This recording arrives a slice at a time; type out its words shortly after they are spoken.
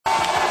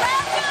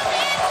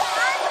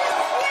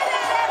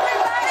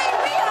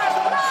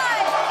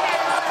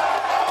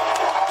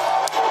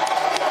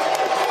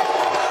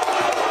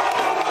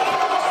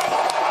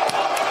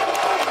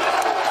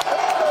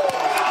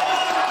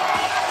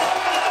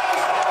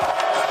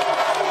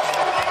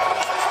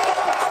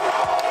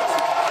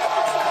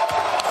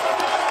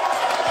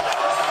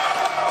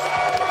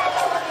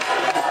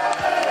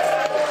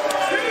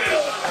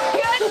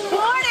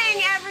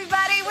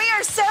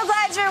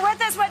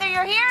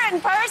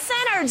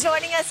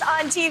joining us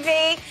on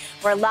TV.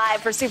 We're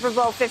live for Super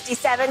Bowl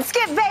 57.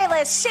 Skip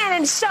Bayless,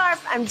 Shannon Sharp.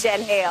 I'm Jen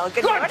Hale.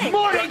 Good morning. Good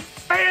morning,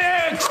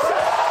 Phoenix!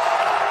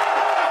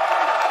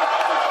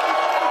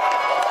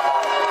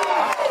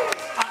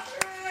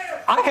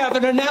 I have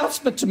an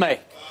announcement to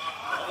make.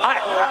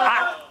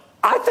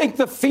 I think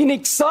the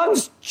Phoenix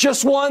Suns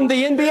just won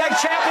the NBA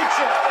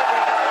championship.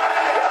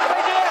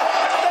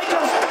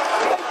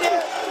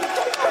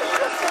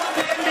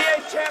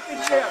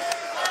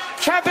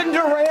 Kevin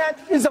Durant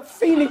is a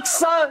Phoenix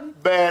Sun.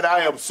 Man,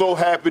 I am so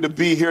happy to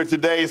be here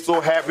today. So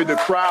happy. The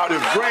crowd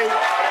is great.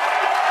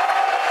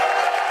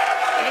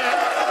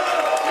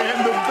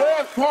 And the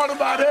best part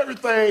about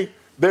everything,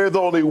 there's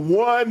only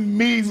one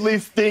measly,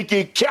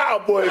 stinky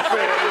Cowboy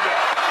fan today.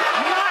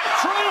 Not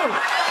true.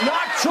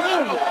 Not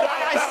true.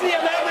 I see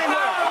him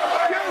everywhere.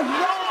 You're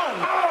wrong.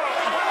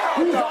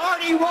 He's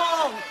already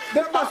wrong.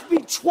 There must be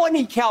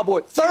 20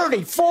 Cowboys,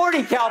 30,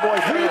 40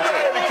 Cowboys.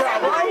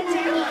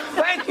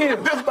 Thank you.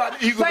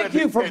 Thank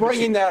you for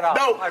bringing that up.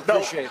 I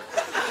appreciate it.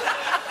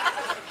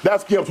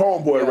 That's Skip's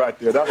homeboy right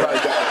there. That's how he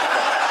got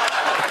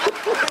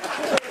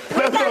it.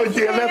 Let's go,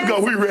 Jen. Let's go.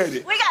 We ready.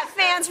 We got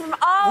fans from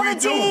all the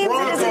teams.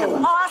 It is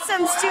an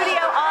awesome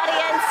studio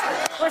audience.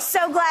 We're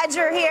so glad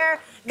you're here.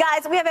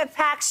 Guys, we have a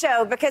packed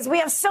show because we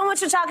have so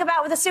much to talk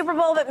about with the Super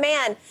Bowl, but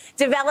man,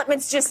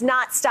 development's just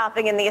not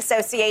stopping in the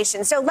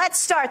association. So let's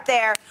start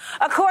there.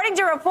 According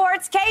to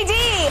reports, KD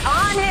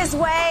on his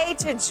way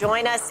to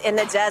join us in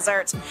the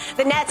desert.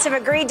 The Nets have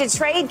agreed to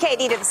trade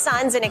KD to the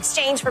Suns in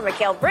exchange for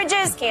Mikal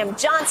Bridges, Cam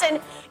Johnson,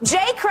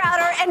 Jay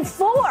Crowder, and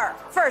 4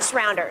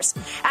 first-rounders.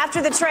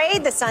 After the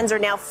trade, the Suns are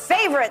now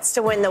favorites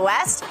to win the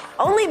West,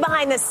 only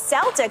behind the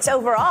Celtics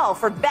overall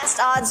for best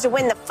odds to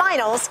win the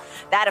finals.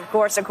 That, of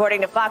course, according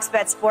to Fox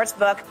Bet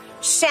Sportsbook.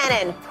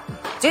 Shannon,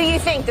 do you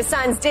think the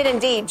Suns did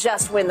indeed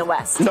just win the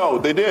West? No,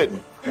 they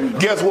didn't.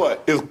 Guess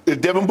what? Is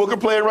Devin Booker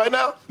playing right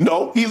now?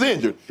 No, he's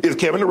injured. Is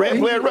Kevin Durant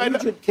playing right now?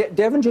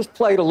 Devin just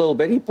played a little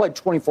bit. He played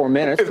 24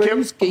 minutes.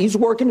 He's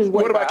working his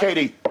way What about back.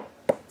 KD?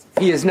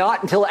 He is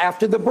not until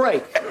after the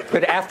break.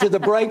 But after the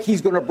break, he's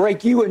going to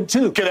break you in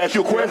two. Can I ask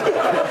you a question?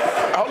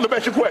 Let me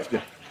ask you a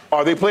question.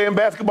 Are they playing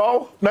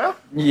basketball now?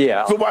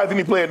 Yeah. So why isn't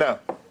he playing now?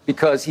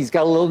 Because he's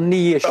got a little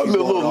knee issue. A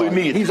little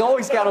knee issue. He's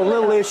always got a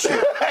little issue.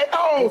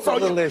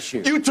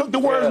 You took the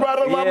words right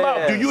out of my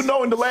mouth. Do you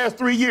know in the last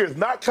 3 years,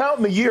 not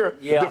counting the year,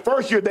 the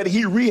first year that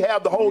he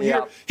rehabbed the whole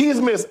year, he's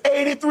missed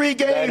 83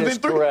 games that is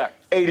in 3. Correct.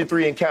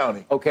 83 and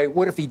counting. Okay,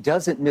 what if he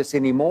doesn't miss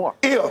any more?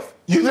 If.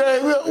 Do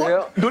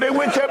they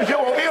win championship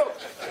on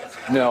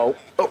if? No.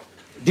 Oh.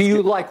 Do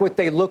you like what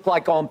they look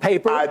like on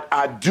paper?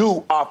 I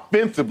do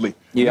offensively.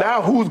 Yeah.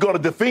 Now who's going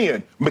to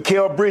defend?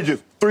 Mikal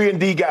Bridges,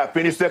 3-and-D guy,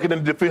 finished second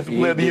in the defensive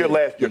player of the year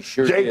last year.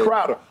 Sure Jay did.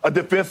 Crowder, a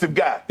defensive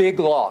guy. Big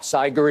loss,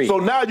 I agree. So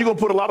now you're going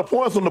to put a lot of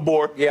points on the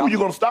board. Yeah. Who are you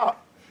going to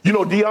stop? You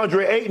know,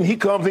 DeAndre Ayton, he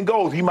comes and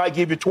goes. He might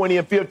give you 20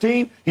 and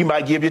 15. He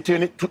might give you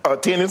 10 and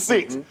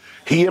 6. Mm-hmm.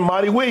 He and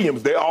Monty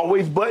Williams, they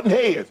always button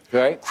heads.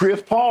 Right.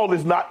 Chris Paul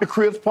is not the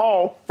Chris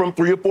Paul from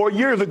 3 or 4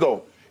 years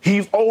ago.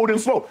 He's old and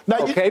slow.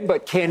 Now,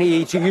 but can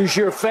he, to use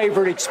your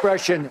favorite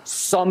expression,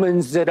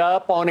 summons it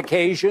up on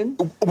occasion?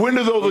 When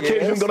are those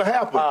occasions going to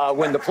happen?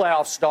 When the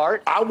playoffs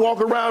start. I walk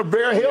around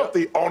very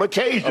healthy on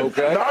occasion.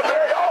 Okay. Not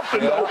very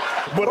often, though,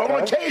 but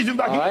on occasion.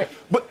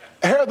 But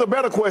here's the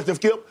better question,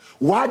 Skip.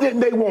 Why didn't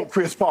they want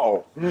Chris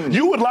Paul?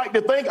 You would like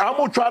to think I'm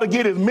going to try to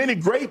get as many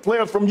great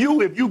players from you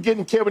if you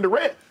getting Kevin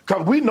Durant,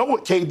 because we know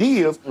what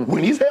KD is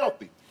when he's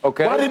healthy.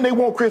 Okay. Why didn't they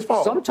want Chris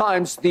Paul?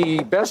 Sometimes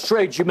the best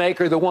trades you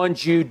make are the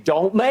ones you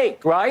don't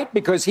make, right?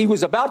 Because he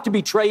was about to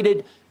be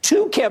traded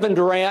to Kevin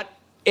Durant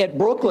at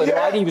Brooklyn,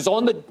 right? He was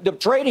on the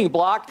trading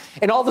block,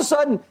 and all of a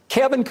sudden,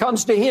 Kevin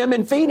comes to him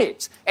in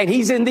Phoenix, and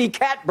he's in the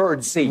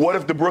catbird seat. What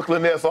if the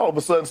Brooklyn Nets all of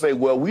a sudden say,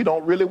 well, we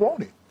don't really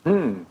want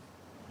him?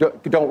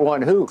 Don't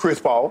want who?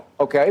 Chris Paul.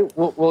 Okay.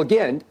 Well,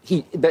 again,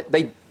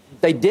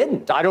 they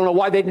didn't. I don't know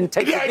why they didn't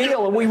take the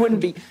deal, and we wouldn't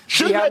be.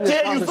 Shouldn't I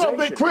tell you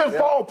something? Chris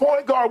Paul,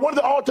 point guard, one of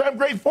the all-time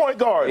great point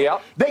guards. Yeah.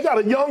 They got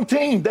a young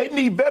team. They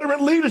need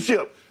veteran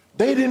leadership.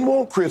 They didn't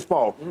want Chris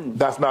Paul.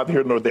 That's neither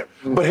here nor there.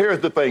 But here's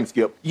the thing,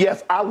 Skip.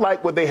 Yes, I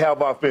like what they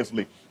have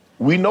offensively.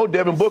 We know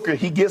Devin Booker,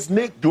 he gets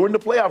nicked during the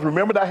playoffs.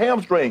 Remember the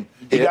hamstring.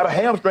 He got a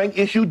hamstring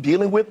issue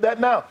dealing with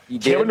that now.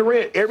 Kevin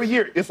Durant, every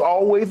year, it's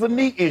always a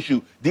knee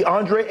issue.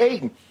 DeAndre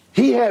Ayton,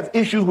 he has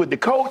issues with the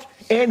coach,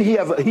 and he's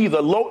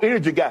a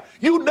low-energy guy.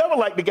 You never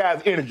like the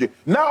guy's energy.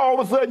 Now,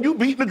 all of a sudden, you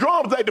beating the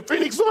drums like the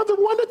Phoenix Suns and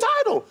won the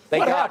title.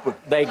 What happened?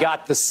 They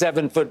got the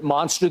 7-foot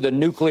monster, the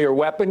nuclear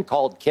weapon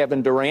called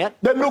Kevin Durant.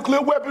 That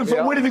nuclear weapon,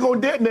 so when is he going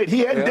to detonate?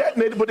 He hadn't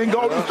detonated, but in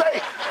Golden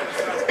State.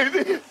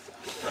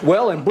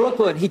 Well, in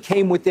Brooklyn, he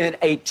came within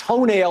a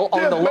toenail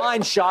on the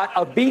line shot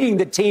of beating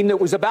the team that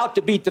was about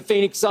to beat the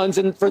Phoenix Suns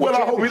for the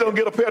championship. I hope we don't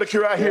get a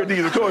pedicure out here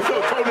neither. So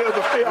toenails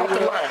will stay off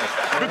the line.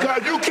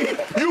 Because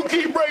you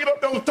keep bringing up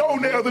those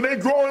toenails and they're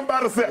growing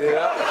by the second.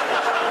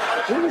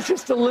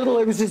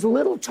 It was his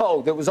little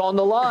toe that was on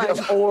the line,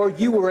 or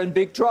you were in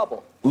big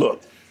trouble.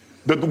 Look,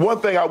 The one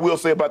thing I will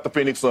say about the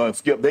Phoenix Suns,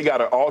 Skip, they got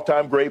an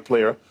all-time great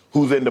player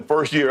who's in the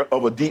first year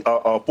of a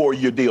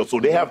 4-year deal. So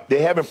they have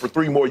him for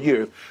 3 more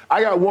years.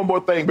 I got one more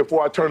thing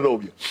before I turn it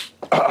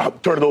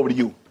over to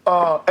you.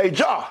 Hey,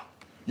 Ja,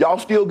 y'all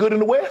still good in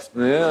the West?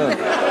 Yeah.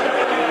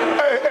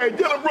 Hey,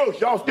 Dylan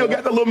Brooks, y'all still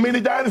got the little mini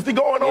dynasty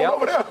going on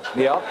over there?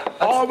 Yep.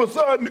 All of a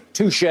sudden,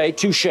 Touche.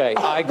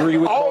 I agree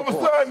with all of both a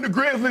points. sudden, the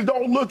Grizzlies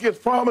don't look as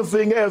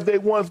promising as they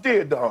once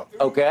did, Don.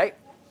 Okay.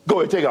 Go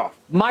ahead, take off.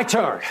 My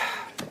turn.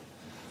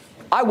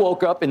 I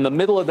woke up in the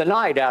middle of the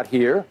night out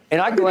here,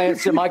 and I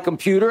glanced at my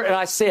computer, and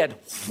I said,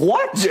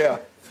 what? Yeah.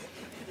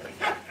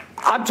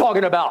 I'm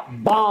talking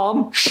about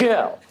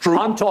bombshell. True.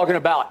 I'm talking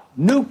about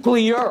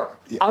nuclear.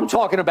 Yeah. I'm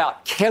talking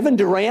about Kevin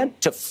Durant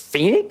to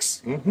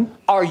Phoenix? Mm-hmm.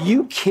 Are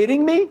you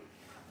kidding me?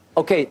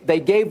 Okay, they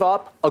gave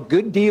up a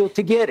good deal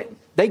to get him.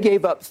 They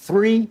gave up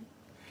 3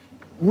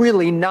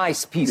 really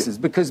nice pieces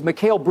because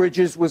Mikal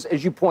Bridges was,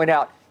 as you point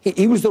out,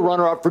 he was the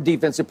runner-up for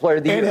Defensive Player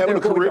of the Year. And having a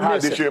They're going career to high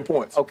Heisman. this year in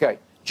points. Okay.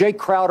 Jay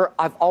Crowder,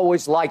 I've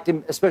always liked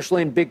him,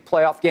 especially in big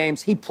playoff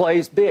games. He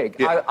plays big.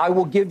 Yeah. I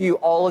will give you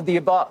all of the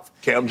above.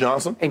 Cam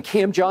Johnson. And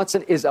Cam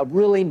Johnson is a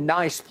really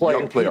nice player.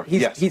 Young player,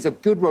 yes. He's a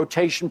good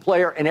rotation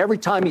player, and every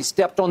time he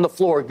stepped on the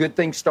floor, good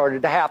things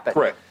started to happen.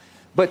 Correct.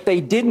 But they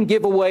didn't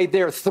give away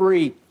their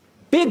 3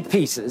 big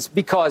pieces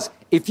because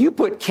if you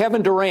put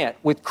Kevin Durant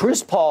with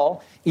Chris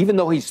Paul, even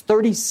though he's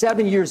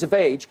 37 years of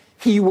age,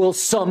 he will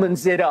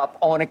summons it up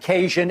on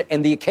occasion,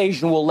 and the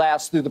occasion will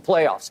last through the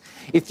playoffs.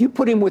 If you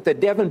put him with a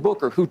Devin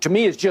Booker, who to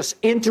me is just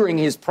entering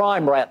his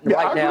prime right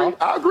now,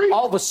 I agree.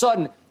 all of a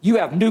sudden you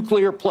have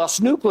nuclear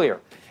plus nuclear.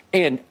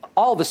 And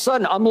all of a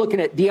sudden I'm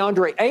looking at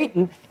DeAndre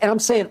Ayton, and I'm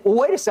saying, well,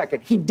 wait a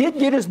second. He did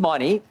get his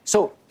money,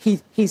 so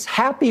he's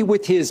happy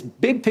with his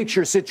big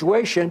picture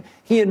situation.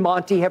 He and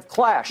Monty have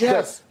clashed.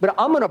 Yes. But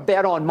I'm going to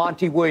bet on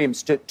Monty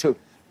Williams to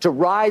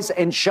rise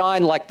and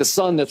shine like the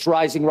sun that's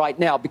rising right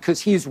now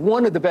because he's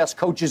one of the best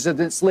coaches in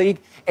this league,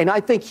 and I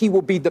think he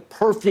will be the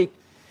perfect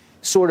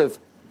sort of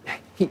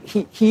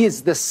he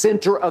is the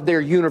center of their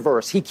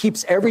universe. He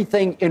keeps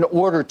everything in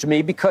order to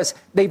me because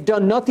they've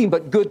done nothing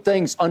but good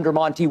things under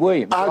Monty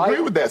Williams. I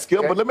agree with that, Skip,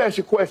 Okay. but let me ask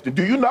you a question.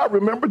 Do you not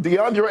remember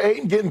DeAndre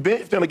Ayton getting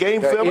benched in a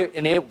Game 7?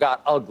 And it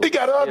got ugly. It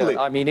got ugly.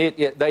 Yeah, I mean,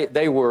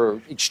 they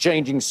were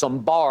exchanging some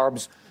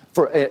barbs.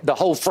 For the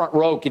whole front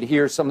row could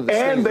hear some of the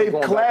And things that were they've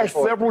going back and clashed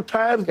forth. several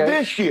times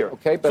this year.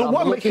 Okay, but So I'm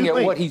what makes looking you at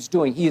think? what he's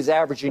doing. He is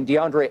averaging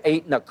DeAndre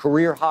Ayton a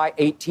career-high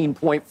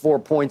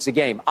 18.4 points a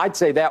game. I'd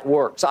say that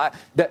works.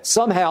 That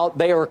somehow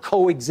they are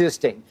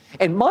coexisting.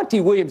 And Monty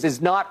Williams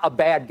is not a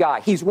bad guy.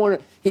 He's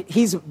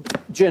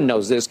Jen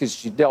knows this because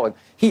she dealt with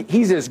him.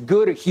 He's as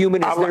good a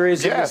human as there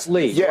is in this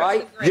league,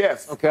 right?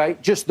 Yes. Okay,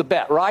 just the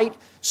bet, right?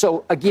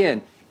 So,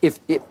 again, if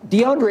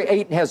DeAndre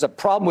Ayton has a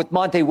problem with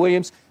Monty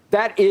Williams,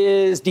 that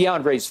is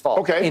DeAndre's fault.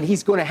 Okay. And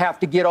he's going to have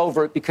to get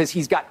over it because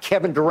he's got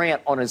Kevin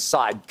Durant on his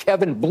side.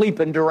 Kevin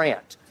bleeping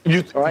Durant.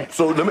 All right?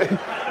 So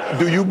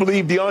do you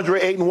believe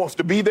DeAndre Ayton wants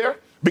to be there?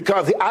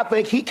 Because I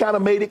think he kind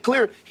of made it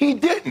clear he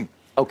didn't.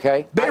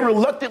 Okay. They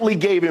reluctantly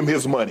gave him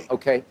his money.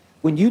 Okay.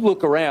 When you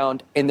look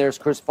around and there's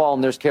Chris Paul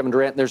and there's Kevin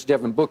Durant and there's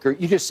Devin Booker,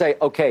 you just say,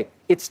 okay,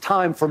 it's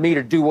time for me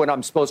to do what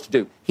I'm supposed to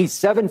do. He's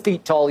 7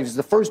 feet tall. He was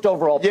the first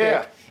overall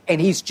pick. And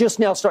he's just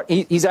now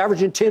he's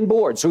averaging 10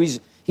 boards. So he's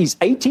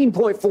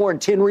 18.4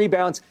 and 10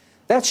 rebounds.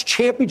 That's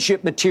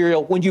championship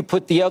material when you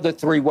put the other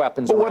 3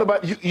 weapons But on. what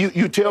about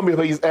you tell me if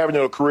he's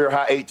averaging a career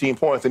high 18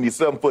 points and he's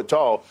 7 foot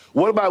tall.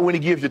 What about when he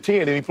gives you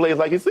 10 and he plays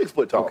like he's 6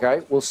 foot tall?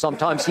 Okay, well,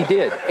 sometimes he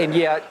did. And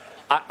yet,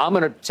 I'm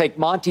going to take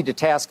Monty to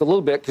task a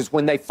little bit because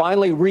when they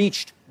finally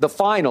reached the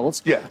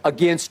finals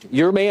against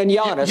your man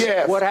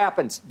Giannis, what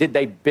happens? Did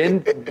they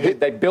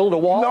build a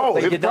wall? No,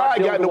 they his did not pride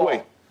build got in a the wall.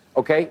 way.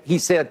 Okay, he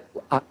said,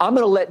 I'm going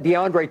to let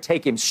DeAndre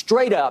take him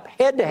straight up,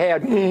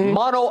 head-to-head,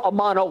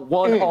 mano-a-mano,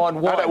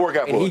 one-on-one. How'd that work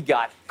out for And him? he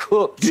got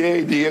cooked. Yeah,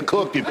 he did.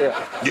 Cooked him.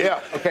 Yeah.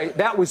 Okay,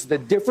 that was the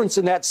difference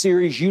in that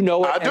series. You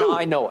know it, do. and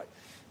I know it.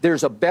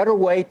 There's a better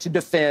way to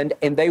defend,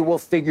 and they will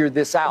figure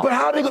this out. But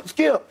how they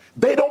Skip?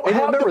 They don't And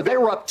have remember, the they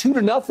were up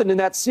 2-0 in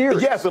that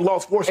series. Yes, and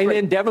lost 4 straight. And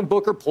then Devin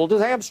Booker pulled his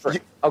hamstring.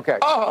 Okay.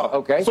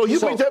 Okay. So you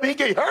can tell me he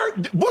get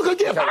hurt? Booker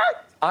gets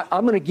hurt?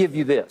 I'm going to give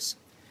you this.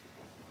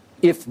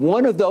 If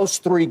one of those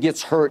 3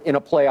 gets hurt in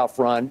a playoff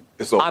run,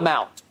 I'm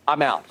out.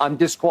 I'm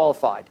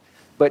disqualified.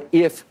 But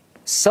if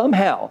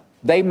somehow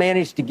they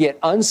manage to get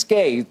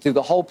unscathed through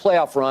the whole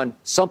playoff run,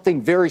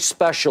 something very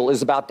special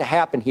is about to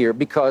happen here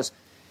because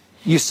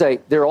you say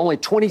there are only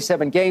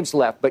 27 games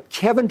left, but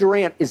Kevin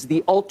Durant is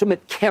the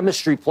ultimate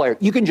chemistry player.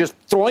 You can just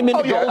throw him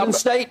into Golden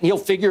State and he'll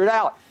figure it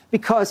out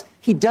because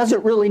he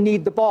doesn't really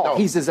need the ball. No.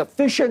 He's as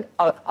efficient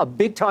a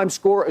big-time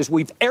scorer as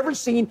we've ever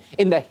seen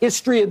in the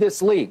history of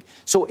this league.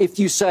 So if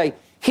you say,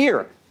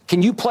 here,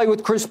 can you play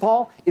with Chris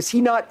Paul? Is he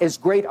not as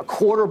great a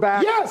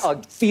quarterback,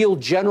 a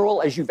field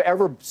general as you've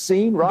ever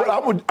seen, right?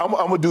 But I'm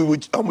gonna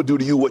do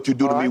to you what you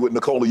do to me with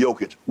Nikola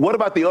Jokic. What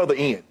about the other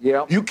end?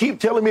 Yeah. You keep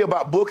telling me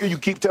about Booker, you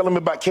keep telling me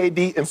about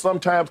KD, and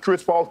sometimes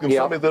Chris Paul can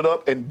sum it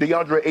up, and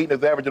DeAndre Ayton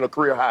is averaging a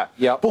career high.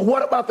 Yeah. But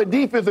what about the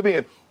defensive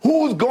end?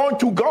 Who's going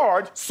to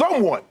guard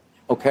someone?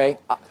 Okay.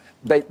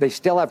 they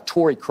still have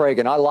Torrey Craig,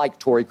 and I like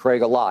Torrey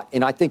Craig a lot,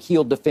 and I think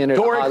he'll defend it.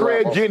 Torrey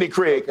Craig, level. Jenny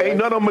Craig. Okay. Ain't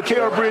none of them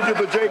Mikal Bridges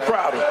or Jay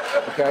Crowder.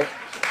 Okay.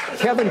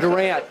 Kevin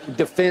Durant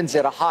defends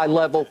at a high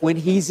level when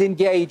he's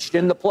engaged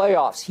in the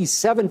playoffs. He's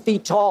 7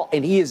 feet tall,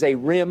 and he is a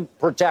rim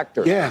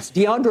protector. Yes.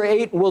 DeAndre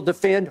Ayton will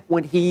defend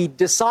when he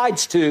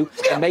decides to,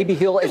 and maybe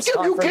he'll.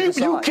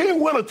 You can't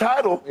win a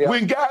title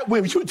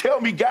when you tell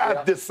me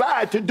guys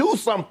decide to do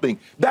something.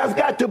 That's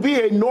got to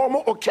be a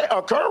normal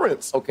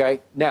occurrence.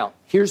 Okay. Now,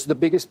 here's the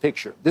biggest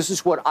picture. This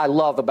is what I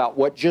love about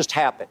what just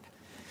happened.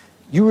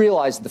 You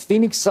realize the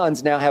Phoenix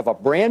Suns now have a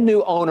brand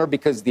new owner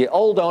because the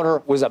old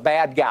owner was a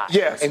bad guy.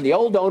 Yes. And the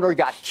old owner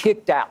got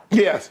kicked out.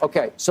 Yes.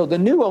 Okay, so the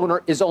new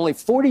owner is only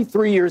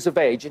 43 years of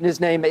age, and his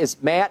name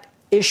is Matt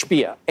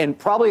Ishbia. And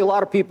probably a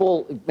lot of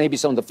people, maybe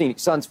some of the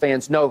Phoenix Suns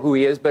fans know who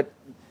he is, but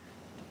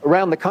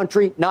around the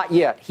country, not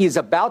yet. He's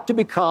about to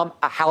become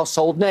a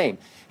household name.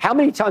 How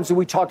many times have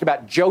we talked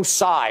about Joe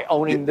Tsai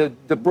owning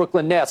the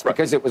Brooklyn Nets?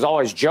 Because it was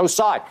always Joe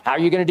Tsai. How are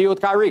you going to deal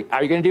with Kyrie? How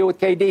are you going to deal with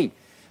KD?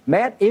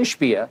 Matt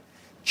Ishbia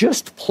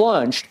just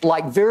plunged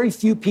like very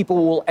few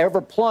people will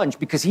ever plunge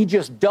because he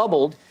just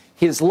doubled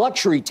his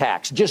luxury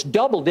tax, just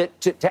doubled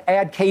it to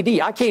add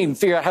KD. I can't even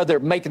figure out how they're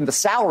making the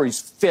salaries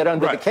fit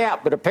under the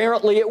cap, but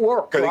apparently it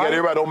worked. Because they got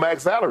everybody on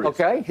max salaries.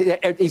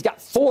 Okay. He's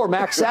got 4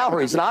 max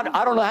salaries. And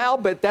I don't know how,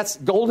 but that's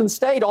Golden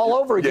State all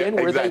over again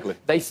where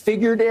they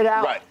figured it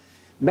out. Right.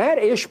 Matt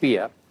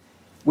Ishbia,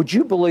 would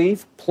you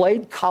believe,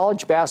 played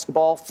college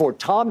basketball for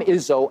Tom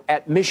Izzo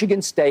at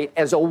Michigan State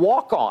as a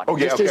walk-on,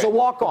 as a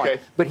walk-on.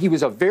 Okay. But he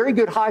was a very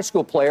good high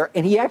school player,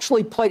 and he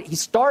actually played. He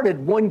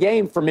started 1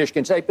 game for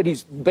Michigan State, but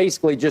he's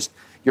basically just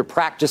your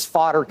practice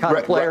fodder kind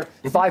of player,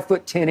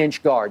 5'10"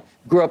 inch guard.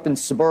 Grew up in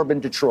suburban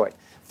Detroit.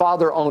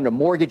 Father owned a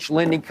mortgage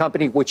lending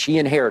company, which he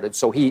inherited.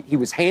 So he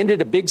was handed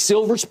a big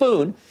silver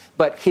spoon,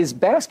 but his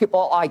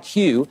basketball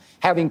IQ,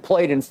 having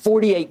played in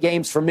 48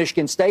 games for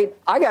Michigan State,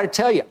 I got to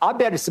tell you, I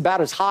bet it's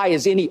about as high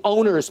as any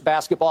owner's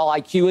basketball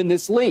IQ in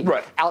this league,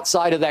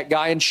 outside of that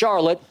guy in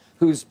Charlotte,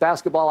 whose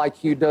basketball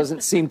IQ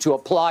doesn't seem to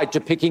apply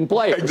to picking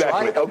players.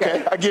 Exactly. Right?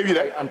 Okay, I give you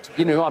that.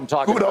 You know who I'm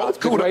talking about.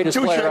 The greatest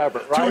player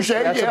ever, right? Touche,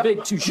 That's a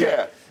big touche.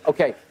 Yeah.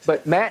 Okay,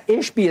 but Matt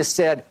Ishbia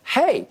said,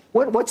 hey,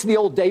 what's the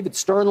old David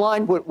Stern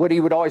line? What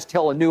he would always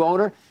tell a new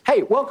owner?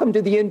 Hey, welcome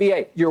to the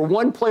NBA. You're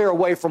 1 player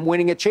away from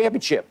winning a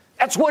championship.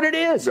 That's what it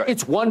is. Right.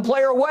 It's 1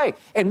 player away.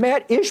 And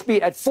Matt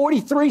Ishbia at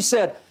 43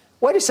 said,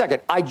 wait a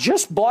second, I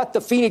just bought the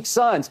Phoenix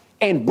Suns,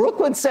 and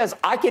Brooklyn says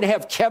I can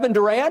have Kevin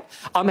Durant.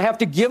 I'm going to have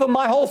to give him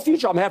my whole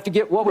future. I'm going to have to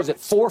get,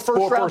 4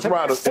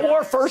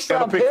 first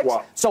round picks.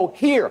 So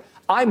here,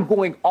 I'm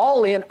going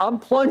all in. I'm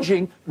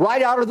plunging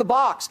right out of the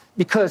box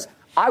because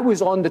I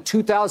was on the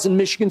 2000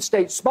 Michigan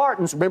State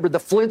Spartans. Remember the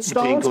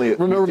Flintstones?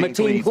 Remember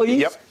Mateen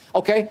Cleaves? Yep.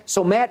 Okay,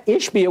 so Matt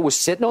Ishbia was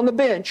sitting on the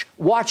bench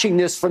watching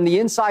this from the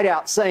inside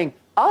out saying,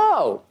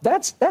 oh,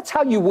 that's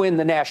how you win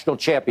the national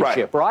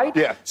championship, right?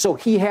 Yeah. So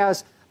he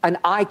has an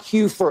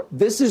IQ for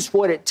this is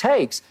what it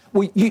takes.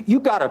 You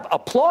got to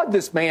applaud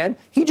this man.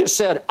 He just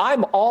said,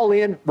 I'm all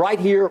in right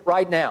here,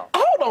 right now.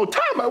 Hold on,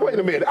 time out. Wait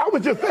a minute. I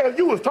was just saying,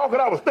 you was talking,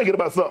 I was thinking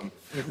about something.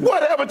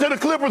 What happened to the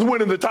Clippers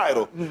winning the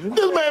title?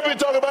 This man been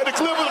talking about the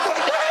Clippers for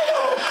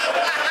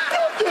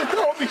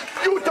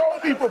You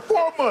told me for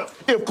 4 months,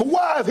 if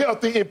Kawhi is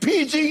healthy and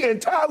PG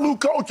and Ty Lue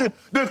coaching,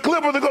 the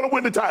Clippers are going to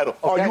win the title.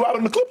 Okay. Are you out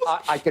on the Clippers?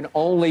 I can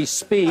only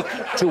speak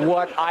to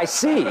what I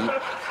see.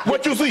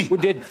 What you see?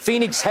 Did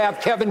Phoenix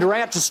have Kevin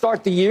Durant to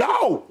start the year?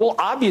 No. Well,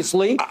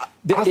 obviously,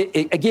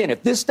 again,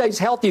 if this stays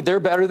healthy, they're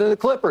better than the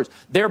Clippers.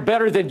 They're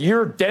better than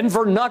your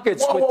Denver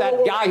Nuggets with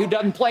that guy who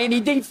doesn't play any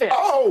defense.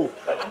 Oh,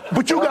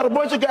 but you got a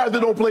bunch of guys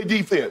that don't play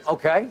defense.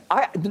 Okay.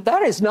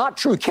 That is not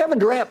true. Kevin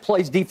Durant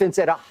plays defense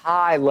at a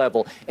high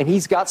level, and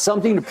he's got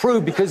something to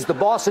prove because the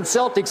Boston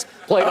Celtics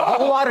played a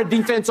whole lot of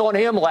defense on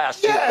him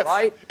last year,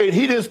 right? And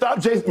he didn't stop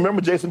Jason.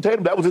 Remember Jason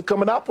Tatum? That was his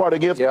coming out party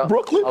against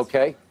Brooklyn.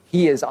 Okay.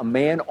 He is a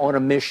man on a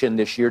mission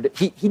this year.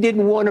 He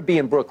didn't want to be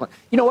in Brooklyn.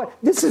 You know what?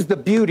 This is the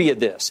beauty of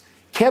this.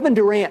 Kevin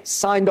Durant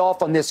signed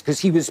off on this because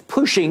he was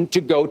pushing to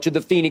go to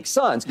the Phoenix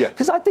Suns.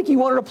 Because I think he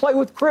wanted to play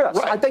with Chris.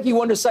 Right. I think he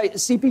wanted to say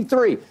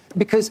CP3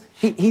 because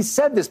he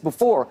said this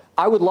before.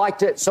 I would like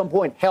to at some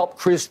point help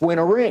Chris win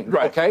a ring.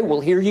 Right. Okay, well,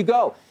 here you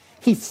go.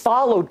 He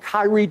followed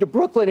Kyrie to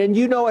Brooklyn, and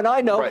you know and I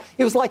know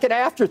it was like an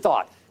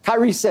afterthought.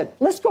 Kyrie said,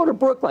 let's go to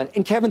Brooklyn.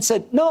 And Kevin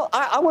said, no,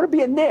 I want to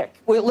be a Knick.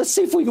 Well, let's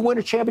see if we can win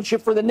a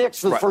championship for the Knicks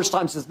for the first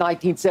time since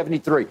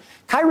 1973.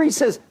 Kyrie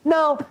says,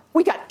 no,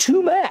 we got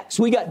 2 Max.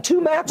 We got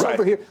 2 Max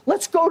over here.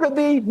 Let's go to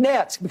the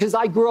Nets because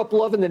I grew up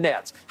loving the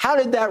Nets. How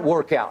did that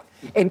work out?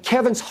 And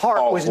Kevin's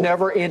heart was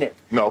never in it.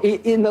 No.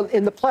 In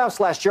the playoffs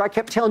last year, I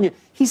kept telling you,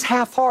 he's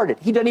half-hearted.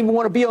 He doesn't even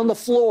want to be on the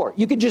floor.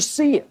 You could just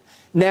see it.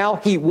 Now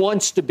he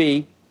wants to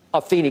be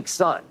a Phoenix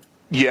Sun.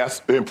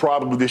 Yes, and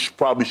this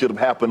probably should have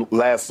happened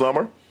last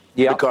summer.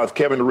 Yeah. Because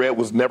Kevin Durant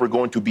was never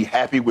going to be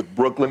happy with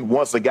Brooklyn.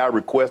 Once a guy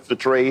requests a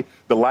trade,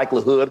 the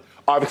likelihood,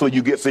 obviously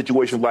you get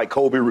situations like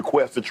Kobe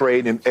requests a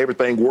trade and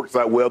everything works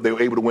out well. They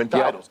were able to win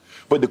titles.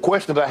 But the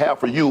question that I have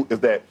for you is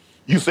that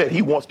you said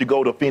he wants to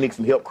go to Phoenix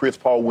and help Chris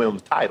Paul win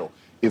the title.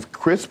 Is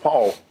Chris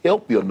Paul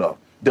healthy enough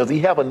Does he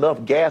have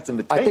enough gas in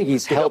the tank? I think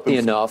he's to help healthy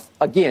him? enough.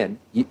 Again,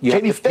 you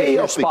have to pick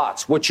your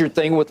spots. What's your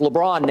thing with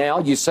LeBron now?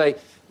 You say,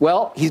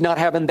 well, he's not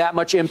having that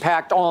much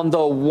impact on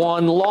the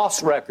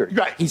one-loss record.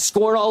 Right. He's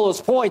scoring all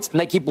those points, and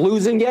they keep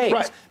losing games.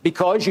 Right.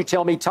 Because you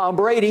tell me Tom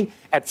Brady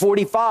at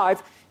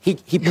 45, he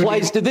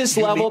plays to this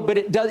level, but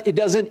it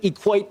doesn't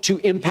equate to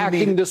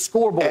impacting the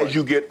scoreboard. As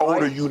you get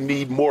older, you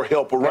need more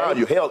help around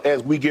you. Hell,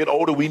 as we get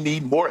older, we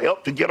need more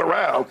help to get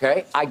around.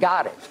 Okay, I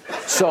got it.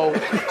 So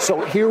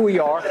here we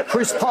are.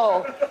 Chris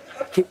Paul,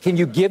 can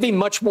you give him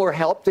much more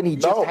help than he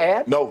just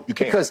had? No, you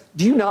can't. Because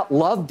do you not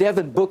love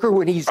Devin Booker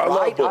when he's I right?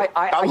 love Booker.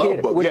 I love get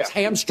it. Booker. When Yeah. his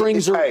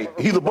hamstrings are Hey,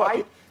 he's a bucket.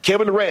 right?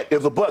 Kevin Durant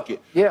is a bucket.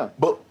 Yeah.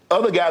 But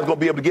other guys going to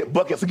be able to get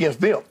buckets against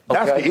them.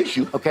 That's the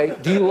issue. Okay.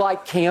 Do you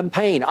like Cam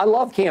Payne? I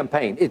love Cam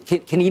Payne.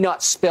 Can he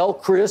not spell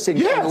Chris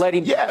and let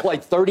him play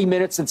 30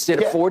 minutes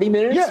instead of 40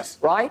 minutes? Yes.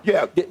 Right?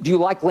 Yeah. Do you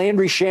like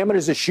Landry Shamet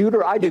as a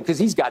shooter? I do, because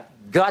he's got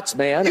guts,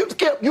 man.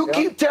 You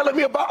keep telling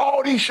me about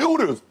all these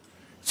shooters.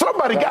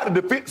 Somebody got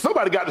to defend.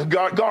 Somebody got to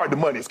guard the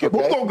money, Skip.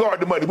 Okay. Who's going to guard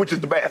the money, which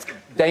is the basket?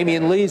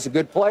 Damian Lee's a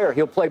good player.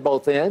 He'll play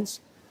both ends.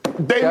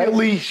 Damian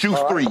Lee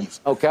shoots threes.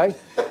 Okay.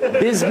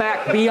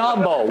 Bismack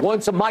Biyombo,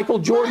 once a Michael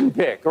Jordan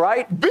pick,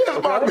 right?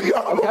 Bismack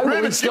Biyombo. Okay, well,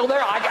 Really? he's still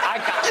there.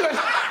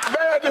 I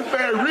Man, this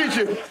man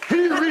reaching.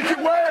 He's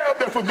reaching way up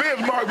there for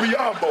Bismack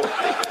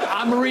Biyombo.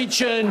 I'm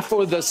reaching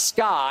for the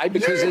sky,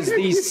 because as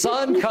the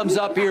sun comes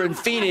up here in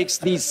Phoenix,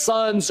 these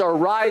suns are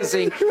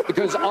rising,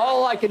 because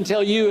all I can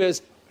tell you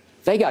is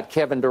they got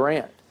Kevin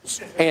Durant.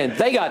 And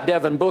they got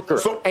Devin Booker,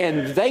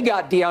 and they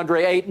got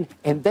DeAndre Ayton,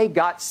 and they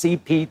got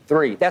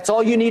CP3. That's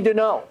all you need to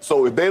know.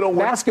 So if they don't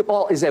win,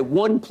 basketball is a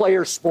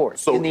one-player sport.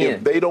 So in the if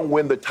end. they don't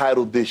win the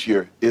title this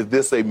year, is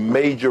this a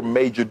major,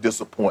 major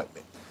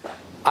disappointment?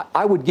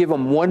 I would give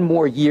them one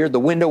more year. The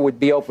window would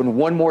be open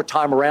one more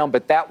time around,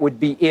 but that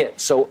would be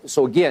it. So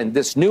again,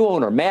 this new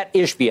owner, Matt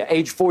Ishbia,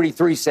 age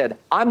 43, said,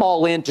 I'm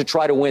all in to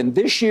try to win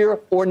this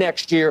year or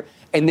next year,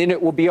 and then it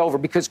will be over,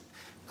 because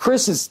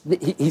Chris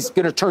he's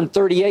going to turn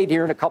 38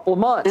 here in a couple of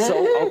months.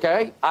 So,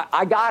 okay,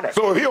 I got it.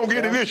 So if he don't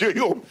get it this year, he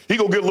gonna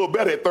get a little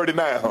better at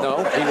 39, huh? No,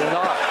 he will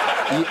not.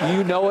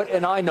 You know it,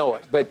 and I know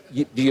it. But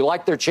do you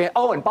like their chance?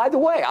 Oh, and by the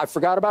way, I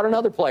forgot about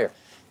another player.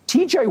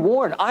 T.J.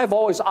 Warren, I've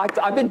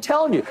been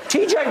telling you.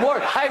 T.J.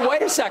 Warren, hey,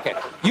 wait a second.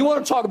 You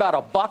want to talk about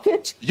a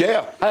bucket?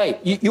 Yeah. Hey,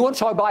 you want to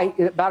talk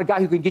about a guy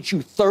who can get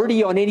you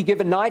 30 on any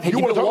given night? Have you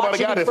want been to talk about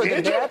a watching guy him for that's the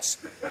injured? Nets?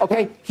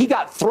 Okay, he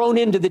got thrown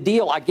into the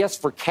deal, I guess,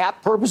 for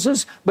cap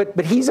purposes, but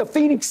he's a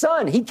Phoenix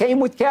Sun. He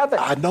came with Kevin.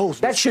 I know.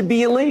 That should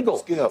be illegal.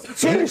 Skip.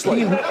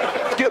 Seriously.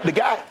 Skip, the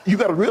guy, you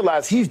got to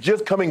realize he's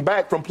just coming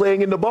back from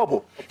playing in the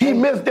bubble. He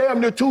missed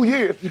damn near 2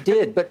 years. He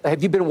did, but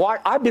have you been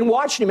watching? I've been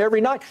watching him every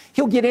night.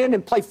 He'll get in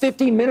and play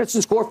 15 minutes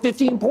and score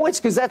 15 points,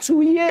 because that's who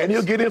he is. And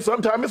he'll get in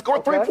sometime and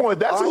score 3 points.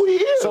 That's who he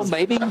is. So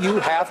maybe you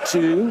have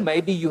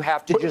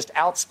to just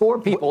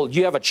outscore people.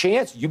 You have a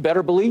chance. You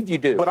better believe you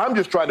do. But I'm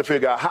just trying to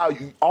figure out how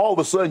all of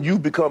a sudden you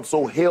become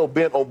so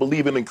hell-bent on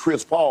believing in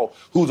Chris Paul,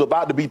 who's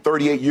about to be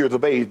 38 years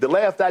of age. The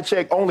last I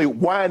checked, only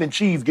wine and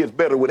cheese gets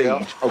better with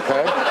age.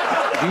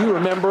 Okay. Do you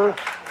remember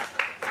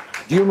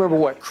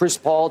what Chris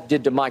Paul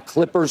did to my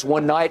Clippers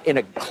one night in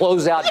a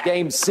closeout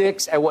Game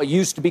 6 at what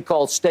used to be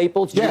called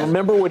Staples? Do you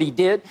remember what he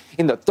did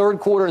in the third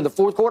quarter and the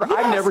fourth quarter?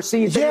 Yes. I've never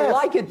seen anything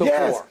like it before.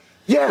 Yes.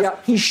 Yes. Yeah,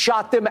 he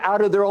shot them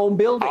out of their own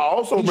building.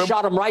 He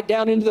shot them right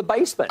down into the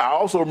basement. I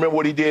also remember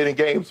what he did in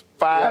games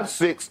 5,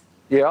 6.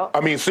 Yeah.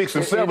 I mean, 6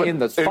 and 7 in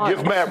the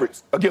against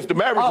Mavericks. Against the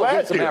Mavericks last year.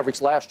 Against the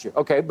Mavericks last year.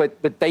 Okay,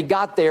 but they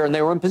got there and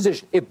they were in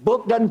position. If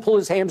Book doesn't pull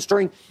his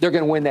hamstring, they're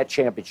going to win that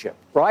championship,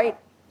 right?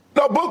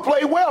 No, Book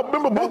played well.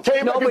 Remember, Book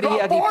came back and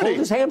dropped 40. He pulled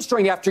his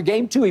hamstring after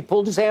Game 2. He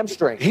pulled his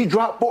hamstring. He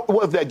dropped, what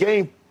was that,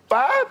 Game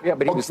 5? Yeah,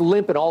 but he was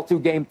limping all through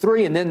Game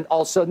 3, and then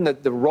all of a sudden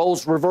the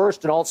roles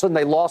reversed, and all of a sudden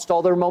they lost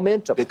all their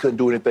momentum. They couldn't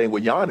do anything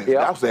with Giannis.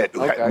 Yeah.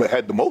 That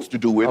had the most to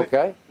do with it.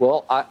 Okay,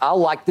 well, I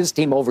like this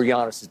team over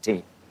Giannis'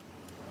 team.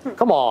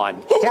 Come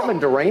on, Kevin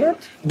Durant?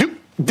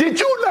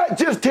 Did you not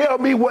just tell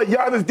me what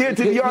Giannis did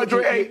to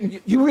DeAndre Ayton?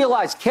 You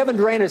realize Kevin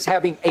Durant is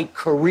having a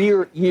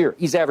career year.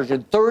 He's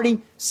averaging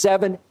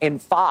 37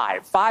 and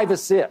 5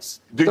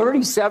 assists.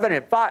 37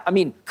 and 5. I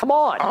mean, come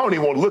on. I don't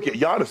even want to look at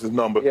Giannis'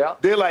 number. Yeah.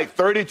 They're like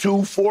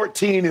 32,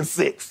 14, and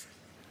 6.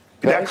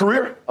 Okay. That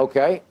career?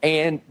 Okay.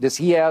 And does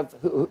he have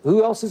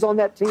who else is on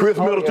that team? Chris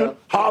Middleton,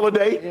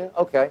 Holiday. Yeah.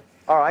 Okay.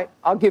 All right.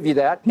 I'll give you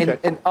that. Okay.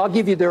 And I'll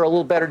give you they're a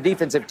little better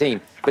defensive team,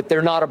 but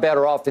they're not a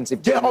better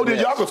offensive team. Yeah, then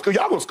y'all gonna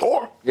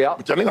score. Yeah.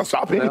 But y'all ain't gonna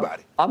stop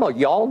anybody. I'm a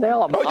y'all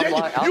now.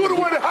 You're the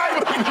one that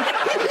hype.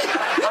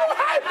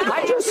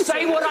 I just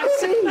say what I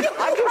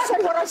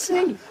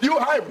see. You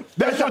hype.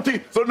 That's your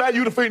team. So now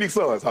you the Phoenix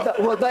Suns, huh?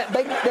 Well, they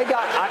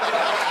got.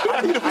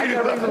 I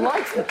never even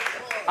liked them.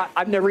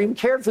 I've never even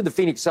cared for the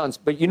Phoenix Suns.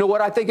 But you know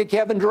what I think of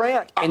Kevin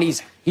Durant? And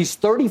he's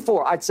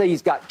 34. I'd say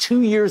he's got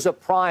 2 years of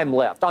prime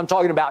left. I'm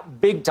talking about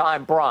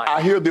big-time prime.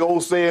 I hear the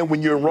old saying,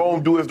 when you're in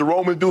Rome, do as the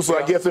Romans do.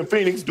 So I guess in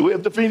Phoenix, do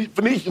as the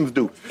Phoenicians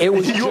do. It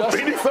was you're a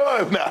Phoenix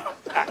Suns now.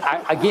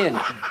 Again,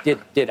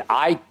 did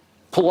I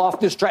pull off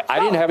this track? I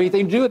didn't have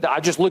anything to do with that. I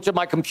just looked at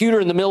my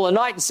computer in the middle of the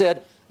night and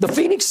said, The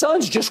Phoenix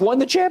Suns just won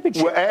the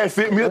championship. Well, Ash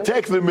sent me a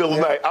text in the middle of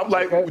the night. I'm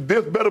like,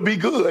 this better be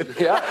good.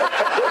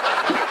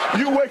 Yeah.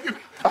 You waking,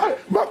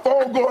 my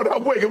phone going,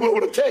 I'm waking up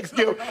with a text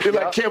gift. It's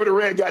like Kevin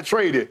Durant got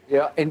traded.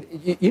 Yeah, and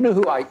you know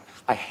who I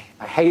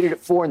hated it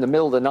for in the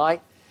middle of the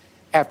night?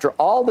 After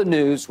all the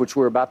news, which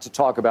we're about to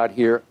talk about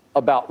here,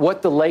 about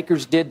what the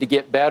Lakers did to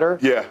get better.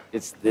 Yeah.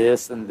 It's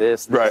this and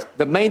this. And right. This.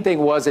 The main thing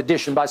was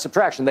addition by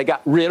subtraction. They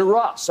got rid of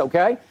Russ,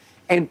 okay?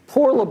 And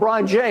poor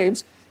LeBron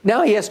James,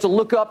 now he has to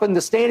look up in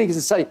the standings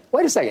and say,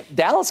 wait a second,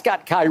 Dallas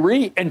got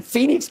Kyrie and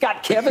Phoenix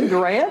got Kevin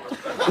Durant?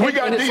 We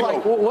got and it's D'Lo.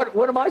 like, well,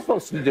 what am I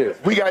supposed to do?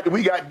 We got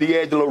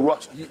D'Angelo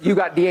Russell. You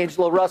got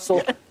D'Angelo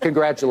Russell?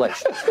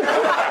 Congratulations.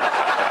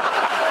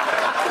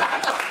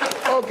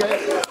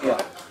 Okay.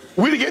 Yeah.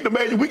 We didn't get the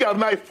major. We got a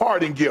nice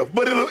parting gift,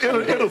 but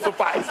it'll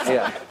suffice.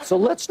 Yeah. So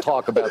let's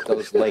talk about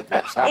those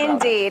Lakers.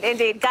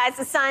 Indeed. Guys,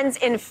 the Suns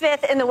in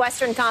 5th in the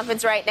Western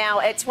Conference right now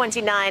at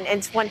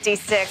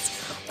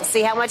 29-26. We'll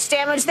see how much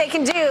damage they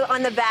can do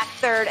on the back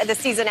third of the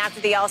season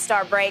after the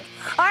All-Star break.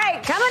 All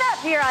right, coming up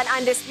here on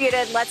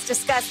Undisputed, let's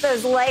discuss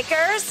those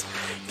Lakers.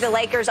 The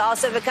Lakers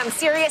also become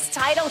serious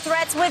title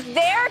threats with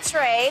their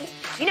trade.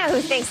 You know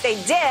who thinks they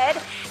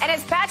did. And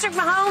is Patrick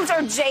Mahomes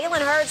or Jalen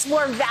Hurts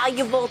more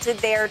valuable to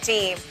their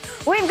team?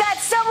 We've got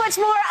so much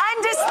more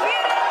Undisputed.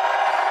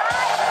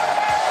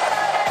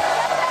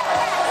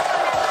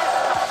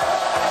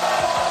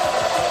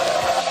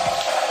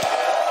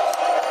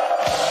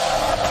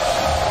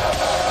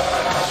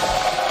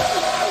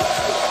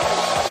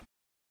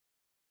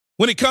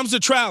 When it comes to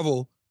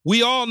travel,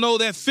 we all know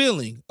that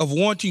feeling of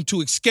wanting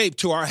to escape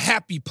to our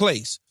happy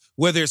place,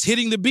 whether it's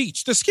hitting the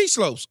beach, the ski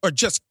slopes, or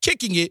just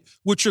kicking it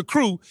with your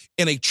crew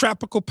in a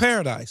tropical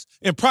paradise.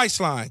 And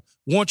Priceline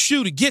wants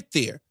you to get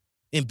there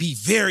and be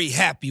very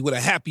happy with a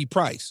happy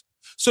price,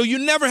 so you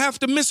never have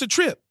to miss a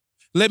trip.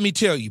 Let me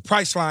tell you,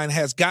 Priceline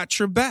has got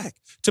your back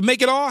to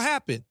make it all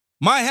happen.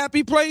 My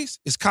happy place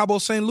is Cabo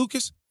San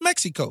Lucas,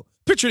 Mexico.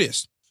 Picture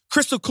this: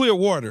 crystal clear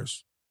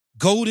waters,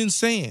 golden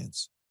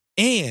sands,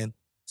 and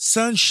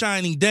sun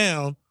shining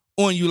down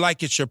on you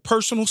like it's your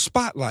personal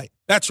spotlight.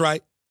 That's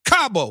right.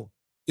 Cabo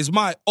is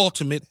my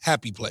ultimate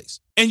happy place.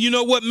 And you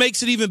know what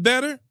makes it even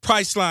better?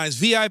 Priceline's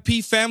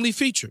VIP family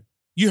feature.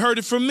 You heard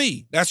it from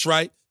me. That's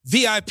right.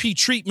 VIP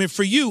treatment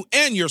for you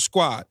and your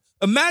squad.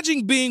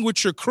 Imagine being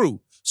with your crew,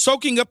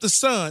 soaking up the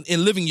sun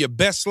and living your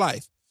best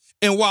life.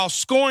 And while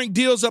scoring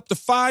deals up to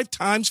 5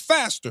 times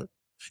faster,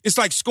 it's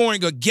like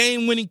scoring a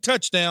game-winning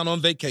touchdown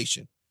on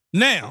vacation.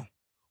 Now,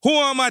 who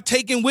am I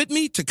taking with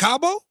me to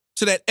Cabo?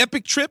 To that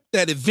epic trip,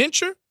 that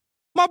adventure?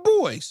 My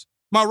boys,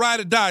 my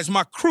ride or dies,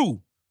 my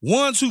crew,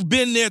 ones who've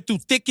been there through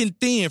thick and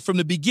thin from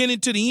the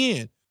beginning to the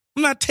end.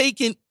 I'm not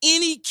taking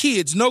any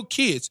kids, no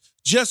kids,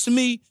 just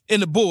me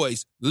and the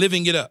boys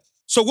living it up.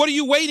 So what are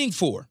you waiting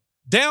for?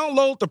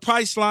 Download the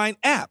Priceline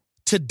app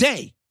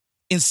today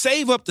and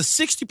save up to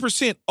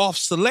 60% off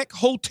select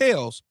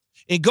hotels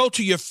and go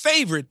to your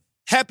favorite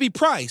happy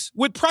price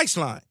with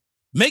Priceline.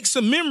 Make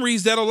some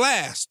memories that'll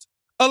last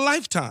a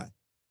lifetime.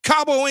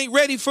 Cabo ain't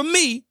ready for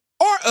me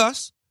or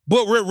us,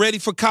 but we're ready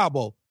for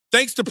Cabo.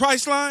 Thanks to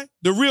Priceline,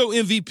 the real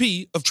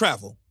MVP of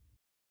travel.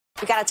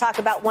 We got to talk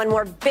about one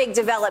more big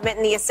development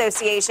in the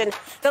association.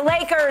 The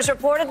Lakers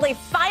reportedly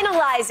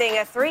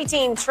finalizing a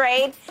 3-team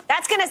trade.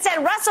 That's going to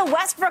send Russell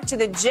Westbrook to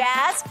the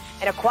Jazz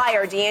and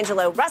acquire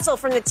D'Angelo Russell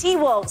from the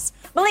T-Wolves.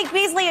 Malik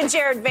Beasley and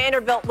Jared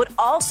Vanderbilt would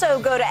also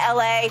go to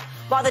L.A.,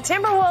 while the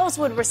Timberwolves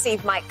would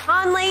receive Mike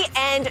Conley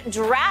and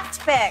draft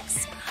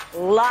picks. A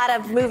lot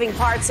of moving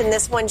parts in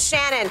this one.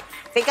 Shannon,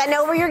 I think I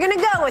know where you're going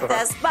to go with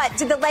this, but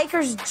did the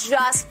Lakers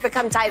just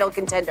become title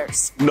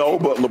contenders? No,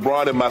 but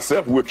LeBron and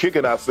myself, we're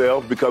kicking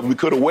ourselves because we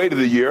could have waited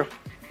a year,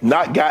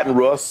 not gotten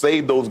Russ,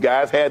 saved those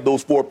guys, had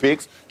those 4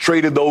 picks,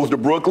 traded those to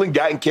Brooklyn,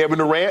 gotten Kevin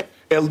Durant,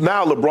 and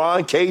now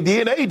LeBron, KD,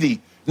 and AD.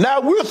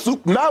 Now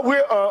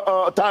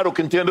we're title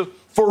contenders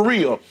for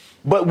real.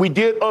 But we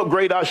did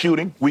upgrade our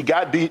shooting. We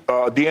got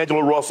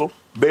D'Angelo Russell,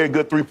 very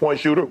good three-point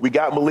shooter. We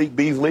got Malik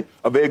Beasley,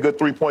 a very good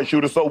three-point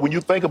shooter. So when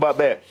you think about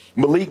that,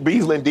 Malik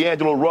Beasley and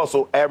D'Angelo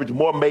Russell average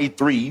more made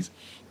threes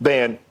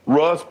than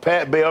Russ,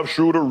 Pat Bev,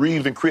 Schroeder,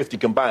 Reeves, and Christie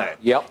combined.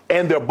 Yep.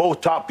 And they're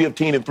both top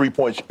 15 in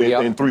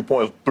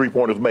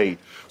three-pointers made.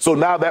 So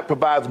now that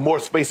provides more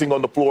spacing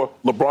on the floor.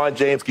 LeBron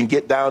James can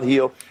get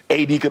downhill.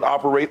 AD can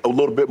operate a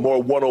little bit more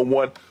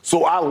one-on-one.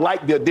 So I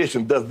like the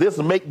addition. Does this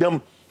make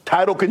them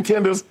title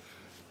contenders?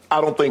 I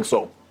don't think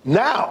so.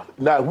 Now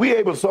we're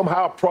able to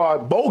somehow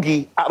prod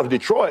Bogey out of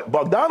Detroit,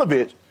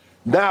 Bogdanovich.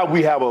 Now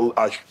we have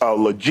a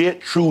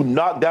legit, true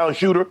knockdown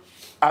shooter.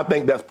 I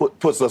think that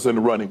puts us in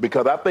the running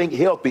because I think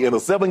healthy in a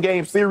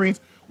 7-game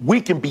series,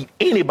 we can beat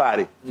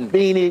anybody.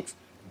 Phoenix,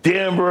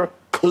 Denver,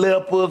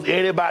 Clippers,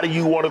 anybody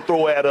you want to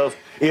throw at us.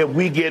 If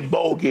we get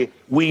Bogey,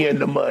 we in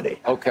the money.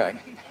 Okay.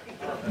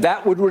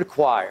 That would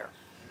require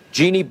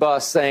Jeannie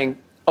Buss saying,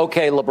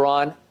 okay,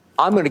 LeBron,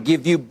 I'm going to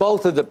give you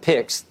both of the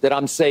picks that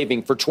I'm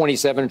saving for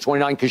 27 and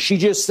 29 because she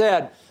just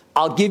said,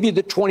 I'll give you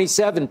the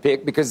 27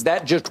 pick because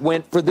that just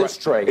went for this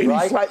trade, and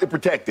right? he's slightly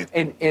protected.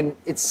 And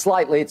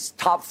it's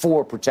top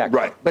 4 protected.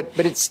 Right. But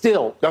it's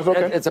still, that's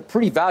okay. It's a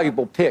pretty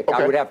valuable pick,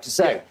 okay. I would have to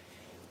say.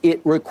 Yeah.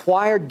 It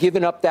required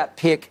giving up that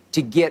pick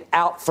to get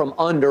out from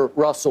under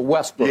Russell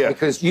Westbrook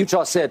because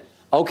Utah said,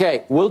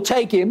 okay, we'll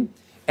take him.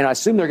 And I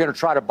assume they're going to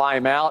try to buy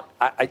him out.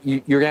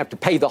 You're going to have to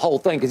pay the whole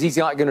thing because he's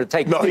not going to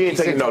take. No, he ain't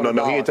taking. No,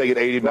 he ain't taking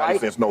 80, 90 right?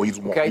 cents. No, he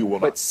will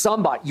not. But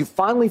somebody, you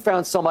finally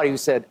found somebody who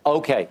said,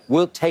 "Okay,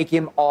 we'll take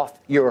him off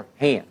your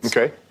hands."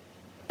 Okay.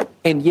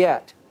 And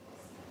yet,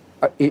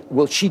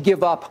 will she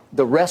give up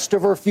the rest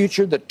of her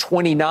future, the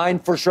 29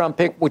 first-round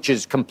pick, which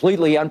is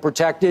completely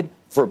unprotected,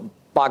 for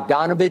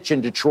Bogdanovich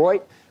in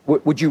Detroit?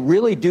 Would you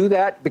really do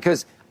that?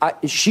 Because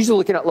she's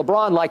looking at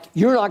LeBron like,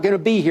 "You're not going to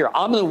be here.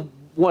 I'm the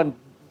one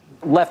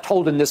left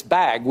holding this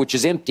bag, which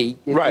is empty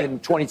in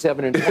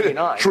 27 and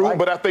 29. True, right?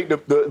 but I think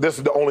this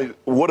is the only.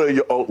 What are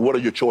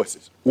your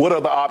choices? What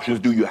other options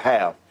do you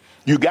have?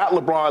 You got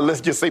LeBron.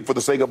 Let's just say, for the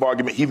sake of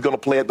argument, he's going to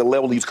play at the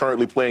level he's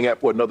currently playing at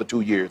for another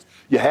 2 years.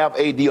 You have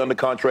AD under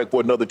contract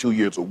for another 2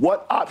 years. So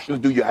what options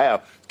do you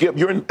have? Skip,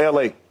 you're in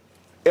LA.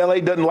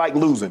 LA doesn't like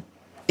losing.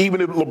 Even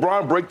if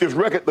LeBron break this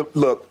record,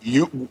 look,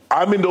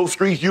 I'm in those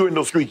streets. You're in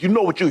those streets. You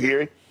know what you're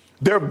hearing.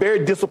 They're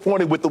very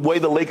disappointed with the way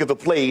the Lakers have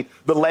played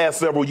the last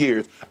several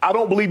years. I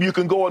don't believe you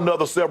can go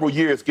another several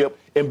years, Skip,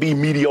 and be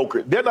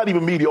mediocre. They're not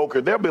even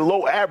mediocre. They're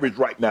below average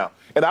right now.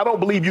 And I don't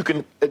believe you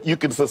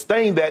can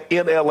sustain that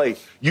in L.A.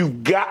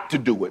 You've got to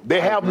do it.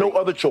 They have no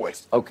other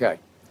choice. Okay.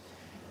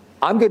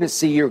 I'm going to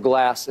see your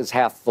glass as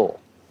half full.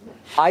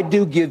 I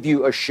do give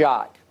you a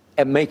shot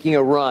at making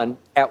a run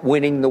at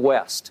winning the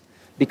West,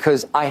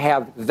 because I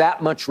have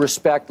that much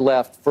respect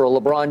left for a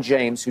LeBron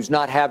James who's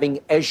not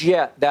having, as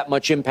yet, that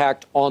much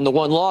impact on the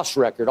one-loss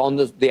record, on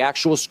the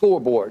actual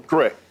scoreboard.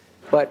 Correct.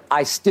 But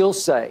I still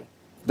say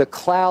the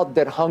cloud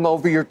that hung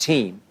over your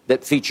team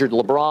that featured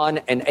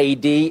LeBron and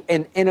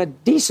AD and a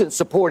decent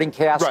supporting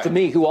cast to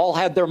me who all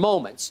had their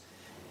moments,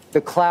 the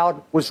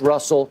cloud was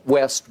Russell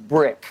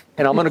Westbrook.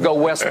 And I'm going to go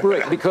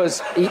Westbrook because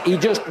he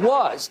just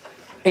was.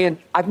 And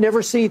I've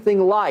never seen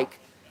anything like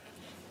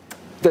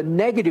the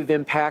negative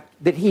impact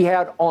that he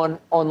had on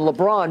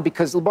LeBron,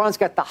 because LeBron's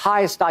got the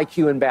highest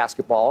IQ in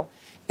basketball.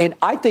 And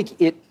I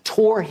think it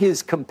tore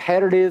his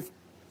competitive,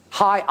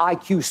 high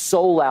IQ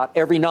soul out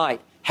every night,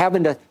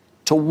 having to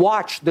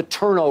watch the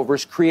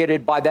turnovers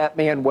created by that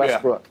man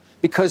Westbrook. Yeah.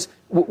 Because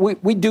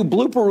we do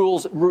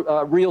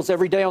blooper reels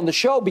every day on the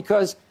show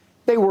because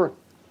they were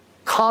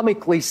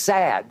comically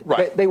sad.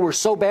 Right. They were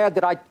so bad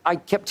that I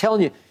kept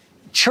telling you,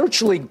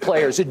 church league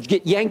players would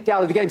get yanked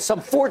out of the game.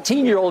 Some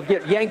 14-year-old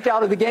get yanked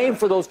out of the game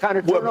for those kind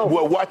of turnovers.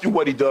 Well, watching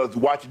what he does,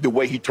 watching the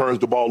way he turns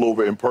the ball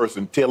over in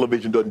person,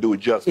 television doesn't do it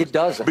justice. It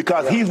doesn't.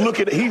 Because he's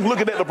looking at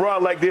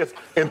LeBron like this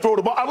and throw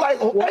the ball. I'm like,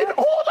 hey,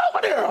 hold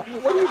over there.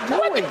 What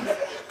are you doing?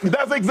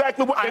 That's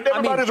exactly what. And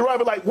everybody's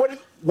arriving like,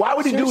 why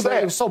would he do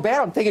that? It was so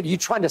bad. I'm thinking, are you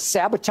trying to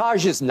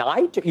sabotage his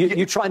night?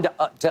 You trying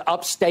to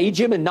upstage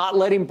him and not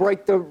let him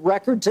break the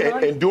record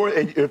tonight? And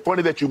it's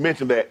funny that you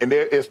mentioned that. And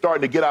it's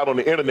starting to get out on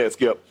the internet,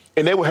 Skip.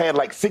 And they had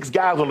like 6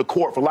 guys on the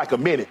court for like a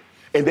minute.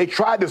 And they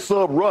tried to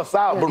sub Russ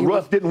out, but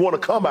Russ didn't want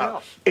to come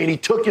out. And he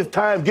took his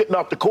time getting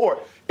off the court.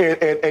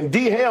 And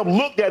D. Ham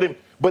looked at him,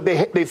 but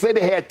they said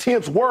they had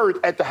tense words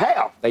at the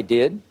half. They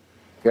did?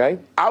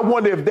 Okay. I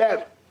wonder if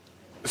that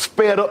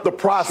sped up the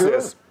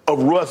process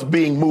of Russ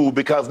being moved,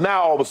 because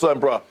now all of a sudden,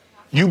 bro,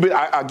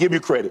 I give you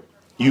credit.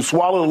 You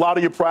swallowed a lot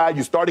of your pride.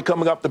 You started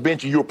coming off the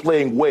bench and you were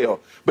playing well.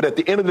 But at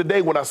the end of the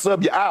day, when I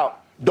sub you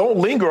out, don't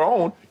linger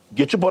on.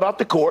 Get your butt off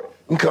the court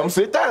and come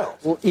sit down.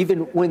 Well,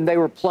 even when they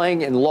were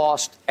playing and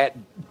lost at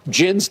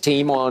Jen's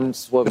team on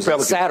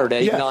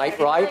Saturday night,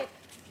 right?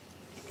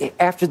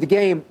 After the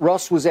game,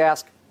 Russ was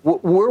asked,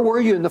 where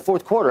were you in the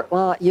fourth quarter?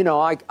 Well,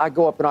 I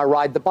go up and I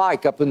ride the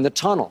bike up in the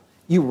tunnel.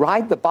 You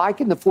ride the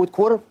bike in the fourth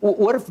quarter?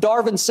 What if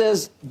Darvin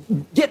says,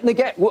 get in the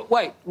game?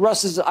 Wait,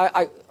 Russ is,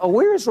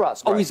 where is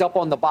Russ? Right. Oh, he's up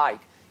on the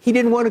bike. He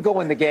didn't want to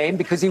go in the game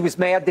because he was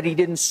mad that he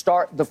didn't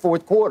start the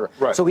fourth quarter.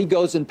 Right. So he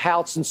goes and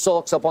pouts and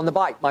sulks up on the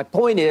bike. My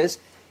point is,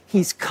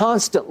 he's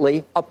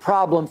constantly a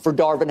problem for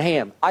Darvin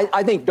Ham.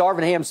 I think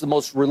Darvin Ham's the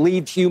most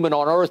relieved human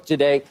on earth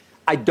today.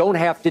 I don't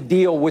have to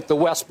deal with the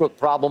Westbrook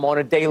problem on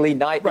a daily,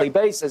 nightly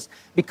basis,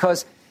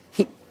 because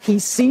he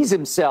sees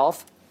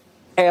himself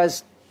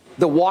as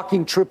the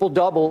walking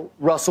triple-double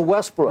Russell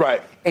Westbrook.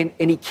 Right. And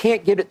he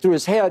can't get it through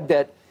his head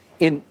that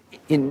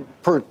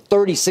per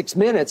 36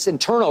 minutes in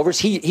turnovers,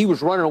 he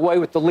was running away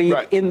with the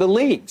lead in the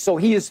league. So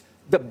he is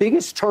the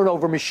biggest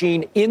turnover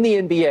machine in the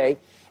NBA,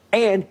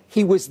 and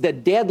he was the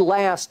dead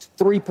last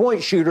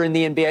three-point shooter in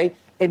the NBA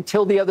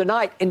until the other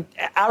night. And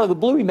out of the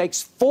blue, he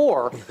makes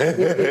 4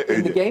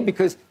 in the game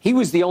because he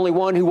was the only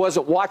one who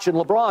wasn't watching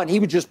LeBron. He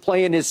was just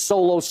playing his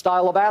solo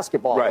style of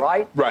basketball,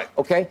 right? Right.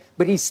 Okay?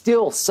 But he's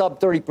still sub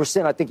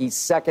 30%. I think he's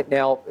second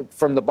now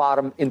from the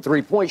bottom in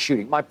three-point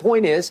shooting. My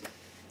point is,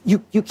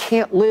 you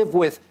can't live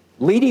with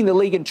leading the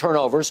league in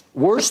turnovers,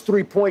 worst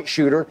three-point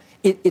shooter.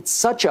 It's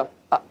such a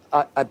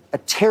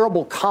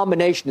terrible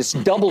combination, this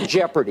double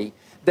jeopardy,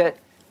 that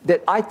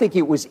that I think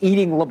it was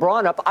eating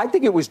LeBron up. I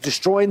think it was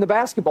destroying the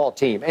basketball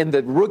team. And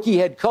the rookie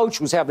head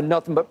coach was having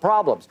nothing but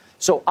problems.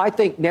 So I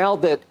think now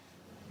that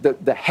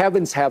the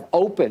heavens have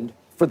opened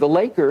for the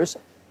Lakers,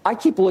 I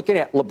keep looking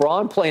at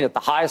LeBron playing at the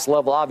highest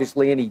level,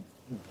 obviously, any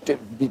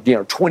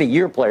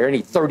 20-year player,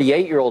 any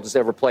 38-year-old has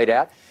ever played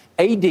at.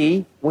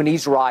 AD, when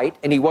he's right,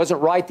 and he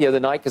wasn't right the other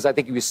night because I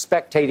think he was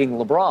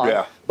spectating LeBron.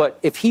 Yeah. But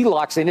if he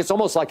locks in, it's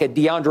almost like a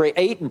DeAndre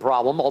Ayton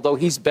problem, although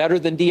he's better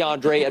than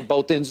DeAndre at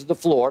both ends of the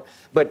floor.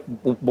 But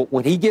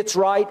when he gets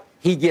right,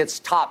 he gets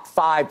top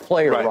 5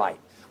 player right.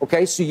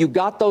 Okay, so you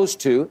got those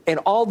two, and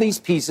all these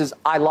pieces,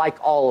 I like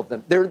all of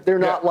them. They're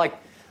not like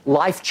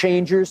life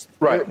changers.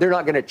 Right. They're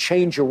not going to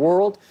change your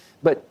world.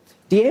 But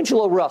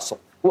D'Angelo Russell,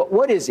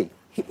 what is he?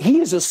 He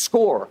is a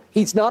scorer.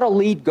 He's not a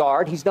lead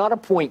guard. He's not a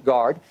point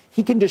guard.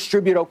 He can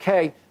distribute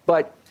okay,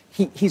 but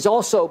he's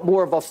also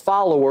more of a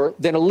follower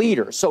than a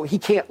leader. So he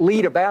can't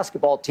lead a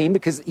basketball team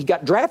because he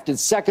got drafted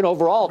 2nd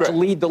overall to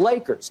lead the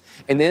Lakers.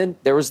 And then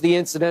there was the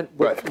incident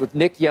with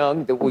Nick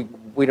Young that we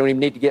don't even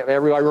need to get.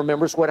 Everybody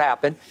remembers what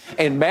happened.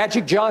 And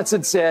Magic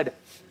Johnson said,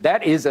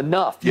 that is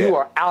enough. Yeah. You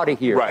are out of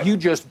here. Right. You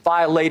just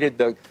violated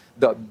the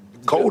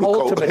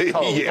ultimate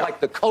code, like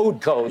the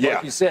code,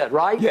 like you said,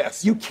 right?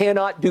 Yes. You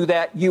cannot do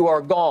that. You are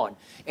gone.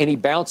 And he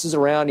bounces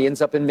around. He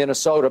ends up in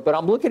Minnesota. But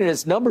I'm looking at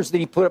his numbers that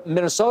he put up in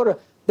Minnesota.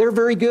 They're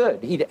very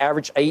good. He'd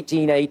average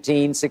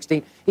 18,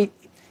 16. He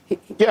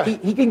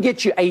can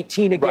get you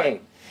 18 a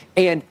game.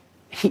 And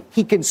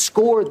he can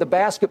score the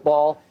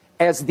basketball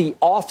as the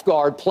off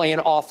guard playing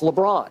off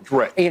LeBron.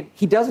 Correct. And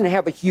he doesn't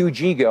have a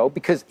huge ego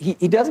because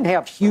he doesn't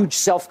have huge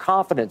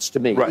self-confidence to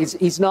me. Right.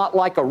 He's not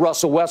like a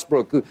Russell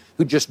Westbrook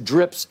who just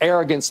drips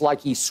arrogance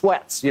like he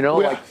sweats,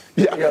 Well,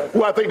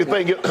 I think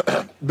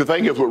the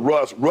thing is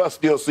with Russ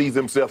still sees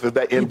himself as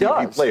that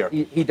MVP player.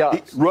 He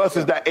does. Russ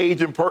is that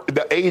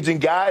aging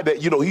guy that,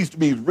 he used to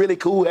be really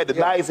cool, had the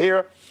nice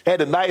hair, had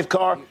a nice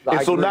car,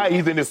 and so now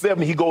he's in his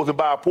 70s, he goes and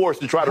buys a Porsche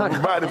to try to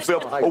remind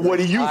himself of what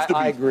he used to be.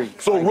 I agree.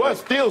 So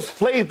Russ still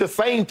plays the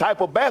same type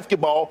of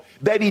basketball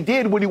that he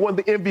did when he won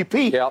the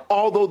MVP,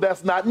 although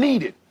that's not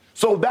needed.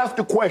 So that's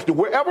the question.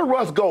 Wherever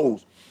Russ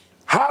goes,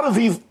 how does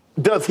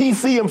he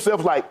see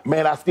himself like,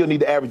 man, I still need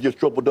to average just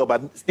triple-double.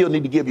 I still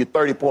need to give you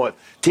 30 points,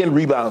 10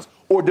 rebounds.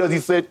 Or does he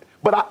say,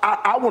 but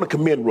I want to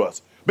commend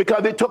Russ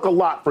because it took a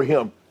lot for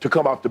him to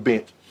come off the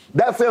bench.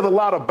 That says a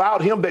lot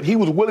about him that he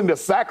was willing to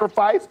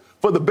sacrifice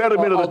for the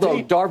betterment of the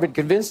team. Although Darvin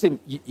convinced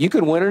him, you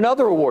can win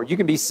another award. You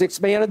can be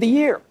 6th man of the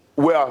year.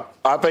 Well,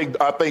 I think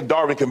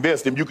Darvin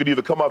convinced him you could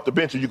either come off the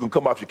bench or you can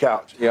come off your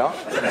couch. Yeah.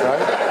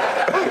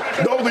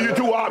 Right. Those are your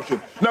two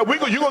options. Now, you're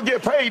going to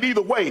get paid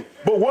either way,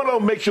 but one of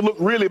them makes you look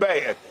really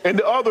bad. And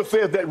the other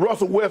says that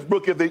Russell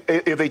Westbrook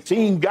is a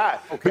team guy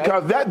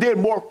because that did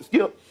more.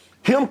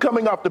 Him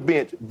coming off the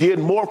bench did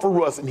more for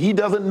Russ, and he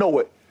doesn't know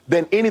it,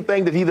 than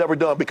anything that he's ever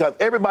done because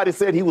everybody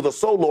said he was a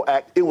solo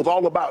act. It was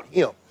all about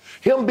him.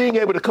 Him being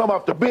able to come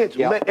off the bench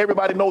and let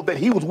everybody know that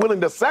he was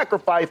willing to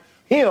sacrifice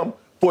him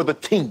for the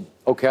team.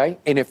 Okay.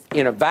 And if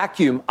in a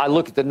vacuum, I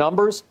look at the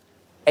numbers,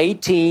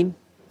 18,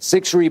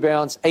 6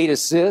 rebounds, 8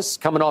 assists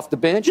coming off the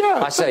bench.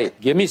 Yeah, I say,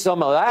 give me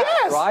some of that,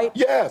 right?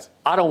 Yes.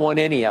 I don't want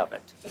any of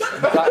it.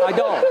 I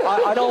don't.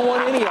 I don't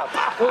want any of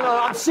it. Well,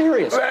 no, I'm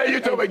serious. Man, you're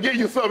talking about give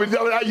you something,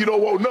 now you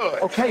don't want none.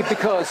 Okay,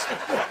 because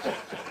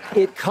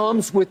it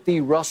comes with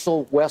the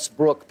Russell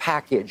Westbrook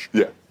package.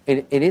 Yeah.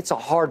 And it's a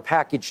hard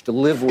package to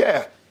live with.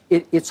 Yeah.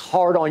 It's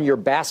hard on your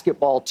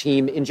basketball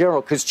team in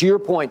general because, to your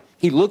point,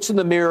 he looks in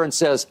the mirror and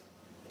says,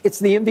 it's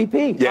the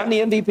MVP. Yeah. I'm the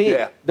MVP.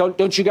 Yeah.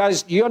 Don't you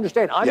guys, you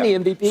understand? I'm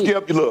the MVP.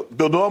 Skip, look,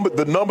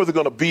 the numbers are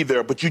going to be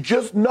there, but you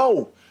just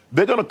know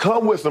they're going to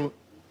come with some.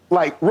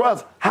 Like,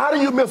 Russ, how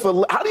do you miss 2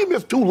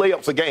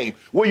 layups a game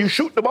where you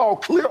shoot the ball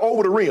clear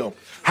over the rim?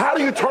 How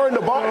do you turn the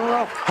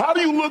ball? How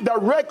do you look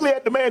directly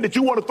at the man that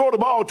you want to throw the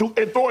ball to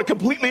and throw it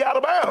completely out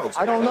of bounds?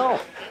 I don't know.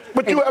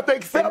 But you have to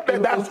accept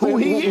that that's who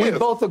he is. We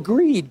both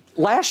agreed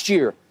last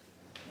year.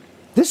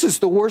 This is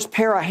the worst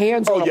pair of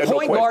hands on a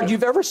point guard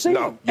you've ever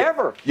seen,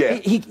 ever. Yeah.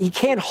 He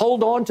can't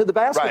hold on to the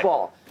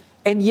basketball.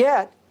 Right. And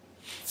yet,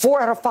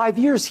 4 out of 5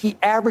 years, he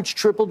averaged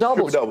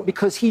triple-doubles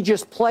because he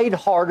just played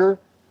harder,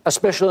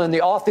 especially on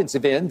the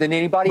offensive end, than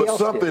anybody else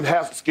did. But something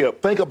has to,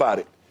 Skip. Think about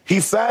it. He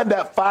signed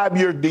that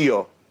 5-year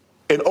deal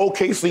in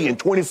OKC in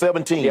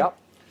 2017. Yep.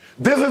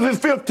 This is his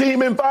 5th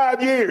team in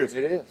 5 years.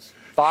 It is.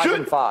 5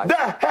 and 5.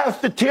 That has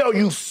to tell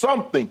you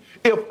something.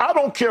 If I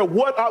don't care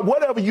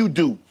whatever you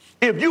do,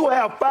 if you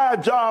have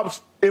 5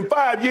 jobs in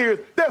 5 years,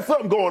 there's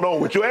something going on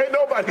with you. Ain't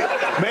nobody.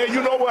 Man,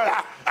 you know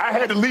what? I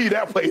had to leave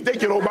that place. They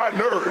get on my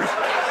nerves.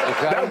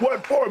 Okay. That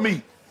wasn't for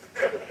me.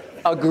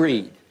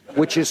 Agreed.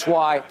 Which is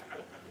why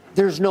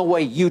there's no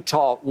way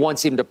Utah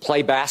wants him to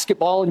play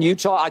basketball in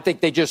Utah. I think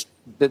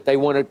they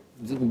want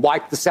to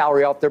wipe the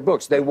salary off their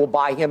books. They will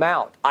buy him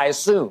out, I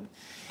assume.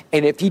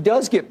 And if he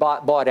does get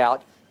bought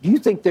out, do you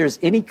think there's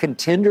any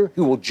contender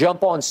who will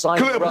jump on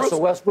signing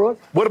Russell Westbrook?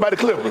 What about the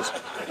Clippers?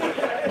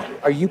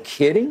 Are you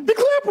kidding? The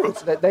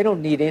Clippers. They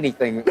don't need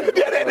anything.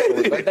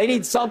 They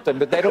need something,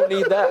 but they don't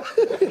need that.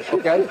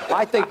 Okay?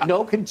 I think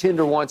no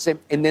contender wants him.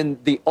 And then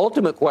the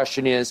ultimate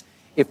question is,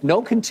 If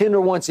no contender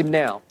wants him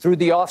now through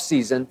the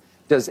offseason,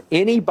 does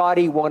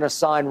anybody want to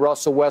sign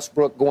Russell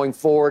Westbrook going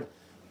forward?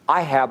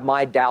 I have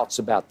my doubts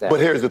about that. But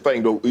here's the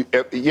thing, though.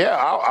 Yeah,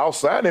 I'll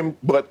sign him,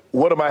 but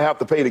what am I have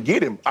to pay to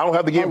get him? I don't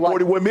have to give him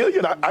 $41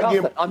 million. I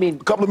give him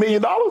a couple of $1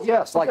 million.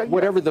 Yes, like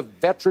whatever the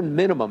veteran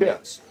minimum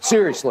is.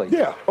 Seriously.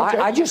 Yeah. Okay.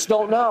 I just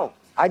don't know.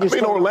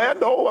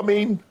 Orlando,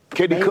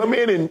 can he come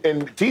in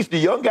and teach the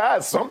young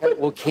guys something?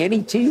 Well, can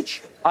he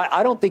teach?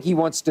 I don't think he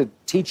wants to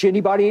teach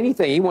anybody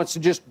anything. He wants to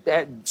just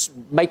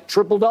make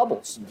triple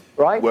doubles,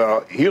 right?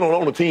 Well, he don't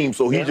own a team,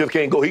 so he just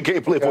can't go. He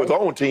can't play for his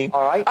own team.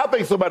 All right. I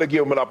think somebody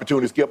give him an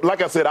opportunity, Skip.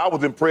 Like I said, I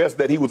was impressed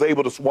that he was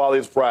able to swallow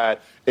his pride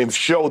and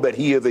show that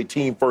he is a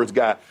team-first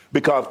guy.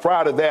 Because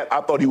prior to that,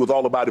 I thought he was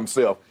all about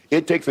himself.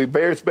 It takes a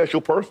very special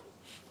person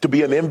to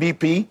be an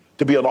MVP,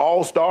 to be an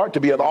all-star, to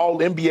be an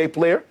all-NBA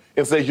player,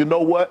 and says, you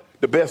know what?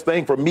 The best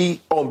thing for me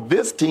on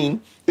this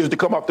team is to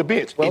come off the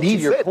bench. Well, and he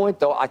to your point,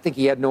 though, I think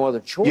he had no other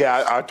choice.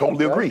 Yeah, I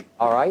totally agree.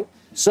 All right.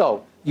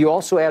 So you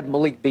also add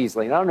Malik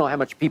Beasley. And I don't know how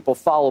much people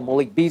follow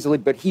Malik Beasley,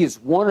 but he is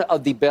one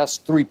of the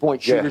best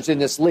three-point shooters in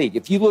this league.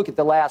 If you look at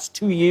the last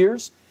 2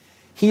 years,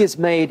 he has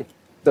made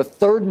the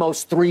third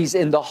most threes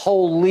in the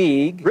whole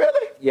league.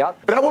 Really? Yeah.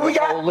 That's what we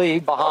got? The whole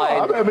league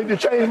behind. I mean, to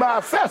change my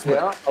assessment.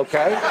 Yeah,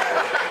 okay.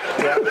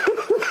 Yeah.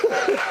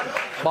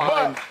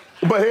 Behind.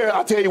 But here,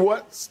 I'll tell you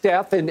what.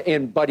 Steph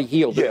and Buddy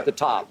Hield at the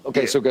top.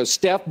 Okay, so it goes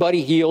Steph,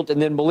 Buddy Hield, and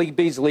then Malik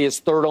Beasley is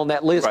third on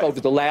that list over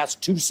the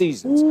last 2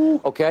 seasons.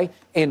 Okay?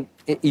 And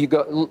you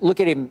go look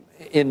at him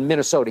in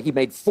Minnesota. He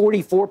made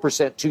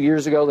 44% 2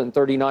 years ago, then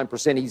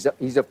 39%. He's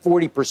a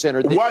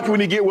 40%er this Watch year. when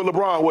he get with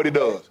LeBron what he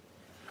does.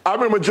 I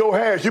remember Joe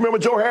Harris. You remember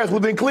Joe Harris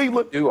was in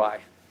Cleveland? Do I?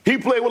 He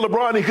played with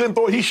LeBron. He couldn't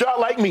throw. He shot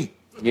like me.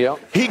 Yeah.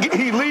 He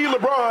lead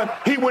LeBron.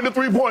 He win the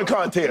three-point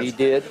contest. He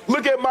did.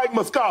 Look at Mike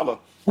Muscala.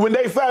 When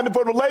they signed him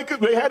for the Lakers,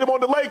 they had him on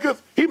the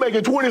Lakers. He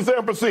making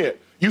 27%.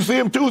 You see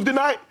him Tuesday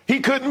night, he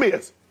couldn't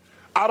miss.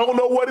 I don't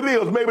know what it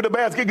is. Maybe the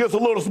basket gets a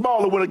little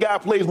smaller when a guy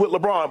plays with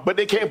LeBron, but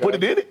they can't put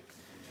it in it.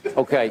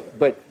 Okay,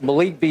 but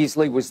Malik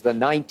Beasley was the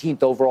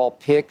 19th overall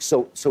pick,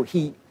 so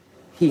he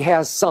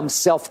has some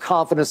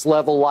self-confidence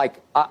level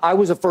like I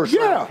was a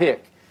first-round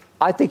pick.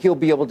 I think he'll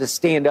be able to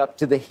stand up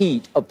to the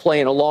heat of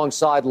playing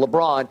alongside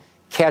LeBron,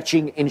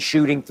 catching and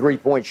shooting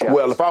three-point shots.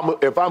 Well,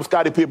 if I'm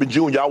Scottie Pippen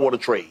Jr., I want to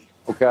trade.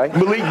 Okay.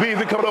 Malik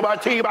Beasley coming on my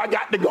team, I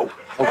got to go.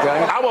 Okay.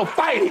 I will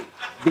fight it.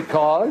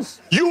 Because?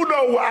 You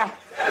know why.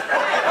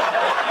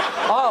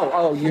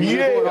 You're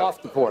going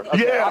off the court.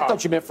 Okay. Yeah. I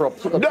thought you meant for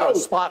a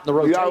spot in the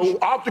rotation. Yeah,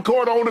 off the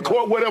court, on the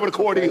court, whatever the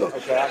court is.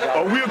 Okay, I got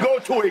or we'll go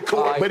to a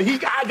court, but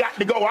I got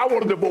to go. I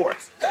want a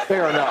divorce.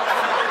 Fair enough.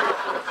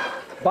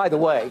 By the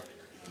way,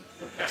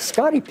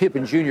 Scottie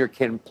Pippen Jr.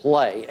 can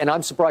play, and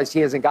I'm surprised he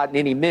hasn't gotten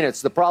any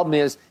minutes. The problem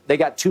is they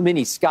got too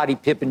many Scottie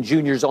Pippen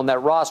Jr.'s on that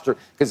roster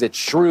because it's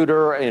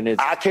Schroeder and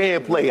it's... I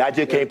can't play. I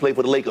just can't play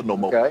for the Lakers no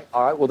more. Okay,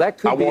 all right. Well, that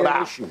could be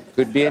an issue.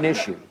 Could be an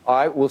issue. All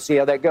right, we'll see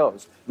how that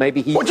goes.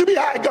 Maybe he... What you mean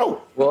how it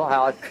go? Well,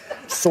 how it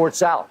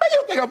sorts out. Man,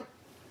 you think I'm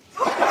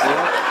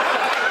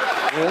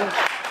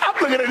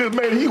looking at this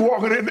man, he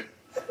walking in.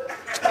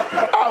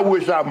 I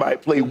wish I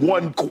might play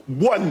one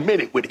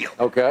minute with him.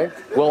 Okay.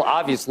 Well,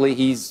 obviously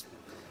he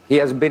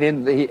hasn't been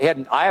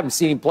in. I haven't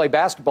seen him play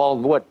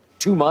basketball in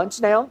 2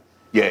 months now.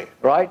 Yeah.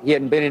 Right. He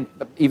hadn't been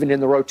even in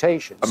the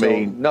rotation. I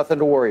mean, nothing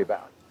to worry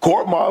about.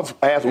 Korkmaz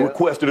has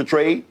requested a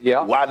trade.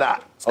 Yeah. Why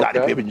not? Scottie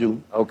Pippen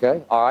Jr.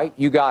 Okay. All right.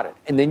 You got it.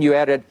 And then you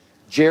added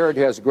Jared,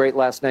 who has a great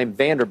last name,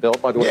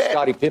 Vanderbilt. By the way,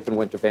 Scottie Pippen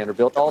went to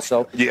Vanderbilt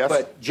also. Yes.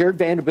 But Jared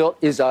Vanderbilt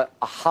is a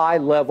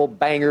high-level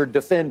banger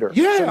defender.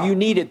 Yeah. So you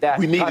needed that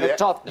kind of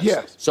toughness.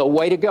 Yes. So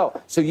way to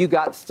go. So you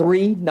got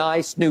 3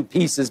 nice new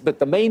pieces. But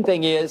the main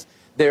thing is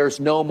there's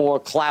no more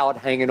cloud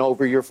hanging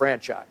over your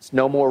franchise.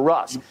 No more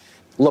Russ.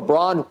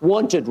 LeBron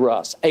wanted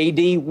Russ.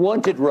 AD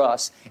wanted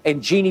Russ.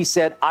 And Jeannie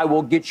said, I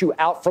will get you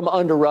out from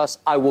under Russ.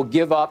 I will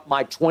give up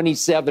my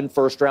 27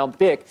 first-round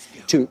pick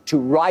to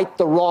right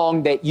the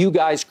wrong that you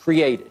guys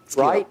created,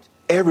 right?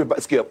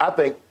 Everybody, Skip, I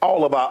think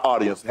all of our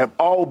audience have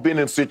all been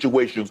in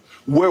situations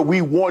where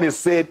we wanted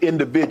said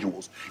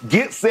individuals.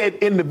 Get said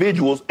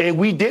individuals, and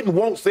we didn't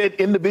want said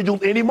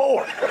individuals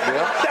anymore. Yeah.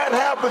 That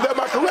happened. Am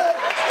I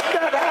correct?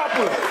 That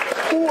happened.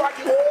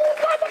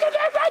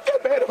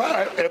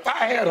 If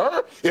I had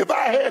her, if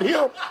I had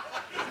him,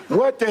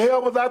 what the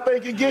hell was I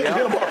thinking getting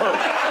him or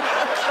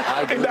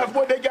her? And that's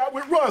what they got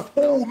with Russ.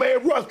 Oh,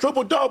 man, Russ,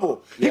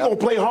 triple-double. He going to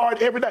play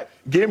hard every night.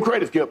 Give him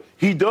credit, Skip.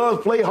 He does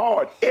play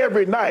hard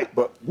every night,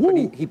 but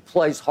he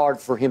plays hard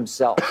for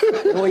himself.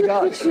 Well, he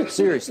does.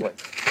 Seriously.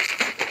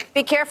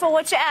 Be careful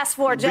what you ask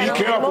for,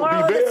 gentlemen. Be careful.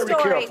 Moral Be of the very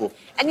story. careful.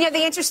 And,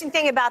 the interesting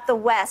thing about the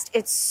West,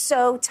 it's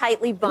so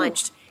tightly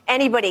bunched.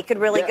 Anybody could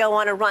really go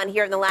on a run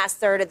here in the last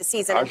third of the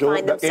season and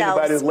find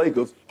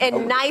themselves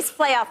in nice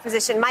playoff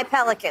position. My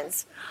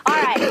Pelicans. All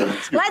right,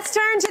 let's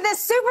turn to the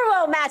Super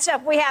Bowl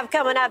matchup we have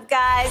coming up,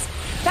 guys.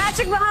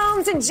 Patrick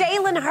Mahomes and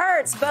Jalen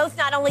Hurts both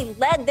not only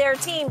led their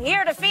team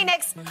here to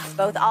Phoenix,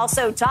 both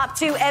also top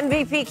 2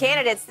 MVP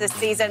candidates this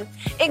season,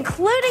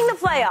 including the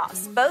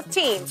playoffs. Both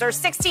teams are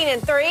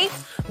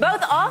 16-3.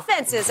 Both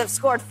offenses have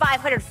scored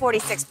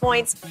 546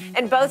 points,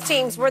 and both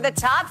teams were the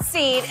top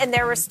seed in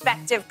their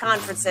respective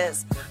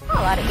conferences. A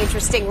lot of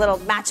interesting little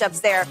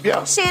matchups there.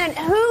 Yeah. Shannon,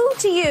 who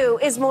to you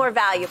is more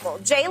valuable,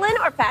 Jalen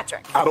or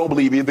Patrick? I don't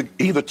believe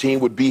either team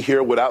would be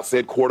here without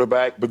said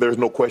quarterback, but there's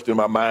no question in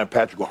my mind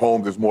Patrick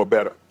Mahomes is more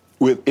better.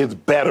 It's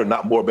better,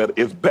 not more better.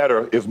 It's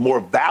better, it's more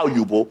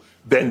valuable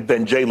than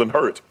Jalen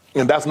Hurts.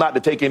 And that's not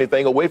to take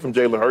anything away from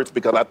Jalen Hurts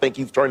because I think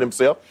he's turned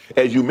himself,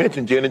 as you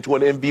mentioned, Jen, into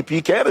an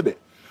MVP candidate.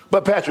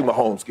 But Patrick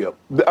Mahomes, Skip,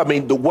 I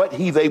mean, what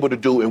he's able to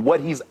do and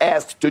what he's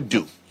asked to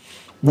do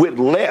with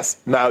less.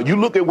 Now, you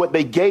look at what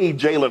they gave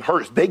Jalen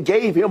Hurts. They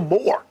gave him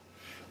more.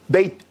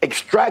 They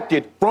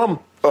extracted from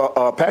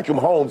Patrick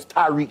Mahomes,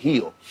 Tyreek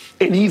Hill.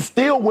 And he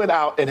still went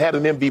out and had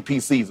an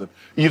MVP season.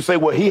 You say,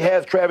 well, he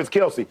has Travis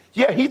Kelce.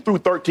 Yeah, he threw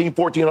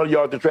 1,400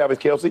 yards to Travis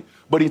Kelce,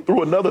 but he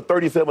threw another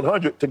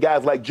 3,700 to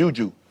guys like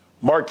Juju,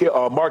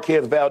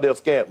 Marquez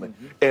Valdez-Scantling,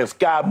 and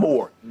Sky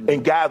Moore,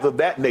 and guys of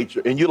that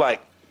nature. And you're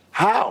like,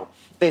 how?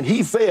 And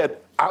he said,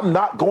 I'm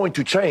not going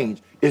to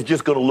change. It's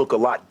just going to look a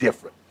lot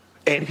different.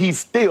 And he's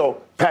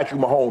still Patrick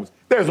Mahomes.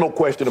 There's no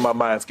question in my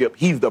mind, Skip.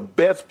 He's the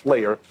best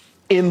player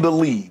in the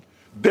league.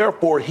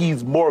 Therefore,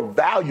 he's more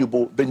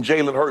valuable than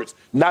Jalen Hurts.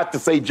 Not to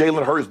say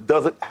Jalen Hurts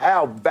doesn't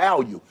have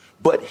value,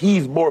 but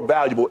he's more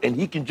valuable, and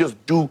he can just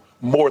do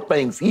more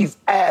things. He's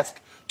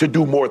asked to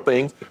do more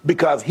things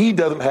because he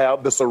doesn't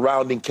have the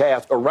surrounding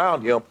cast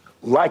around him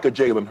like a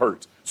Jalen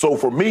Hurts. So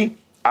for me,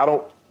 I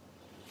don't.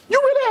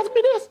 You really asked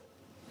me this?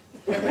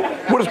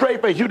 With a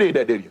straight face, you did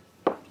that, didn't you?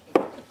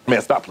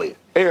 Man, stop playing.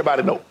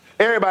 Everybody know.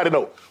 Everybody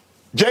know.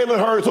 Jalen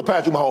Hurts or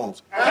Patrick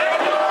Mahomes?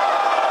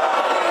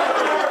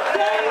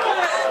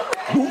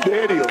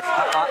 There it is.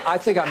 I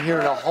think I'm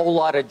hearing a whole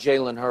lot of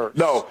Jalen Hurts.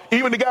 No,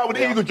 even the guy with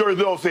the Eagles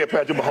jersey don't say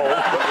Patrick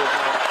Mahomes.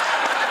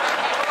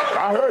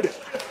 I heard it.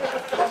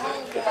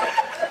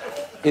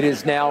 It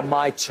is now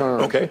my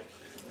turn. Okay.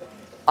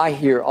 I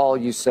hear all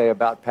you say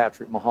about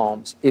Patrick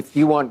Mahomes. If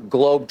you want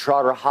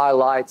globetrotter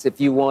highlights,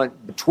 if you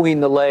want between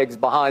the legs,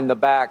 behind the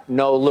back,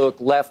 no look,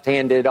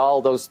 left-handed,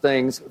 all those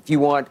things, if you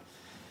want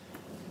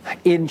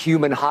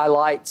inhuman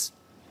highlights,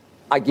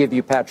 I give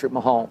you Patrick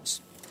Mahomes.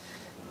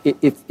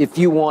 If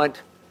you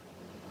want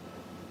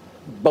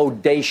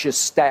bodacious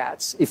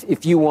stats,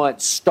 if you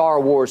want Star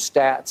Wars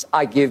stats,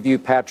 I give you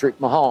Patrick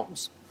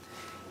Mahomes.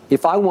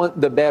 If I want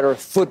the better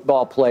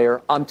football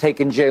player, I'm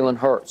taking Jalen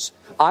Hurts.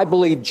 I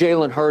believe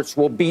Jalen Hurts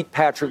will beat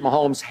Patrick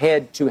Mahomes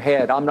head to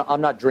head. I'm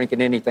not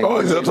drinking anything.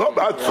 Oh,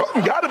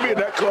 something got to be in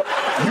that cup.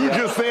 You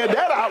just said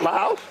that out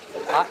loud.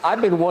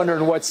 I've been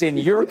wondering what's in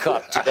your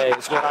cup today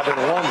is what I've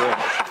been wondering.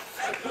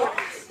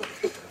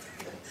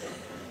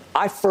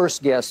 I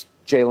first guessed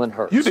Jalen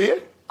Hurts. You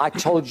did? I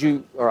told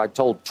you, or I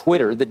told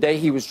Twitter, the day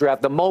he was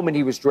drafted, the moment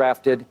he was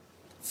drafted,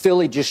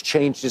 Philly just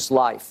changed his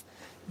life.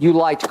 You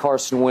liked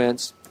Carson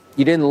Wentz.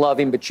 You didn't love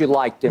him, but you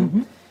liked him.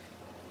 Mm-hmm.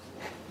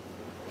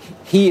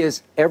 He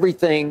is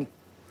everything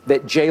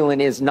that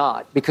Jalen is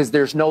not because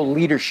there's no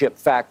leadership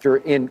factor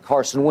in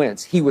Carson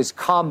Wentz. He was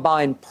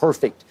combine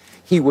perfect.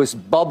 He was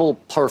bubble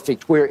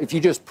perfect, where if you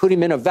just put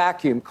him in a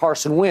vacuum,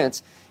 Carson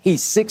Wentz,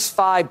 he's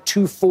 6'5",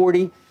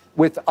 240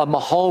 with a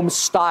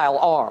Mahomes-style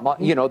arm,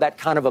 you know, that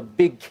kind of a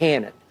big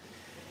cannon.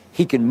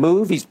 He can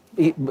move.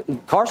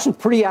 Carson's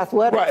pretty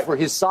athletic for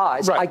his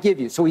size, I give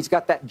you. So he's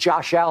got that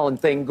Josh Allen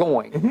thing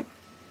going. Mm-hmm.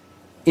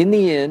 In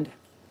the end,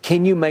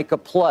 can you make a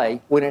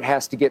play when it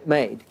has to get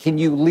made? Can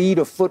you lead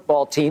a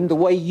football team the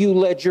way you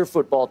led your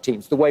football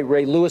teams, the way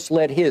Ray Lewis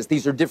led his?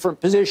 These are different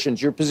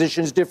positions. Your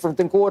position is different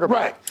than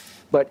quarterback. Right.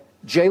 But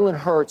Jalen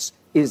Hurts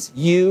is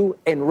you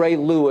and Ray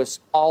Lewis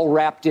all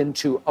wrapped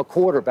into a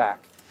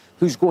quarterback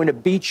who's going to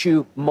beat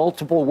you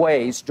multiple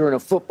ways during a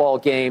football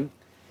game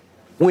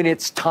when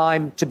it's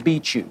time to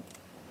beat you.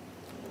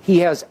 He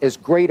has as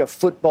great a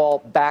football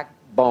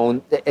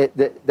backbone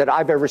that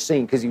I've ever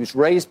seen because he was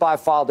raised by a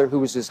father who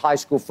was his high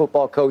school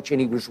football coach, and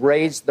he was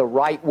raised the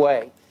right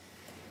way.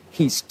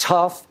 He's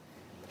tough,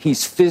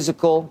 he's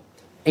physical,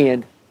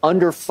 and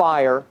under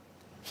fire,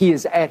 he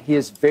is at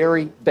his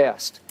very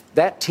best.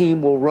 That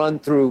team will run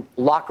through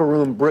locker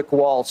room brick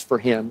walls for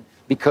him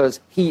because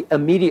he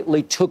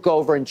immediately took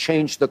over and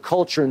changed the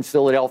culture in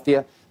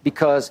Philadelphia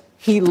because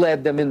he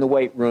led them in the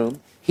weight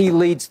room. He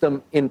leads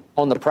them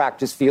on the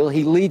practice field.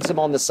 He leads them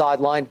on the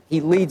sideline.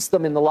 He leads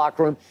them in the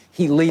locker room.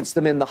 He leads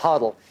them in the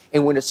huddle.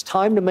 And when it's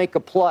time to make a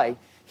play,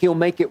 he'll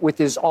make it with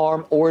his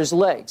arm or his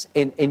legs.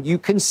 And you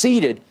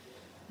conceded,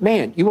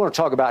 man, you want to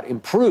talk about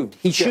improved.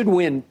 He should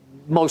win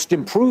most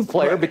improved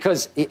player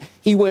because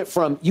he went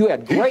from, you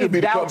had great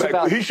doubts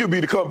about. He should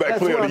be the comeback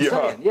player of the year.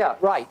 Huh? Yeah,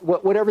 right.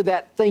 Whatever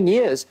that thing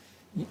is,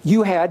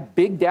 you had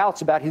big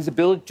doubts about his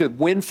ability to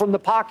win from the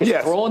pocket,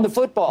 throwing the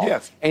football.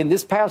 Yes. And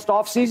this past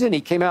offseason,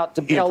 he came out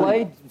to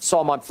L.A.,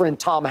 saw my friend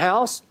Tom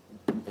House,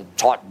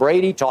 taught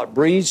Brady, taught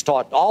Breeze,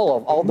 taught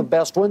all the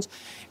best ones.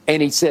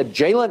 And he said,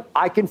 Jalen,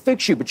 I can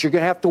fix you, but you're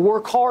going to have to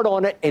work hard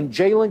on it. And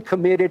Jalen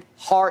committed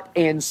heart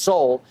and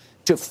soul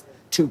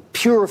to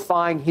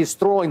purifying his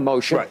throwing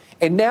motion. Right.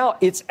 And now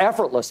it's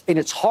effortless. And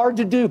it's hard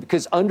to do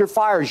because under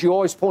fire, as you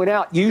always point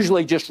out,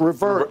 usually just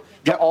revert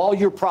to all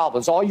your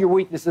problems, all your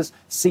weaknesses.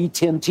 See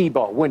Tim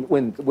Tebow.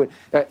 When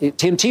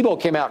Tim Tebow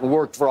came out and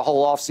worked for a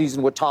whole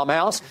offseason with Tom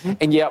House,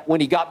 and yet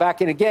when he got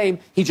back in a game,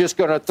 he's just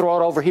going to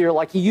throw it over here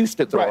like he used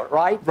to throw it,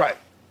 right? Right.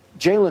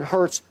 Jalen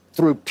Hurts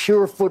threw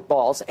pure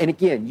footballs. And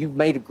again, you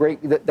made a great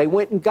 – they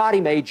went and got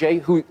him,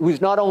 AJ,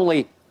 who's not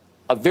only –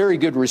 a very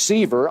good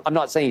receiver. I'm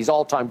not saying he's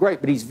all-time great,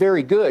 but he's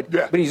very good.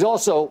 Yeah. But he's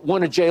also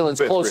one of Jalen's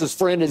closest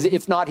friends,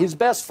 if not his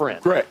best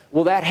friend. Correct.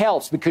 Well, that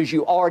helps because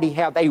you already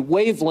have a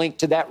wavelength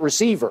to that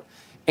receiver.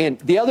 And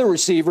the other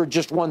receiver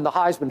just won the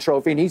Heisman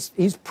Trophy, and he's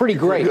pretty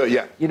great. Pretty good,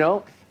 yeah. You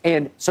know?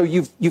 And so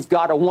you've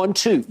got a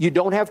 1-2. You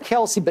don't have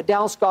Kelsey, but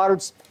Dallas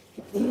Goedert's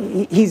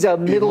he's a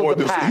middle of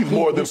the pack. He's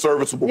more than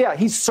serviceable. Yeah,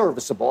 he's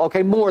serviceable.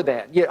 Okay, more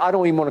than. Yeah, I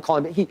don't even want to call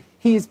him.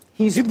 He's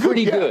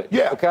pretty good.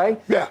 Yeah. Okay?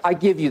 Yeah. I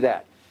give you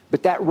that.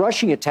 But that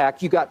rushing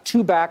attack, you got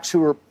two backs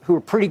who are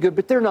pretty good,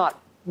 but they're not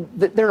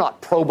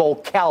Pro Bowl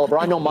caliber.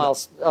 I know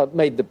Miles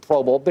made the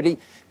Pro Bowl, but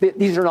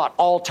these are not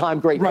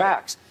all-time great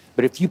backs.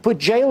 But if you put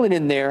Jalen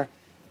in there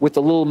with a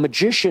little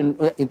magician,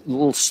 a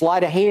little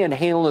sleight of hand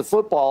handling the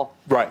football,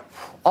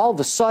 all of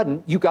a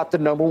sudden you got the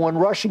number one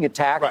rushing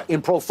attack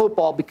in pro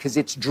football because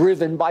it's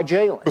driven by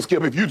Jalen. But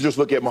Skip, if you just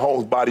look at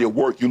Mahomes' body of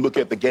work, you look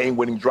at the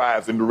game-winning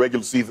drives in the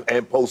regular season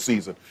and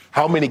postseason.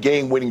 How many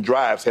game-winning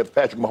drives has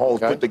Patrick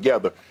Mahomes put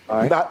together?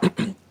 Not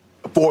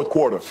fourth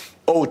quarter,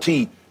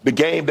 OT, the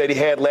game that he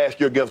had last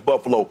year against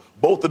Buffalo,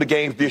 both of the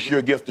games this year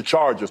against the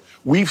Chargers.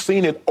 We've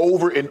seen it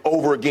over and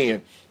over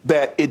again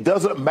that it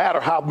doesn't matter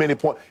how many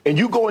points. And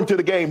you go into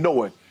the game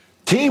knowing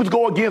teams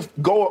go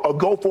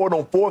for it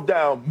on fourth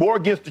down more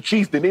against the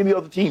Chiefs than any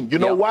other team. You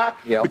know why?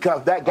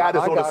 Because that guy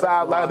that's on the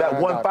sideline, that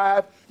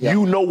 1-5,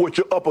 you know what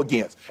you're up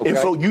against. And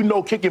so you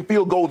know kicking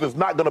field goals is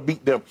not going to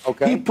beat them.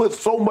 He puts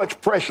so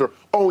much pressure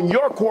on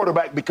your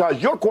quarterback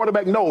because your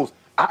quarterback knows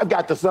I've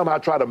got to somehow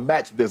try to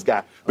match this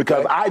guy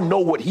because I know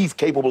what he's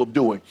capable of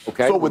doing.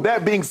 So with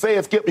that being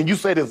said, Skip, and you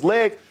said his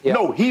legs,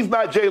 no, he's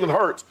not Jalen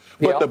Hurts.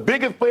 But the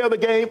biggest play of the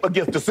game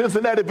against the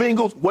Cincinnati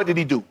Bengals, what did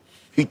he do?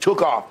 He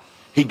took off.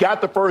 He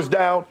got the first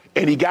down,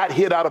 and he got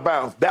hit out of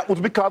bounds. That was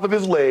because of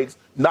his legs,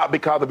 not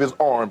because of his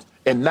arms.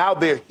 And now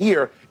they're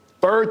here,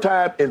 third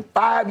time in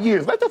 5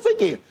 years. Let that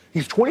sink in.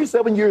 He's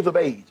 27 years of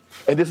age,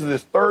 and this is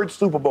his third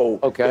Super Bowl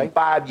in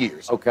 5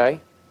 years.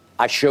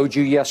 I showed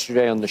you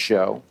yesterday on the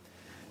show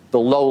the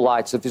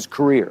lowlights of his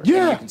career. And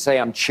you can say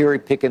I'm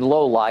cherry-picking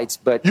lowlights,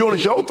 but you only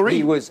showed 3.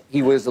 He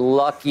was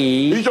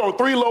lucky. He showed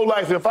 3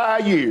 lowlights in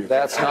 5 years.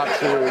 That's not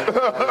true.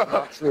 That's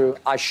not true.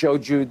 I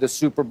showed you the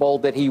Super Bowl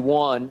that he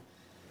won.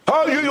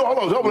 Hold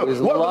on. What was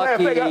the last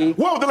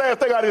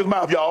thing out of his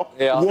mouth, y'all?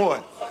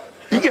 One.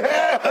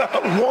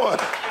 One.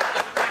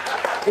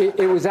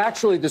 It was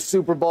actually the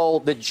Super Bowl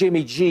that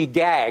Jimmy G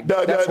gagged.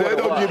 That's what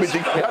it was. Jimmy G.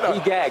 He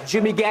gagged.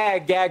 Jimmy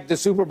gagged the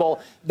Super Bowl.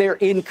 They're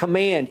in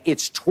command.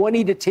 It's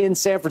 20-10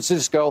 San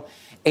Francisco,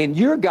 and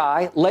your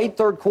guy, late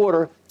third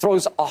quarter,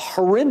 throws a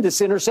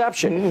horrendous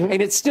interception.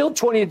 And it's still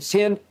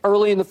 20-10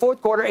 early in the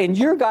fourth quarter, and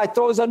your guy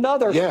throws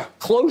another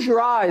close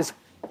your eyes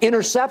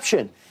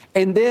interception.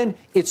 And then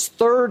it's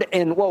third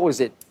and, what was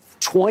it,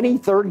 20,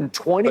 third and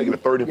 20? I think it was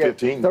third and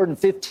 15. Third and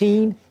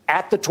 15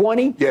 at the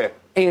 20?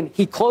 And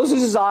he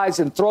closes his eyes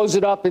and throws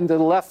it up into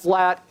the left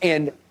flat,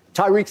 and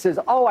Tyreek says,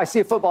 I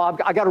see a football.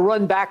 I got to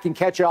run back and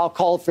catch it. I'll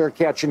call it fair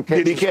catch and catch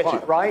it. Did he catch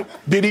it? Right?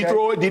 Did he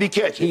throw it? Did he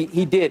catch it?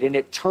 He did, and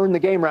it turned the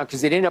game around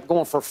because it ended up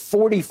going for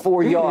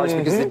 44 yards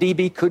because the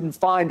DB couldn't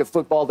find a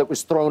football that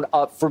was thrown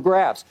up for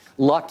grabs.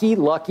 Lucky.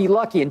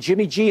 And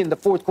Jimmy G in the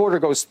fourth quarter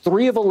goes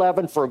 3 of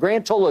 11 for a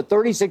grand total of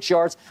 36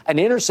 yards, an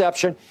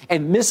interception,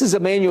 and misses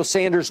Emmanuel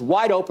Sanders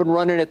wide open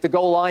running at the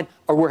goal line,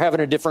 or we're having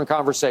a different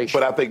conversation.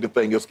 But I think the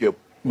thing is, Skip,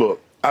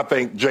 look, I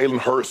think Jalen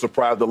Hurts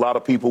surprised a lot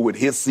of people with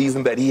his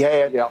season that he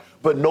had,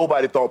 but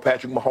nobody thought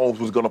Patrick Mahomes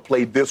was going to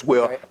play this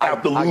well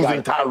after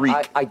losing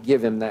Tyreek. I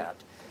give him that.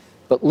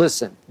 But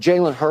listen,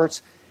 Jalen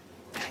Hurts,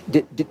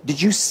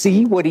 did you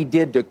see what he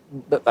did to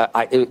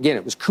again,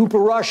 it was Cooper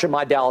Rush and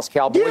my Dallas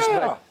Cowboys.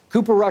 But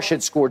Cooper Rush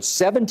had scored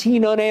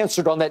 17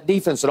 unanswered on that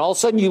defense, and all of a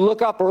sudden you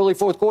look up early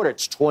fourth quarter,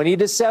 it's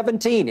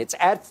 20-17. It's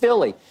at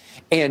Philly,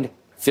 and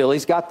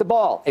Philly's got the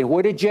ball. And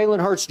what did Jalen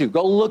Hurts do?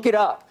 Go look it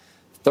up.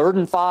 3rd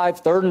and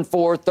 5, 3rd and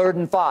 4, 3rd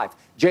and 5.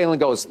 Jalen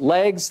goes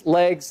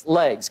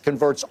legs,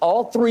 converts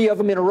all 3 of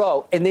them in a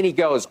row, and then he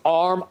goes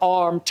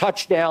arm,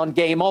 touchdown,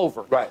 game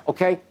over.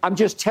 Okay? I'm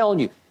just telling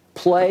you,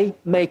 play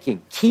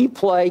making, key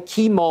play,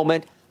 key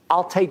moment.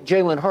 I'll take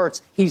Jalen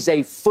Hurts. He's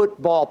a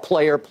football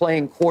player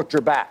playing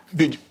quarterback.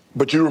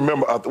 But you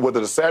remember, was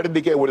it a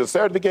Saturday game? Was it a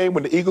Saturday game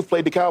when the Eagles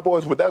played the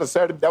Cowboys? Was that a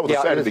Saturday? That was a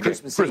Saturday game.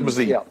 Christmas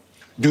Eve.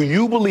 Do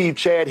you believe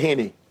Chad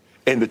Henne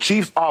and the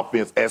Chiefs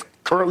offense, as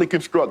currently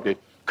constructed,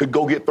 could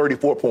go get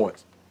 34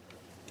 points?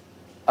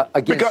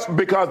 Because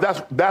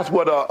that's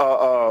what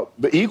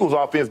the Eagles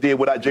offense did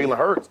without Jalen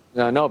Hurts.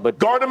 No, but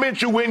Gardner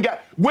Minshew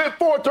went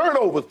 4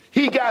 turnovers.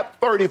 He got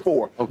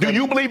 34. Okay. Do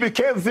you believe if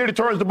Kansas City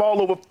turns the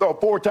ball over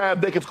 4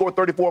 times, they can score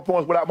 34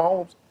 points without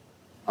Mahomes?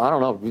 I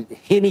don't know.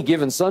 Any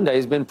given Sunday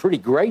has been pretty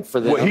great for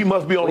them. Well, he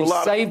must be on a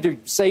lot.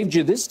 Saved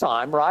you this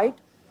time, right?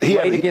 He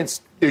played had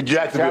against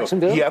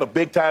Jacksonville. He had a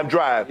big-time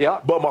drive. Yeah.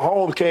 But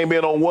Mahomes came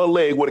in on one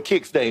leg with a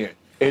kickstand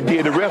and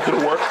did the rest of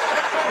the work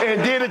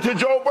and did it to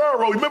Joe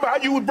Burrow. Remember how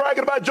you was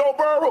bragging about Joe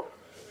Burrow?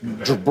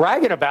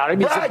 Bragging about him.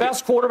 He's the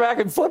best quarterback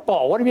in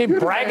football. What do you mean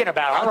bragging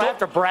about him? I don't have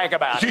to brag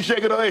about him. She's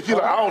shaking her head. She's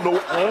like, I don't know.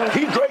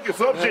 He drinking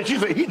some shit. She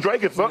said, he's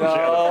drinking some shit.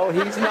 No,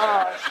 he's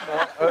not.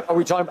 No. Are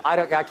we talking?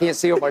 I can't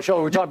see on my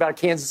shoulder. Are we talking about a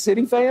Kansas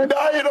City fan? No,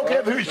 I don't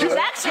care. She's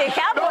actually a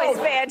Cowboys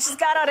fan. She's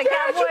got on a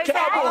Cowboys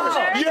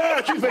hat.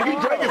 Yeah, she said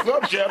he's drinking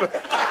some shit.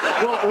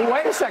 Well,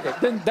 wait a second.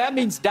 Then that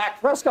means Dak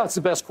Prescott's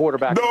the best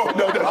quarterback. No.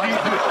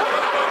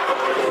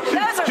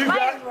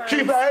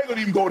 She's not, I ain't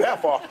gonna even go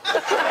that far.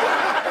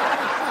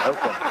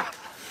 Okay.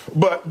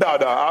 But no,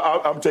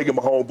 I'm taking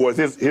my homeboys.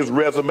 His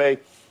resume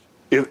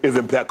is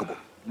impeccable.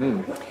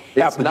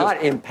 It's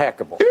not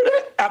impeccable.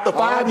 After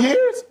 5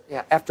 years?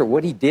 Yeah, after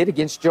what he did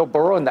against Joe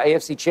Burrow in the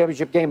AFC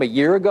Championship game a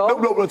year ago.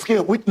 No,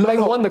 Skip. They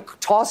won the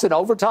toss in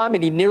overtime,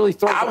 and he nearly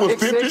throws a pick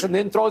six and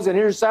then throws an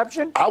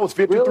interception? I was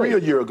 53 a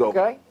year ago.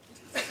 Okay.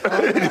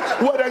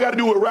 What I got to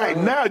do with right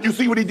now? Did you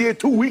see what he did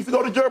 2 weeks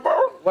ago to Joe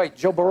Burrow? Wait,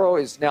 Joe Burrow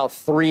is now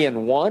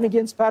 3-1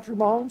 against Patrick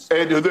Mahomes?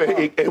 And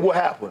what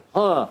happened?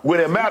 When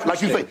it mattered,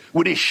 like you say,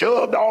 when he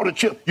shoved all the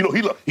chips,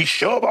 he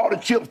shoved all the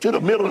chips to the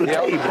middle of the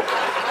table.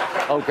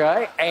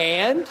 Okay,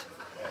 and?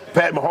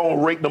 Pat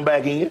Mahomes raked them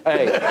back in.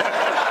 Hey.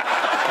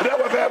 That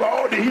was Pat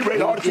Mahomes. Did he rake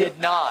all the chips? Did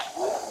not.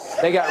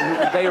 They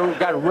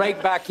got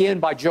raked back in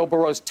by Joe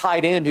Burrow's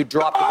tight end who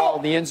dropped the ball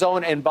in the end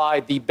zone and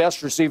by the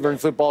best receiver in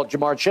football,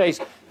 Jamar Chase,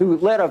 who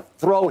let a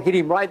throw hit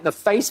him right in the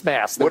face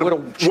mask. What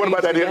about those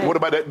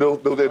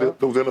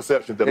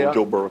interceptions that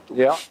Joe Burrow threw?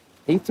 Yeah.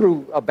 He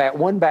threw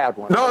one bad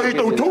one. No, he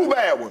threw 2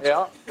 bad ones.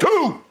 Yeah.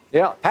 2.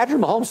 Yeah, Patrick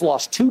Mahomes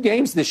lost 2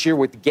 games this year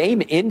with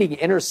game-ending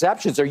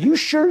interceptions. Are you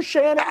sure,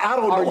 Shannon? I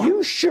don't know. Are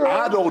you sure?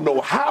 I don't know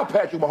how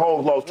Patrick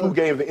Mahomes lost 2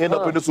 games and end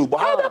up in the Super Bowl.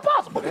 How is that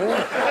possible?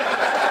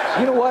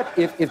 You know what?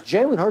 If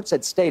Jalen Hurts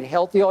had stayed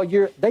healthy all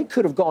year, they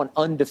could have gone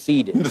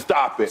undefeated.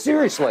 Stop it.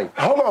 Seriously.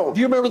 Hold on.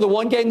 Do you remember the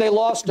one game they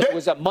lost?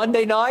 Was that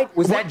Monday night?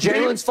 Was that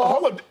Jalen's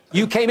fault?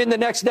 You came in the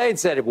next day and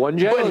said it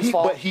wasn't Jalen's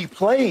fault. But he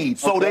played,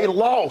 so they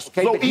lost.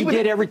 Okay, so but he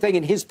did everything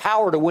in his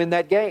power to win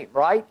that game,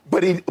 right?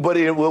 But it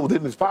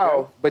within his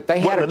power. But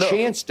they had a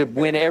chance to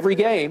win every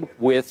game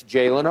with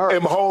Jalen Hurts.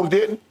 And Mahomes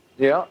didn't?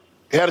 Yeah.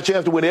 He had a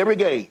chance to win every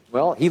game.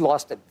 Well, he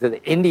lost to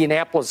the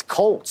Indianapolis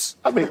Colts.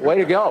 I mean, way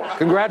to go.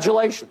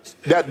 Congratulations.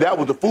 That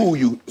was to fool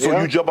you, so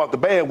you jump off the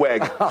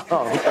bandwagon.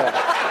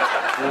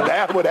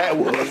 That's what that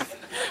was.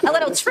 A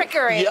little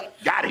trickery.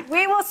 Yep, got it.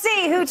 We will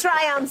see who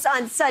triumphs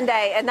on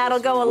Sunday, and that'll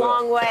go a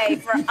long way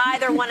for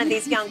either one of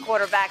these young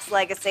quarterbacks'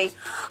 legacy.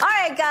 All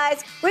right,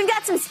 guys, we've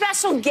got some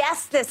special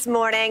guests this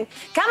morning.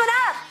 Coming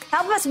up,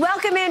 help us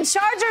welcome in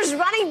Chargers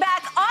running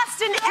back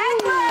Austin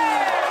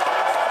Ekeler.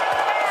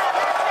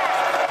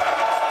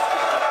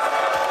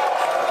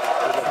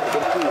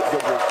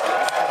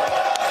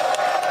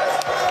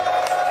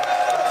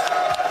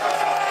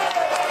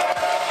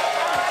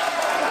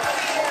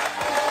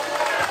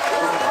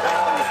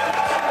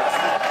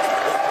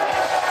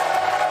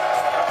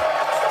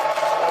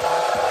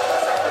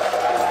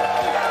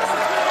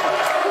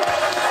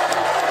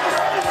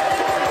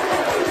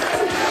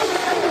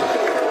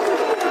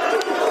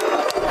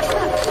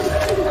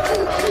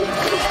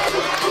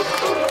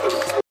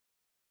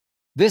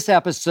 This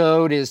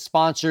episode is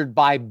sponsored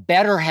by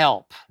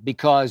BetterHelp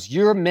because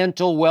your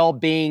mental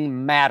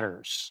well-being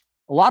matters.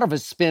 A lot of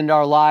us spend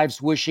our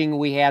lives wishing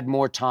we had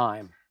more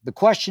time. The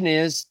question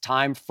is,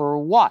 time for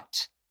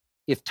what?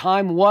 If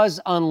time was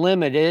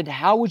unlimited,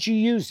 how would you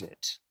use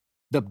it?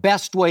 The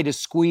best way to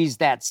squeeze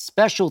that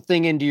special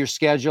thing into your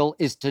schedule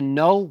is to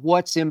know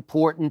what's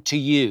important to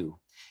you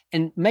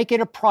and make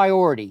it a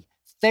priority.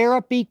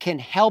 Therapy can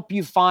help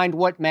you find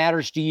what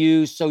matters to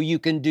you so you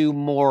can do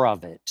more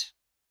of it.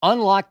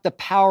 Unlock the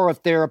power of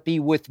therapy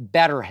with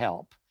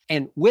BetterHelp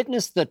and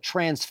witness the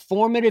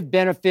transformative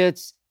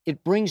benefits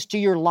it brings to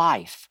your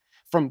life,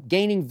 from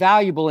gaining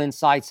valuable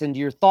insights into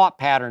your thought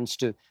patterns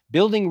to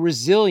building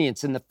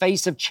resilience in the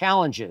face of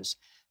challenges.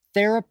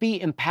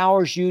 Therapy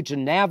empowers you to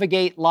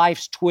navigate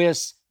life's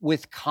twists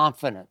with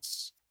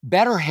confidence.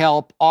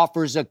 BetterHelp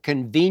offers a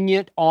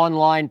convenient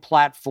online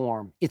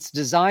platform. It's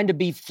designed to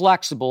be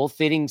flexible,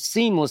 fitting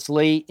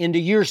seamlessly into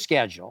your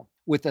schedule.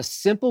 With a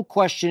simple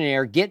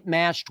questionnaire, get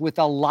matched with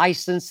a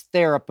licensed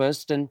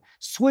therapist and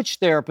switch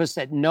therapists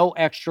at no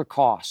extra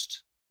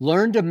cost.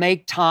 Learn to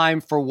make time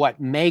for what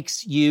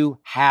makes you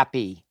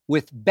happy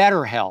with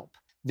BetterHelp.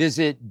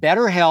 Visit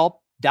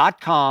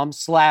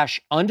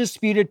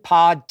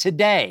BetterHelp.com/UndisputedPod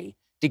today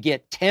to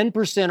get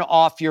 10%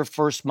 off your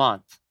first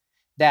month.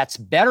 That's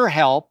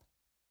BetterHelp,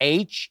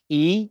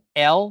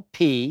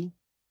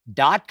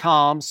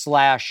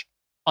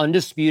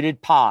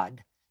 HELP.com/UndisputedPod.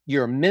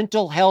 Your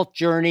mental health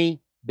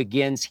journey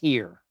begins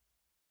here.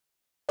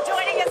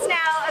 Joining us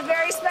now, a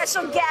very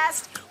special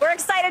guest. We're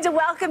excited to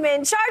welcome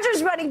in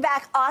Chargers running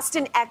back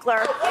Austin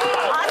Ekeler.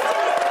 Austin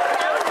is the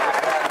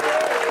founder.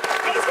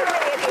 Thanks for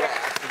being here.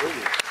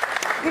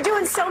 You're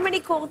doing so many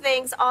cool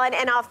things on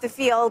and off the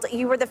field.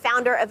 You were the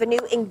founder of a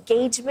new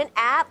engagement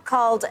app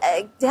called,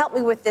 help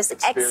me with this,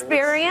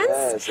 Experience.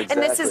 Yes, exactly.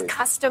 And this is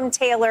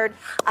custom-tailored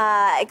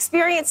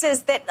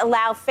experiences that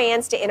allow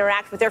fans to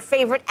interact with their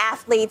favorite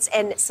athletes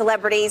and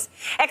celebrities.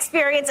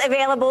 Experience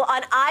available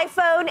on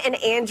iPhone and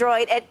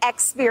Android at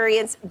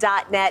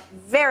experience.net.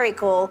 Very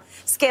cool.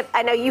 Skip,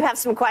 I know you have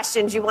some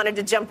questions. You wanted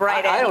to jump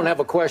right in. I don't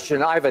have a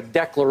question. I have a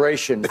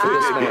declaration for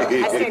this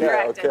man. I stand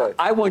corrected. Okay.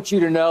 I want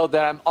you to know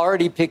that I'm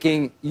already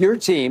picking your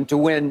team to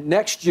win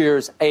next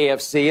year's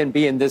AFC and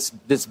be in this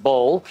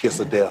bowl. Kiss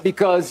of death.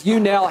 Because you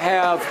now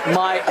have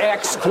my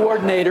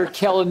ex-coordinator,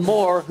 Kellen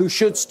Moore, who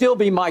should still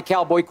be my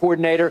Cowboy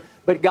coordinator,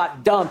 but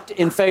got dumped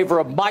in favor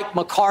of Mike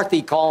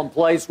McCarthy calling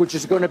plays, which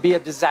is going to be a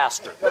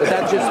disaster. But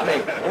that's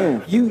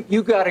just me.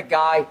 You got a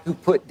guy who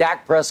put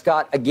Dak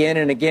Prescott again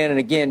and again and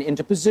again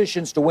into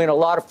positions to win a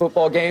lot of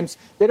football games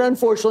that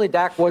unfortunately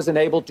Dak wasn't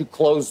able to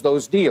close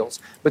those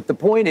deals. But the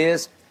point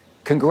is,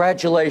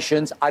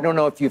 congratulations. I don't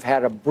know if you've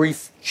had a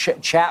brief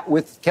chat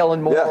with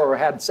Kellen Moore or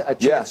had a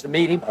chance to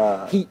meet him.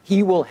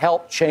 He will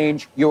help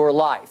change your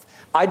life.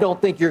 I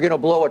don't think you're going to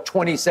blow a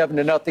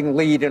 27-0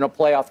 lead in a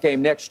playoff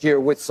game next year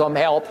with some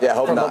help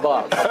from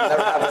above.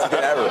 Never happens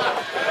again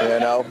ever. You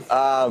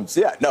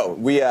know.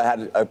 We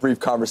had a brief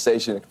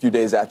conversation a few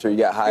days after he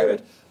got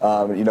hired.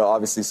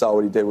 Obviously saw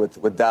what he did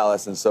with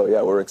Dallas, and so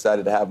we're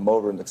excited to have him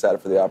over and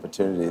excited for the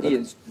opportunity. He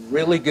is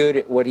really good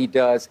at what he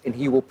does, and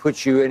he will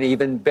put you in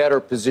even better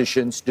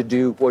positions to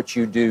do what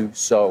you do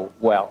so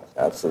well.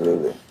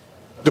 Absolutely.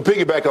 To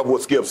piggyback off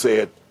what Skip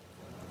said,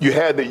 you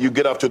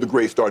get off to the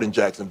great start in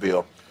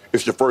Jacksonville.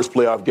 It's your first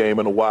playoff game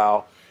in a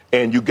while,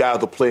 and you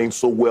guys are playing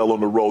so well on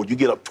the road. You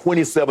get up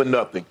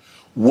 27-0.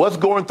 What's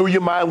going through your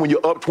mind when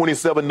you're up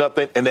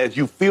 27-0, and as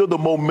you feel the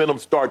momentum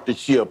start to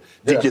shift,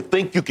 did you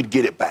think you could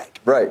get it back?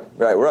 Right.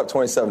 We're up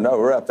 27-0.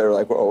 We're up there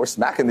like, we're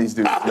smacking these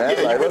dudes,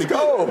 man. Let's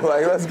go.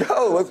 Let's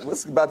go.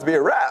 It's about to be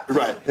a wrap.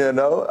 Right.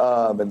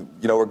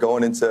 We're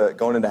going into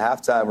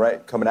halftime,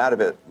 right? Coming out of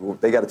it,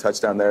 they got a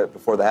touchdown there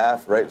before the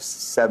half, right?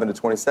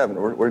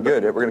 7-27. We're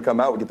good. We're going to come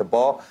out. We get the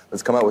ball.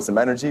 Let's come out with some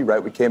energy,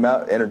 right? We came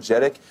out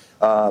energetic,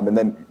 and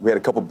then we had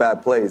a couple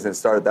bad plays, and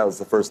that was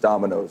the first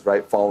dominoes,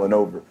 right? Falling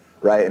over.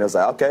 Right, and it was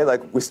like, okay,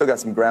 we still got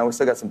some ground, we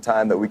still got some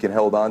time that we can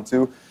hold on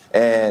to,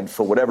 and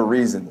for whatever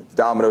reason, the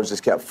dominoes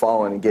just kept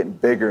falling and getting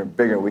bigger and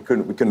bigger. And we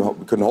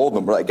couldn't hold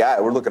them. We're like,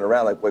 we're looking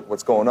around like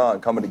what's going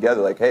on, coming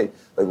together, like, hey,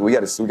 we got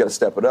to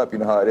step it up. You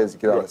know how it is, you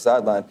get on the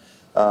sideline,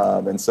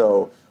 and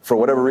so for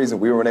whatever reason,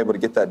 we weren't able to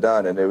get that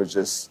done, and it was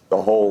just the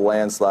whole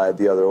landslide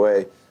the other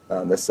way,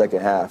 the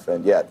second half,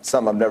 and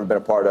something I've never been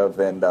a part of,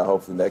 and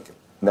hopefully that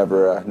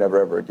never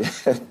ever again.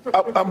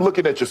 I'm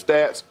looking at your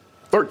stats.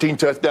 13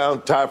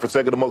 touchdowns, tied for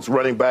second most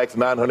running backs,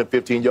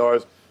 915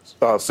 yards,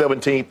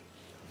 17th,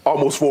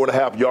 almost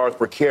 4.5 yards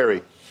per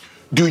carry.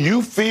 Do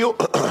you feel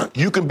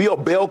you can be a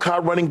bell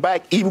cow running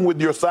back even with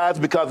your size?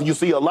 Because you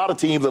see a lot of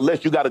teams,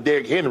 unless you got a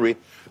Derrick Henry,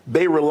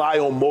 they rely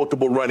on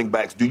multiple running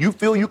backs. Do you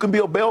feel you can be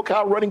a bell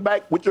cow running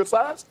back with your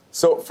size?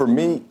 So for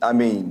me, I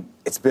mean,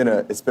 it's been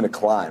a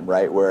climb,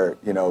 right? Where,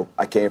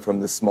 I came from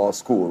this small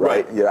school,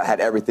 right? I had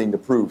everything to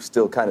prove,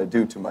 still kind of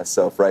do to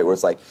myself, right? Where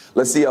it's like,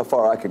 let's see how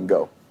far I can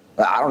go.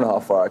 I don't know how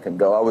far I can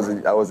go. I wasn't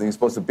even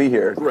supposed to be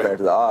here compared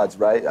to the odds,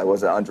 right? I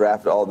wasn't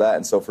undrafted, all that.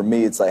 And so for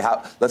me, it's like,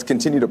 let's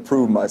continue to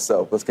prove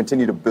myself. Let's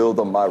continue to build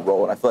on my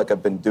role. And I feel like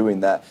I've been doing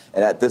that.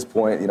 And at this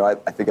point, I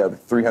think I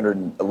have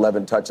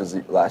 311 touches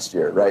last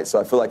year, right? So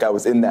I feel like I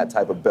was in that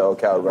type of bell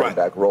cow running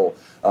back role.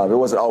 It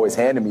wasn't always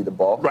handing me the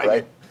ball,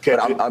 right?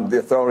 But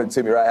they're throwing it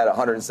to me, right? I had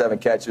 107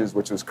 catches,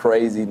 which was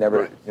crazy.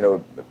 Never,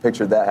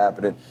 pictured that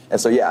happening. And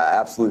so, I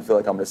absolutely feel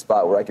like I'm in a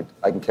spot where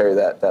I can carry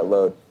that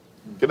load.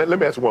 Let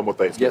me ask you one more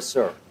thing. Yes,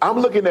 sir. I'm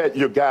looking at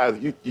your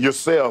guys,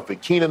 yourself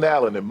and Keenan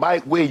Allen and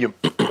Mike Williams,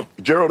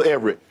 Gerald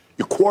Everett,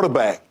 your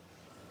quarterback.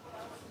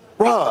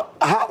 Bruh,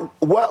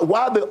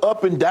 why the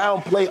up and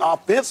down play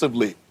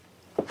offensively?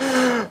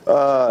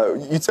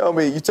 You tell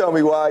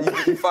me why.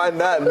 You find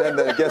that, and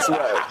then guess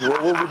what?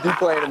 We'll be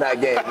playing in that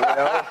game,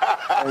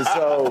 And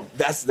so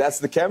that's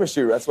the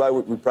chemistry. That's why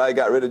we probably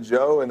got rid of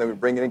Joe, and then we're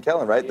bringing in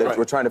Kellen, right?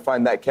 We're trying to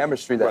find that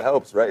chemistry that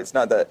helps, right? It's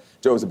not that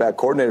Joe was a bad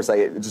coordinator. It's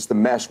like just the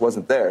mesh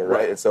wasn't there,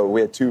 right? And so we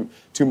had too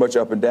much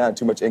up and down,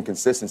 too much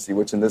inconsistency,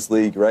 which in this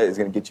league, right, is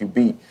going to get you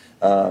beat,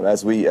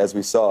 as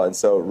we saw. And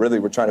so really,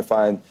 we're trying to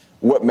find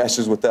what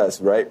meshes with us,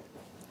 right?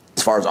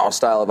 As far as our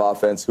style of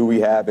offense, who we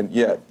have, and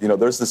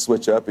there's the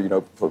switch up,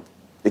 and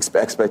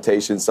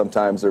expectations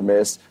sometimes are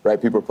missed, right?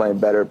 People are playing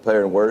better,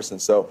 playing worse,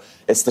 and so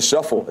it's the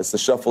shuffle. It's the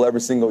shuffle every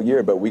single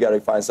year, but we got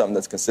to find something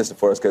that's consistent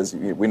for us because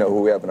we know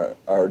who we have in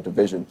our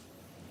division.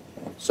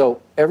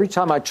 So every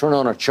time I turn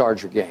on a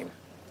Charger game,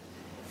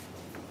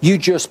 you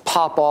just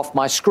pop off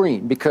my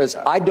screen because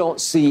I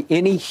don't see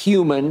any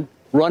human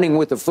running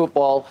with the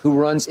football who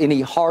runs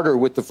any harder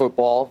with the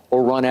football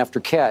or run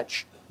after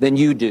catch than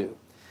you do.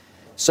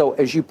 So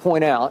as you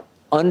point out,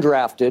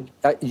 undrafted,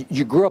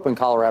 you grew up in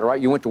Colorado,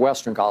 right? You went to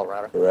Western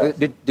Colorado.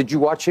 Correct. Did you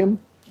watch him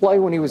play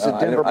when he was at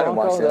Denver I didn't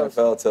watch the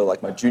NFL until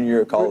like my junior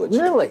year of college.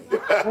 Really?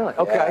 Really?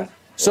 Okay.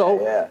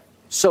 Yeah.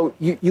 So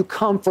you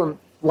come from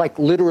like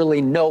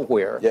literally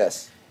nowhere.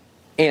 Yes.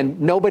 And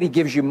nobody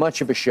gives you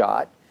much of a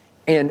shot.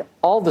 And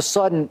all of a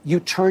sudden, you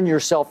turn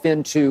yourself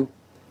into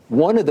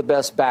one of the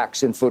best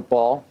backs in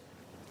football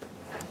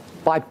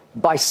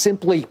by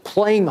simply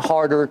playing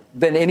harder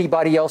than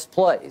anybody else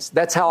plays.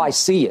 That's how I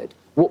see it.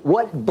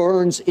 What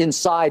burns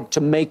inside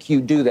to make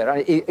you do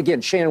that? Again,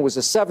 Shannon was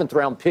a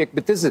 7th-round pick,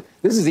 but this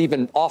is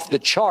even off the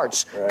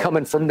charts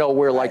coming from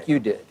nowhere like you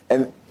did.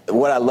 And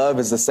what I love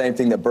is the same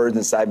thing that burns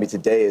inside me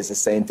today is the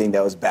same thing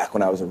that was back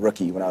when I was a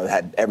rookie, when I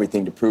had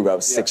everything to prove. I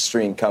was 6th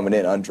string coming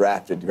in,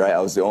 undrafted, right? I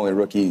was the only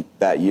rookie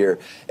that year.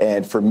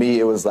 And for me,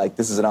 it was like,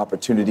 this is an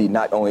opportunity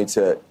not only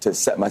to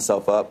set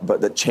myself up,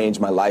 but to change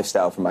my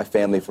lifestyle for my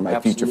family, for my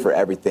future, for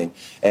everything.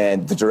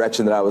 And the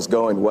direction that I was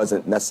going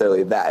wasn't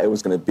necessarily that. It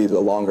was going to be the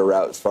longer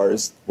route as far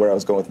as where I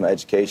was going with my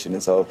education.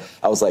 And so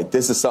I was like,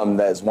 this is something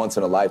that is once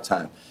in a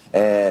lifetime.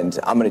 And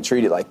I'm going to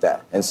treat it like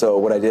that. And so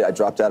what I did, I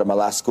dropped out of my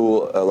last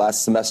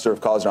semester of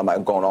college, and I'm like,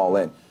 I'm going all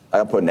in.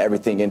 I'm putting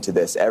everything into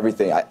this,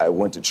 everything. I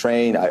went to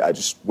train. I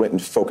just went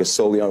and focused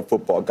solely on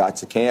football. Got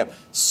to camp,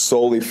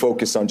 solely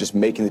focused on just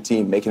making the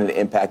team, making an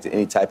impact in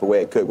any type of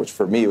way it could, which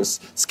for me was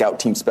scout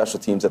team, special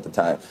teams at the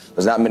time.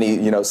 There's not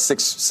many,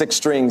 six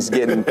strings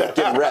getting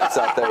reps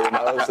out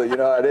there, so you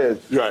know how it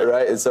is,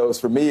 right? And so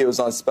for me, it was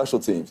on special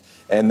teams.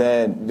 And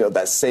then,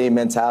 that same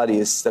mentality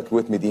has stuck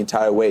with me the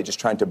entire way, just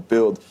trying to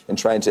build and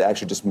trying to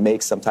actually just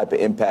make some type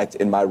of impact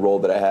in my role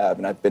that I have.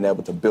 And I've been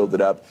able to build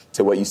it up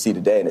to what you see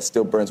today, and it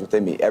still burns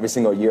within me. Every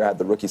single year I have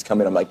the rookies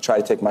come in, I'm like, try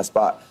to take my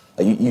spot.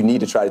 Like, you need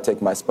to try to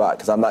take my spot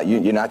because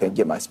you're not going to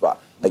get my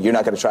spot. Like, you're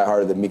not going to try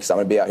harder than me because I'm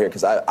going to be out here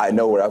because I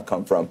know where I've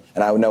come from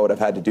and I know what I've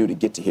had to do to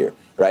get to here,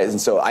 right?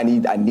 And so I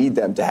need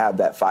them to have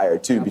that fire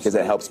too because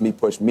it helps me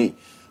push me.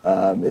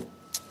 And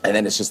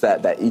then it's just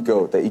that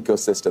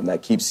ecosystem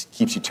that keeps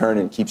you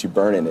turning, keeps you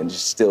burning, and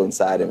just still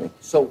inside of me.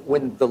 So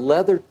when the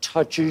leather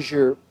touches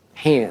your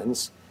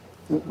hands,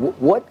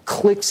 what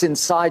clicks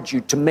inside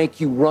you to make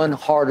you run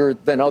harder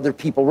than other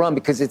people run?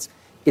 Because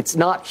it's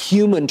not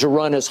human to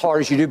run as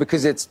hard as you do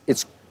because it's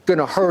going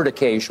to hurt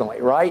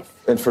occasionally, right?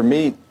 And for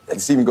me,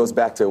 this even goes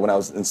back to when I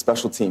was in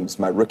special teams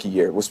my rookie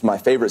year. It was my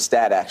favorite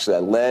stat, actually. I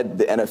led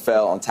the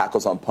NFL on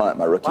tackles on punt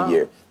my rookie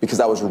year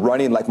because I was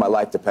running like my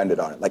life depended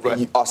on it. Like,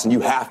 Austin, you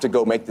have to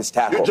go make this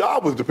tackle. Your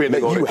job was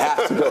depending on it. You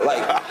have to go.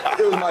 Like,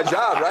 it was my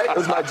job, right? It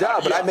was my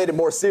job, but I made it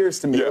more serious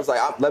to me. It was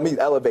like, let me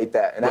elevate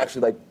that and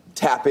actually,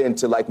 tap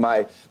into,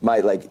 my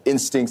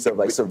instincts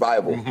of,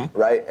 survival,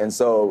 right? And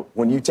so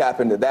when you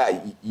tap into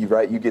that, you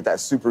get that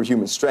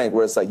superhuman strength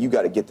where it's like, you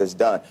got to get this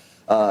done.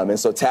 And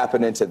so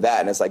tapping into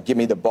that, and it's like, give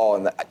me the ball,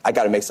 and I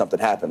got to make something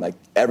happen. Like,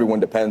 everyone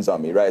depends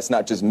on me, right? It's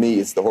not just me.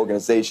 It's the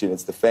organization.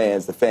 It's the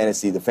fans, the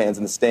fantasy, the fans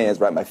in the stands,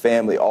 right? My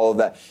family, all of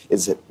that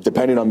is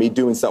depending on me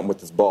doing something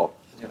with this ball.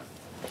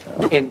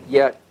 And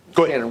yet,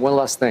 and one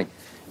last thing.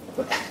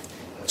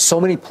 So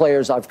many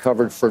players I've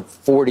covered for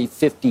 40,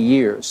 50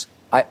 years,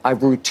 I've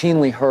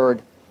routinely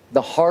heard,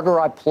 the harder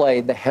I play,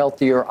 the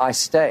healthier I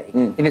stay.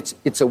 And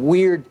it's a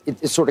weird,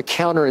 it's sort of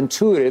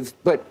counterintuitive,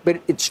 but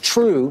it's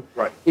true.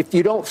 Right. If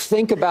you don't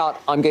think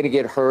about, I'm going to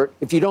get hurt,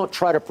 if you don't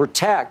try to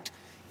protect,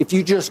 if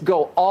you just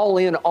go all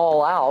in,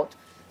 all out,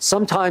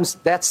 sometimes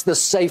that's the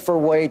safer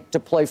way to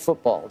play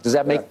football. Does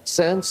that make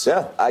sense?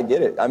 Yeah, I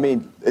get it. I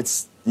mean,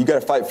 you got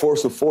to fight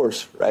force with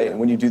force, right? And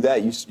when you do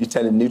that, you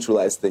tend to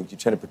neutralize things. You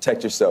tend to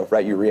protect yourself,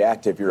 right? You're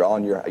reactive. You're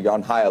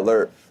on high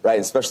alert, right?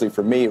 And especially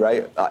for me,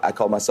 right? I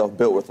call myself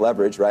built with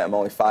leverage, right? I'm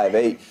only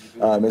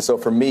 5'8", and so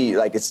for me,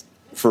 it's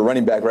for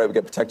running back, right? We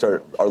got to protect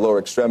our lower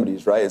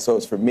extremities, right? And so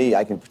it's for me,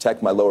 I can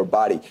protect my lower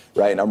body,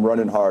 right? And I'm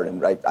running hard,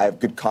 and I have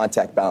good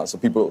contact balance. So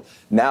people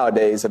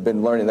nowadays have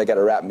been learning they got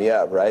to wrap me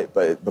up, right?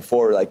 But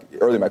before,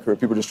 early in my career,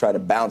 people just trying to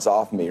bounce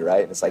off me,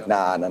 right? And it's like,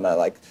 nah.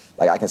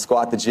 Like I can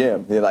squat the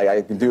gym,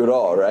 I can do it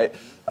all, right?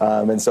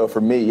 And so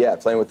for me,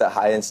 playing with that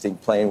high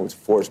instinct, playing with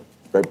force,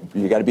 right?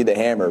 You got to be the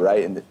hammer,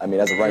 right? And I mean,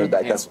 as a running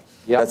back,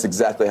 that's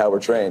exactly how we're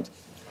trained.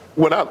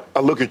 When I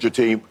look at your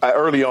team,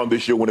 early on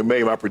this year when I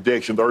made my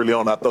predictions, early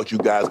on I thought you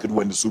guys could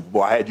win the Super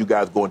Bowl. I had you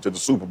guys going to the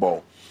Super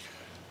Bowl.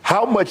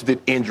 How much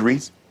did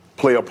injuries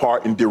play a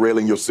part in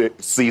derailing your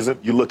season?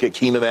 You look at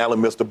Keenan Allen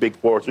missed a big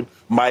portion,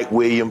 Mike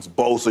Williams,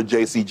 Bosa,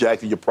 J.C.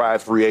 Jackson, your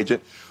prize free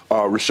agent,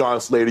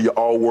 Rashawn Slater, your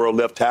all-world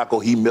left tackle,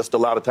 he missed a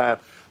lot of time.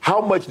 How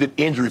much did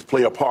injuries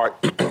play a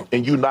part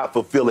in you not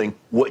fulfilling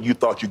what you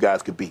thought you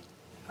guys could be?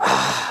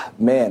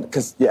 Man,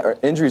 because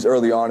injuries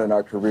early on in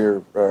our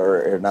career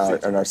or in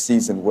our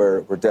season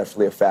were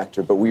definitely a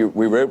factor, but we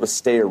were able to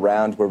stay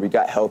around where we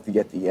got healthy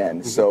at the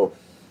end. So,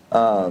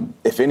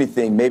 if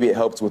anything, maybe it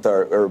helped with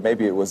or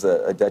maybe it was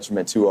a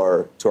detriment to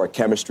our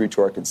chemistry,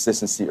 to our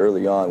consistency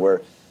early on.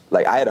 Where,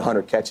 I had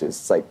 100 catches.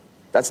 It's like,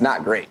 that's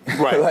not great.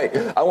 Right.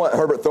 I want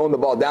Herbert throwing the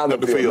ball down the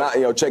field,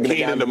 not checking it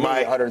down to me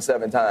Mike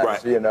 107 times.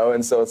 Right.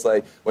 And so it's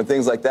like when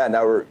things like that.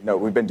 Now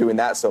we've been doing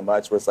that so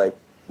much where it's like,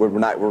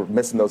 we're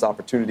missing those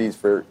opportunities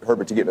for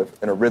Herbert to get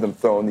in a rhythm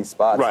throwing these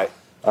spots. Right.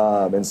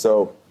 And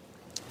so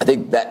I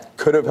think that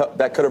could have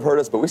hurt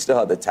us, but we still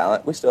have the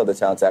talent. We still have the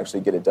talent to actually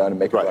get it done and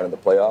make it run in the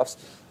playoffs.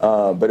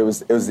 But it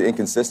was the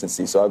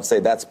inconsistency. So I would say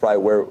that's probably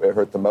where it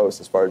hurt the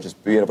most, as far as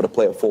just being able to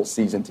play a full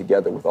season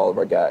together with all of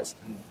our guys.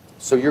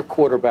 So your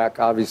quarterback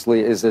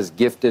obviously is as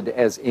gifted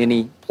as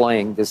any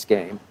playing this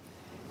game.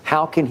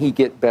 How can he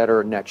get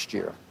better next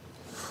year?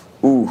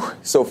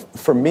 So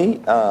for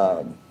me,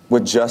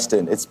 with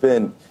Justin,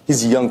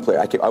 he's a young player.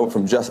 I went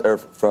from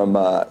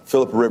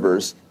Phillip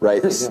Rivers,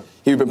 right?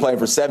 He'd been playing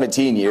for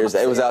 17 years.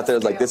 It was out there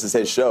like this is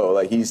his show.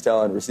 Like he's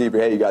telling receiver,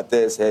 hey, you got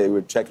this. Hey,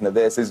 we're checking to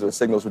this. These are the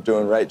signals we're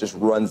doing, right? Just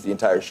runs the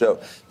entire show.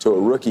 To a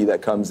rookie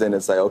that comes in,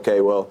 it's like,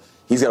 okay, well,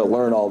 he's got to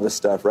learn all this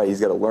stuff, right?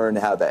 He's got to learn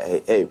how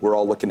that, hey, we're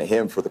all looking at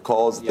him for the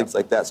calls and things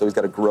like that. So he's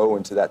got to grow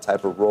into that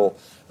type of role.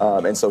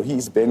 And so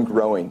he's been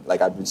growing.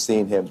 Like I've been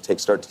seeing him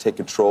start to take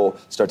control,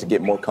 start to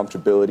get more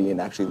comfortability and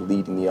actually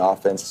leading the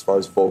offense as far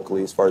as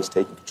vocally, as far as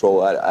taking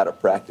control out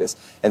of practice.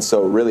 And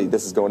so really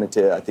this is going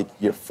into, I think,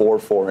 year 4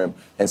 for him.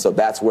 And so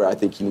that's where I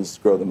think he needs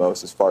to grow the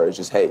most, as far as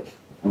just, hey,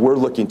 we're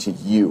looking to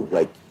you.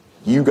 Like,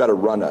 you got to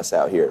run us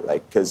out here,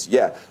 like, because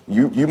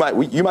you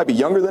might be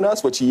younger than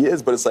us, which he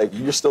is, but it's like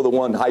you're still the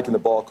one hiking the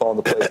ball, calling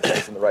the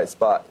plays in the right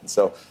spot, and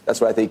so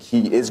that's where I think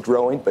he is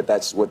growing. But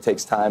that's what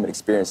takes time and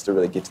experience to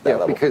really get to that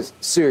level. Because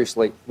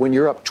seriously, when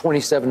you're up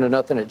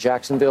 27-0 at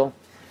Jacksonville,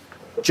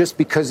 just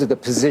because of the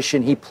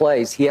position he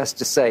plays, he has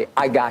to say,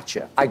 "I got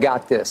you, I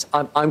got this.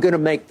 I'm going to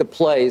make the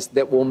plays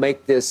that will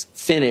make this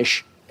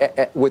finish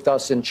with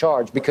us in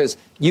charge," because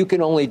you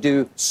can only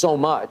do so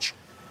much.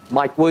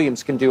 Mike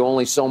Williams can do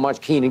only so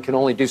much. Keenan can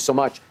only do so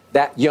much.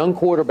 That young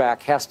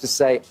quarterback has to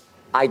say,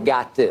 I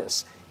got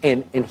this.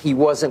 And he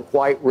wasn't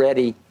quite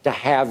ready to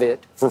have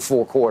it for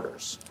 4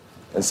 quarters.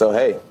 And so,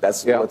 hey,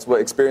 that's what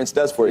experience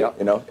does for you.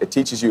 You know, it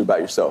teaches you about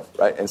yourself,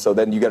 right? And so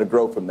then you got to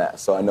grow from that.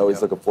 So I know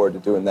he's looking forward to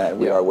doing that,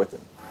 and we are with him.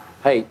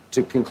 Hey,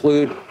 to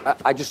conclude,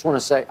 I just want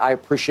to say I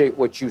appreciate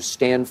what you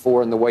stand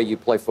for and the way you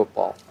play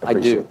football. I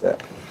appreciate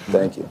that.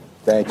 Thank you.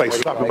 Thank you. Thanks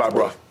for stopping by,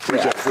 bro.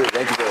 Appreciate it.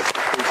 Thank you, guys.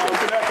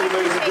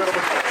 Ladies and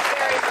gentlemen.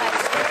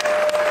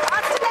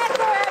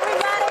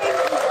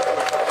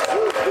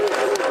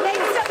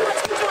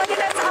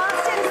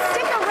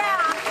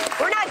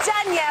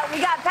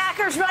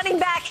 Running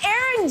back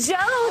Aaron Jones.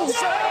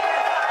 That's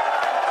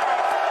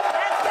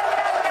coming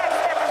up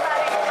next,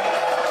 everybody.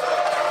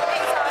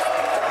 Thanks, Austin.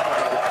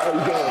 How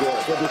you doing, girl?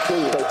 Good to see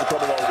you. Thanks for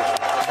coming on.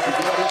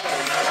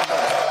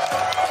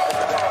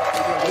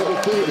 Good to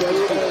see you,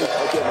 baby.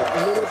 Okay.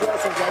 Little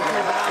blessings right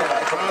here.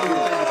 Thank you.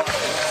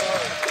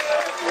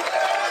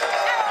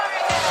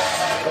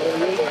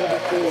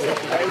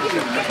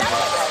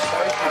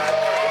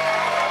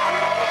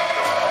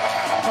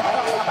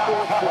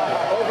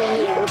 Over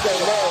here. Okay,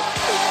 man.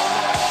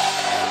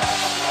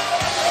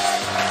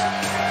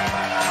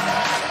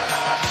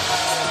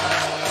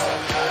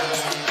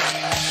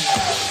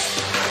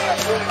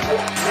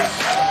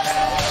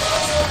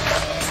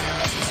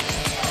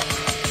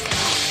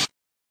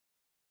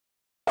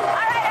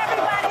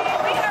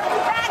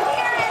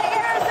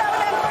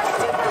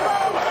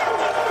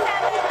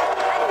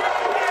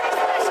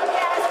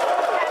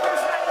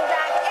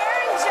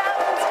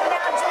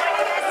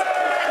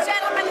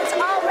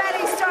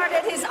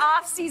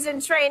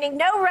 Training,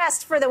 no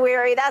rest for the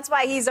weary. That's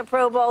why he's a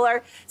Pro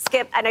Bowler.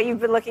 Skip, I know you've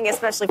been looking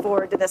especially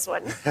forward to this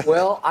one.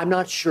 Well, I'm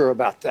not sure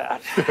about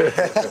that.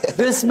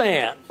 This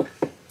man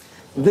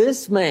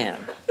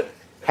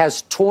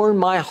has torn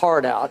my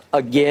heart out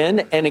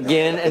again and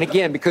again and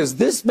again, because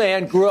this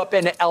man grew up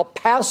in El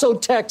Paso,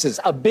 Texas,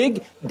 a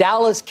big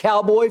Dallas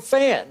Cowboy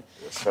fan.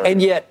 Yes,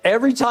 and yet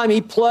every time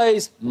he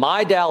plays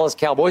my Dallas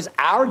Cowboys,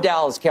 our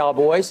Dallas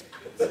Cowboys,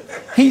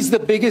 he's the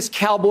biggest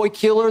cowboy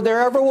killer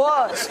there ever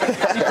was.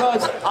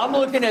 Because I'm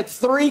looking at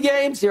 3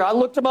 games here. I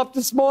looked them up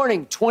this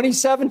morning.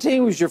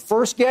 2017 was your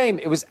first game.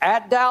 It was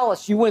at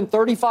Dallas. You win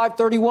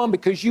 35-31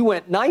 because you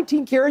went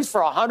 19 carries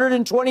for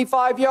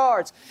 125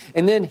 yards.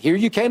 And then here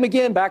you came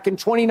again back in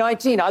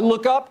 2019. I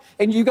look up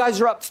and you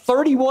guys are up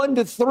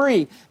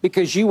 31-3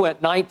 because you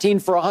went 19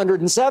 for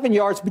 107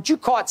 yards, but you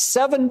caught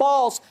 7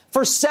 balls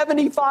for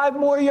 75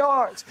 more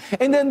yards.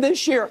 And then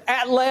this year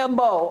at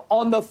Lambeau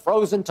on the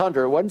frozen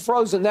tundra. It wasn't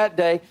frozen that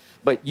day,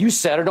 but you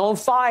set it on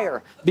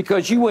fire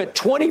because you went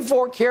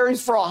 24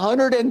 carries for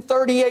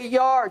 138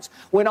 yards.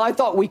 When I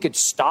thought we could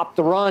stop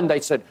the run, they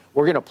said,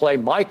 we're going to play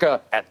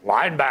Micah at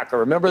linebacker.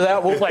 Remember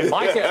that? We'll play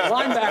Micah at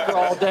linebacker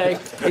all day.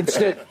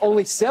 Instead,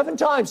 only 7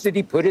 times did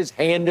he put his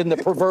hand in the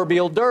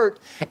proverbial dirt,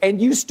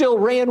 and you still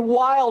ran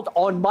wild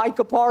on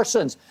Micah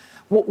Parsons.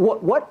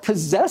 What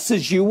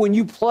possesses you when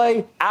you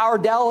play our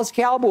Dallas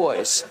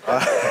Cowboys?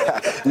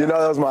 That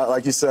was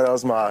like you said, that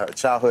was my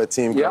childhood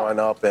team growing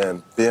up,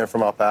 and being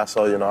from El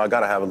Paso, I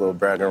got to have a little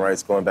bragging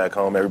rights going back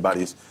home.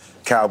 Everybody's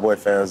Cowboy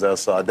fans there,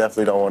 so I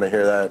definitely don't want to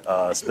hear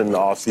that, spending the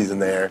offseason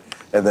there.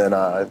 And then,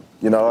 I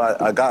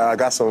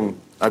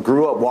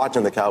grew up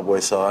watching the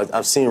Cowboys, so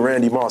I've seen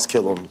Randy Moss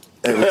kill them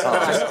every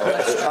time.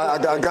 So I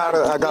got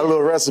a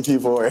little recipe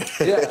for it.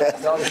 Yeah,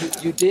 no,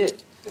 you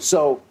did.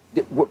 So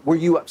Were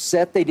you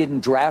upset they didn't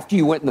draft you?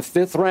 You went in the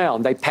 5th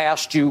round. They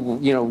passed you,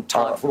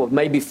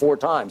 maybe 4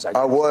 times.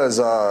 I was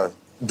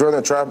during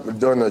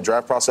the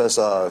draft process.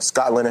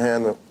 Scott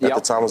Linehan at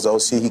the time was the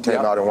OC. He came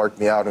out and worked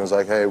me out and was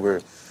like, "Hey,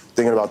 we're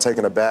thinking about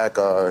taking it back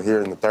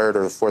here in the 3rd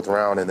or the 4th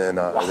round." And then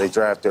they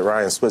drafted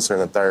Ryan Switzer in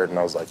the 3rd, and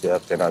I was like,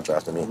 "Yep, they're not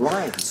drafting me."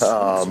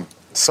 Ryan.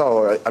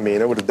 So, I mean,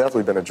 it would have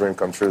definitely been a dream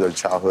come true, their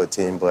childhood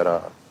team, but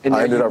I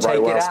ended up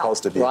right where I was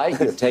supposed to be. Right?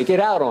 You take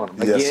it out on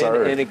them Yes,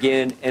 sir. and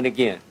again and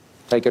again.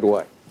 Take it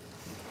away.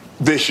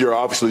 This year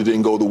obviously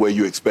didn't go the way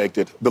you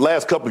expected. The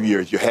last couple of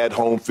years, you had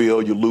home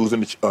field. You lose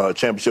in the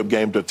championship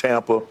game to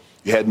Tampa.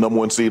 You had number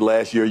 1 seed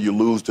last year. You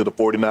lose to the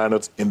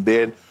 49ers. And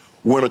then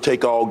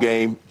winner-take-all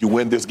game. You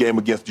win this game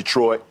against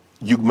Detroit.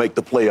 You make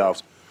the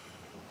playoffs.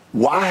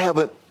 Why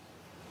haven't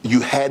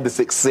you had the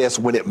success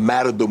when it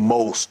mattered the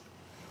most?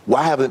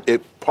 Why haven't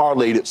it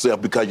parlayed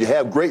itself? Because you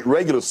have great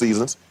regular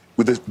seasons,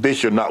 with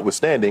this year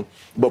notwithstanding,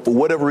 but for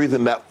whatever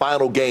reason, that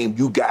final game,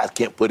 you guys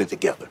can't put it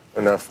together.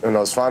 In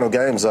those final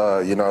games,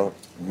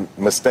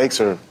 mistakes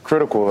are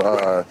critical.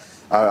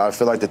 I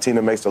feel like the team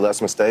that makes the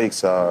less mistakes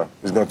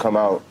is going to come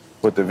out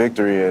with the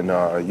victory. And,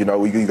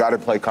 you got to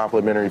play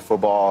complementary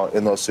football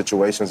in those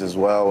situations as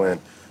well. And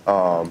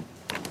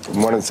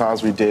one of the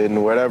times we did,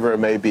 and whatever it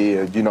may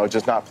be,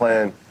 just not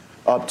playing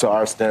up to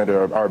our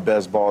standard, our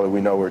best ball that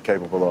we know we're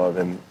capable of.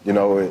 And,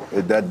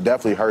 that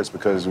definitely hurts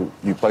because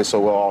you play so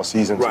well all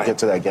season to get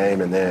to that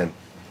game, and then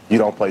you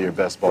don't play your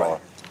best ball.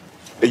 Right.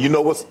 And you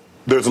know what?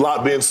 There's a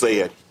lot being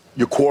said.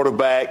 Your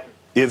quarterback,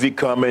 is he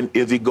coming?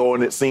 Is he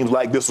going? It seems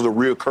like this is a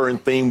recurring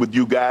theme with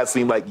you guys.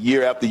 Seems like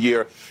year after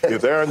year.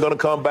 Is Aaron going to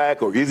come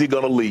back or is he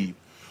going to leave?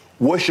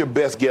 What's your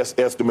best guess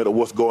estimate of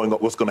what's going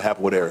to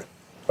happen with Aaron?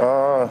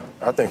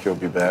 I think he'll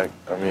be back.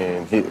 I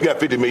mean, he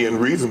got 50 million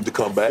reasons to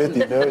come back.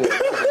 50 million.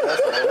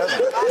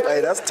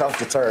 Hey, that's tough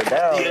to turn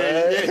down,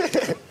 man.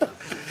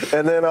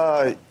 And then,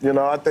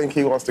 I think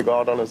he wants to go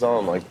out on his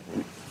own. Like,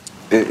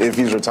 if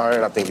he's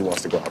retired, I think he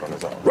wants to go out on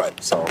his own. Right.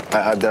 So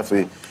I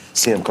definitely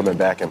see him coming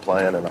back and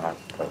playing, and I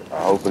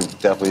hope it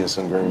definitely is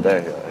in Green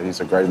Bay.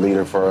 He's a great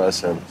leader for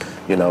us, and,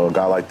 a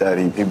guy like that,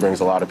 he brings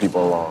a lot of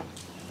people along.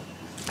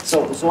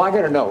 So I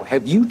got to know,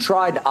 have you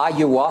tried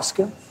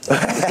ayahuasca?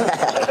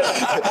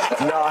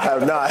 No, I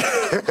have not.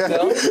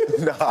 No?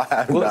 No, I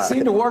have not. Well, it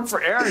seemed to work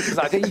for Aaron because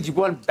I think he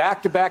won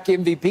back-to-back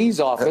MVPs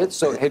off it.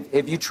 So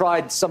have you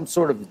tried some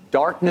sort of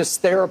darkness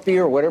therapy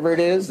or whatever it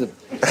is?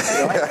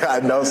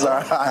 No,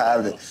 sir, I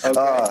haven't.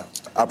 Okay.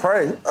 I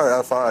pray.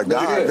 I find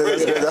God.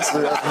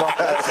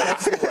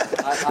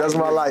 That's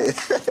my light.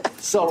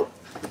 So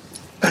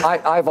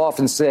I've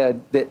often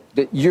said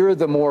that you're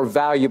the more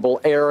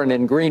valuable Aaron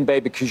in Green Bay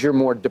because you're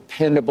more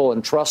dependable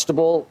and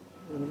trustable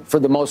for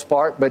the most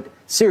part. But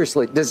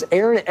seriously, does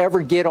Aaron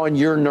ever get on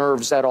your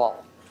nerves at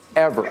all?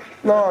 Ever?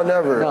 No,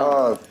 never.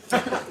 No.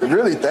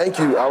 Really, thank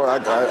you.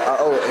 I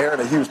owe Aaron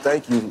a huge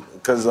thank you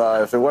because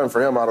if it wasn't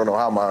for him, I don't know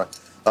how my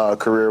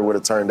career would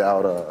have turned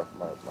out.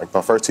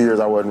 My first 2 years,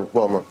 I wasn't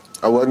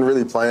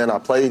really playing. I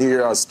played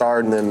here, I was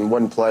starting and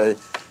wouldn't play.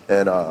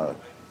 And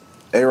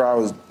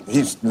A-Rod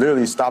he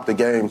literally stopped the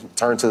game,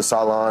 turned to the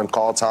sideline,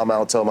 called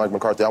timeout, told Mike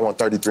McCarthy, I want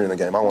 33 in the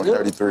game. I want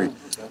 33.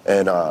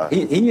 And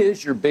he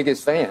is your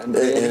biggest fan.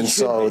 And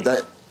so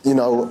that,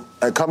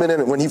 coming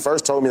in, when he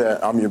first told me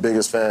that I'm your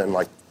biggest fan,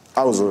 like,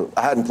 I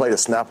hadn't played a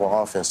snap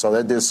on offense, so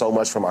that did so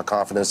much for my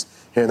confidence,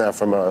 hearing that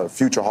from a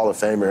future Hall of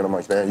Famer. And I'm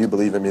like, man, you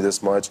believe in me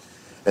this much.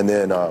 And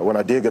then when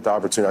I did get the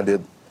opportunity, I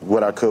did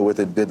what I could with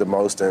it, did the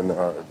most, and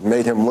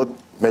made him look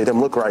right, made him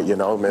look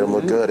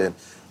good. And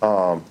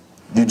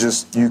you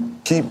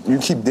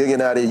keep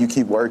digging at it, you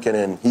keep working,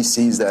 and he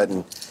sees that,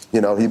 and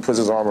he puts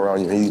his arm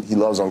around you. He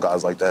loves on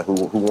guys like that who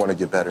want to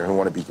get better, who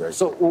want to be great.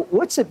 So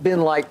what's it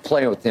been like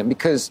playing with him?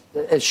 Because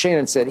as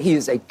Shannon said, he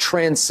is a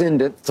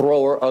transcendent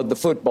thrower of the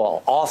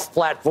football, off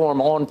platform,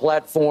 on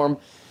platform,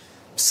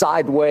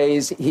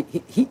 sideways.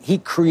 He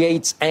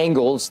creates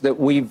angles that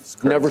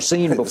we've never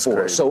seen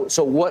before.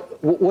 So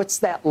what's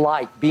that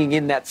like being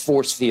in that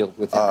force field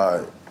with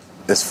him?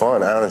 It's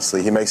fun,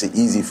 honestly. He makes it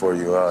easy for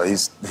you.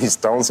 He's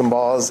thrown some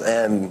balls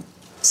and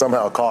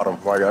somehow caught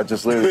them. Like, I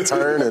just literally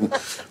turn and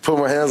put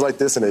my hands like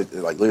this, and it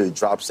like literally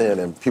drops in.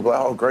 And people are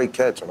like, oh, great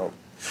catch. And I'm,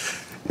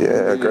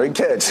 yeah, great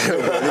catch.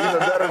 Even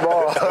better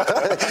ball.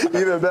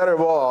 Even better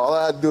ball. All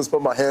I had to do was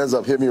put my hands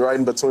up, hit me right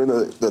in between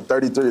the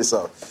 33.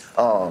 So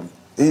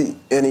he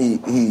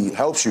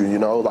helps you,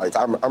 Like,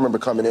 I remember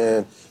coming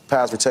in,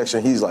 pass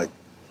protection. He's like,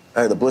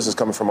 hey, the blitz is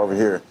coming from over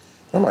here.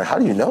 I'm like, how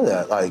do you know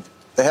that? Like,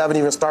 they haven't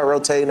even started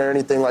rotating or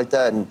anything like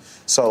that. And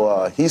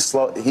so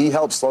he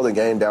helped slow the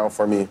game down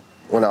for me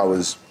when I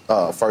was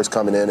first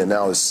coming in, and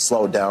now it's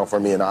slowed down for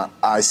me. And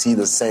I see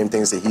the same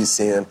things that he's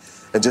seeing.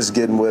 And just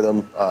getting with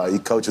him, he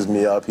coaches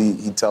me up.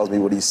 He tells me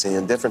what he's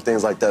seeing, different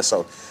things like that.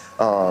 So,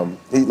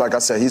 like I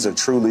said, he's a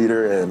true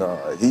leader, and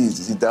he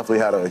definitely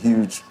had a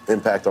huge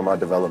impact on my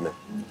development.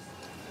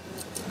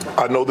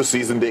 I know the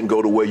season didn't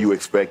go the way you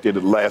expected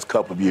the last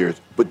couple of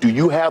years, but do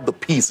you have the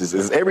pieces?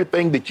 Is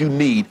everything that you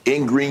need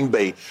in Green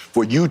Bay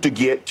for you to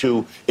get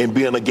to and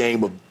be in a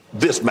game of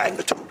this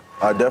magnitude?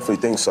 I definitely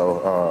think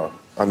so.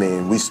 I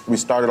mean, we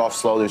started off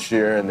slow this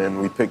year, and then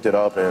we picked it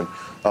up, and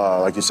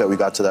like you said, we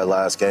got to that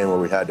last game where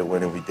we had to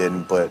win and we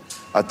didn't. But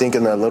I think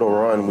in that little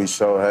run, we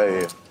showed,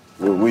 hey,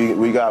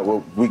 we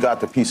got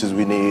the pieces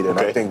we need, and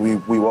I think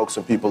we woke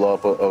some people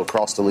up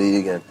across the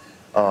league, and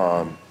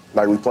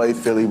like we played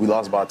Philly, we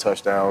lost by a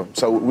touchdown,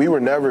 so we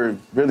were never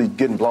really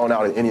getting blown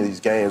out in any of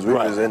these games. We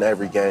were just in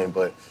every game,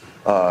 but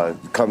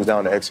it comes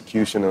down to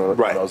execution and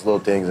those little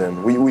things,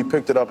 and we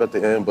picked it up at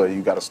the end, but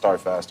you got to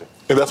start faster.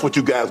 And that's what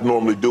you guys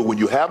normally do when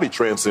you have a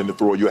transcendent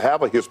thrower, you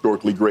have a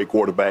historically great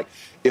quarterback.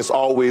 It's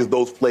always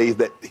those plays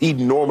that he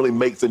normally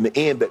makes in the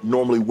end that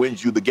normally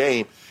wins you the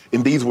game.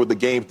 And these were the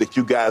games that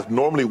you guys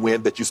normally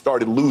win that you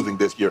started losing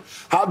this year.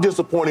 How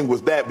disappointing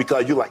was that?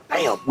 Because you're like,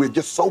 damn, we're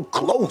just so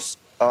close.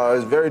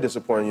 It's very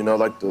disappointing. You know,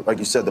 like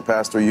you said, the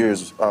past 3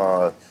 years,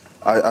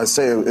 I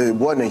say it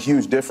wasn't a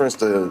huge difference.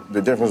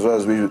 The difference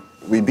was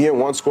we'd be in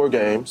one-score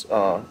games,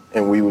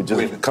 and we would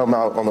just come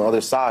out on the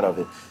other side of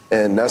it.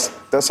 And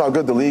that's how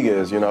good the league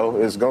is, you know.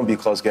 It's going to be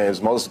close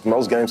games.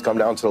 Most games come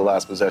down to the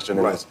last possession,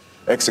 and it's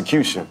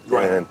execution.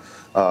 And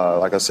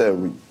like I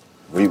said,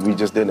 we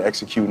just didn't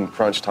execute in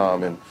crunch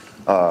time, and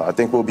I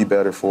think we'll be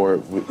better for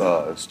it.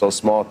 It's those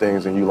small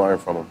things, and you learn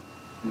from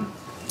them.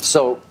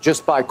 So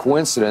just by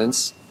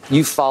coincidence,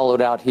 you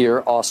followed out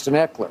here Austin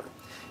Ekeler.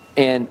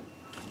 And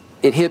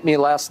it hit me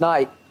last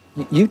night.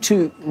 You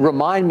two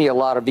remind me a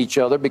lot of each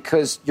other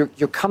because you're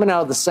coming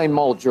out of the same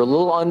mold. You're a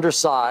little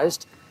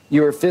undersized.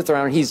 You're a fifth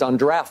rounder. He's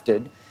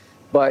undrafted.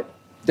 But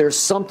there's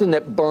something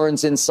that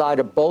burns inside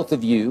of both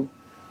of you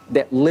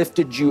that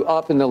lifted you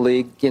up in the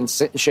league. Again,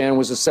 Shannon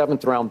was a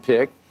seventh-round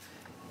pick.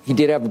 He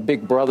did have a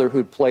big brother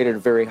who played at a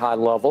very high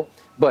level.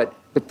 But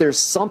there's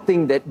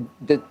something that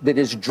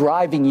is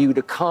driving you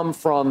to come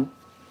from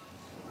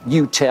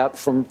UTEP,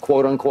 from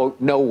quote-unquote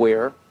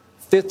nowhere,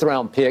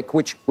 fifth-round pick,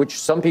 which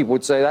some people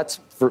would say that's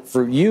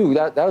for you,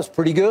 that was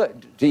pretty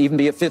good to even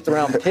be a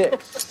fifth-round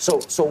pick. So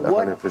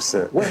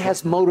what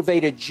has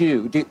motivated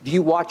you? Do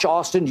you watch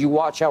Austin? Do you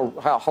watch how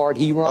hard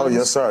he runs? Oh,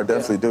 yes, sir, I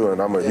definitely do,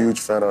 and I'm a huge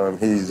fan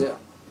of him.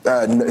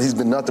 He's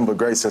been nothing but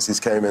great since he's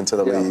came into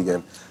the league,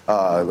 and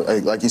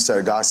like you said,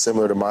 a guy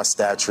similar to my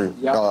stature.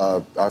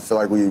 I feel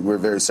like we're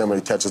very similar.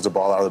 He catches the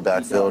ball out of the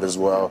backfield as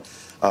well.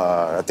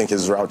 I think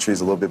his route tree is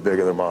a little bit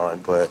bigger than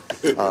mine, but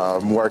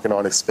I'm working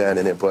on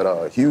expanding it. But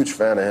a huge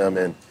fan of him,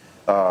 and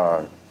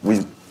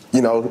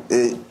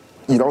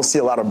you don't see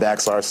a lot of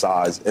backs our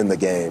size in the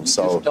game.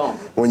 So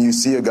when you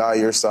see a guy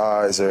your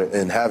size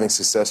and having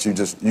success,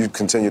 you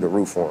continue to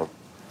root for him.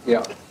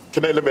 Yeah.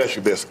 Let me ask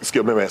you this,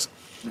 Skip. Let me ask.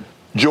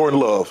 Jordan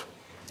Love.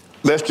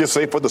 Let's just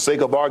say, for the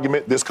sake of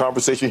argument, this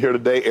conversation here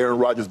today, Aaron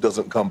Rodgers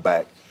doesn't come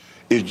back.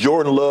 Is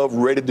Jordan Love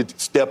ready to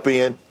step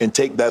in and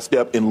take that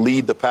step and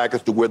lead the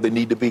Packers to where they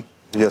need to be?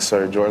 Yes,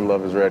 sir. Jordan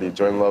Love is ready.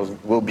 Jordan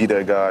Love will be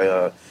that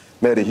guy.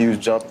 Made a huge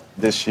jump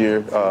this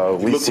year.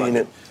 We've seen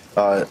it.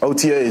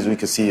 OTAs, we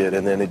could see it,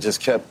 and then it just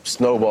kept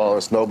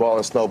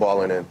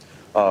snowballing, and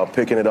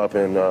picking it up.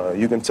 And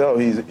you can tell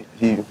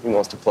he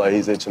wants to play.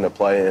 He's itching to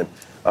play. And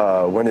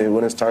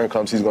when his turn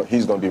comes, he's going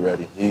to be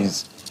ready.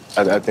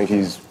 I think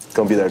he's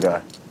going to be that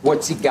guy.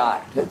 What's he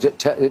got?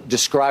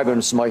 Describe him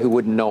to somebody who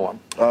wouldn't know him.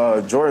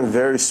 Jordan,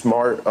 very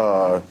smart.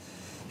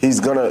 He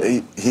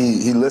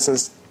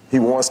listens. He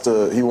wants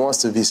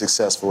to be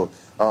successful.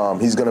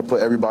 He's gonna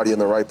put everybody in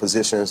the right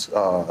positions.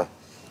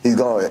 He's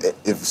going,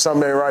 if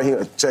something ain't right, he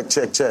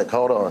check.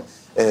 Hold on,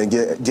 and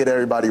get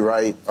everybody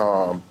right.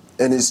 And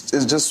it's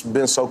just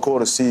been so cool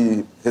to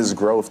see his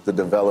growth, the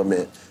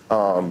development,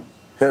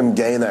 him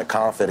gain that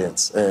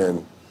confidence,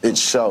 and it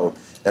showed.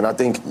 And I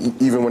think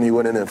even when he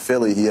went in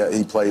Philly,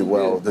 he played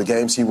well. The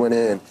games he went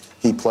in,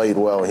 he played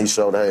well, and he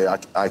showed, hey,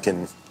 I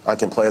can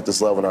play at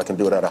this level, and I can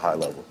do it at a high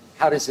level.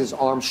 How does his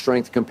arm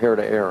strength compare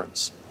to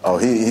Aaron's? Oh,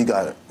 he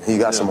got it. He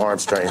got some arm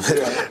strength.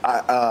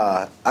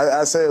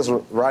 I say it's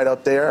right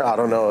up there. I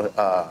don't know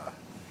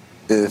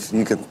if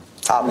you could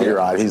top me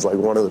right. He's like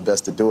one of the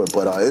best to do it,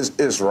 but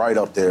it's right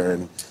up there.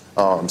 And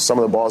some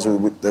of the balls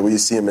that we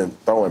see him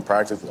throw in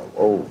practice, like,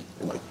 oh,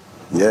 like.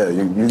 Yeah,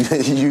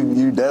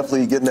 you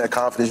definitely getting that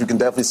confidence. You can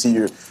definitely see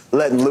you're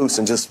letting loose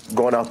and just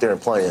going out there and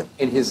playing.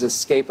 And his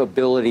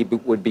escapability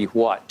would be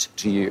what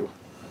to you?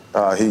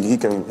 He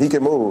can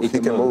move. He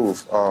can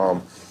move.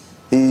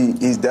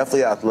 He's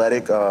definitely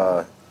athletic.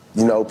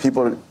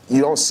 People,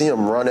 you don't see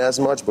him run as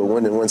much, but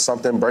when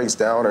something breaks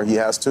down or he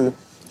has to,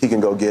 he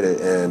can go get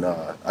it. And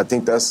I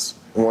think that's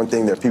one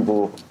thing that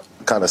people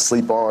kind of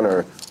sleep on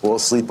or will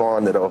sleep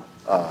on that'll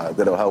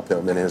help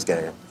him in his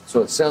game.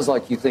 So it sounds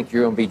like you think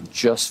you're going to be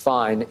just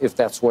fine if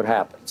that's what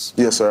happens.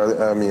 Yes,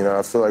 sir. I mean,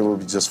 I feel like we'll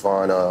be just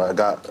fine. I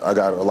got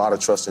a lot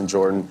of trust in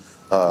Jordan.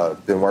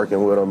 Been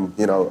working with him,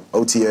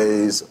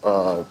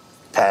 OTAs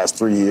past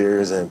 3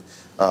 years, and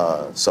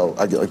so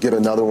I get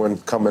another one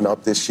coming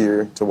up this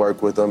year to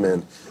work with him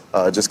and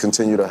just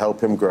continue to help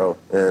him grow,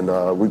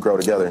 and we grow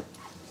together.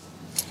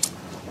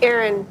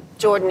 Aaron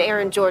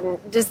Jordan,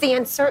 does the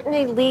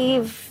uncertainty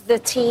leave the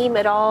team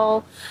at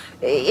all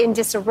in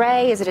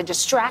disarray? Is it a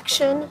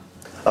distraction?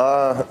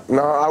 No,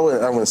 I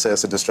wouldn't say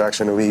it's a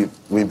distraction.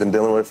 We've been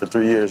dealing with it for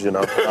 3 years,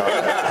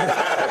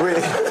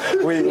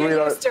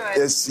 You're used to it.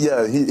 It's,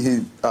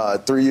 he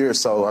 3 years.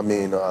 So, I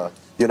mean,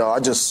 I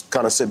just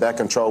kind of sit back,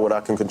 control what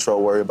I can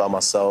control, worry about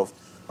myself,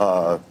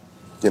 get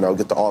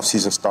the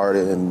offseason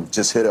started and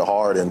just hit it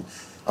hard. And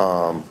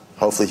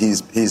hopefully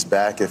he's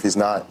back. If he's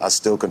not, I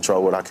still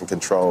control what I can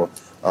control.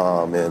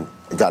 And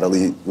we've got to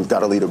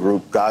lead a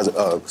group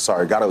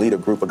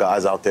of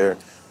guys out there,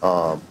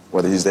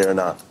 whether he's there or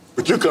not.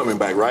 But you're coming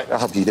back, right?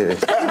 I'll be there.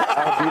 He's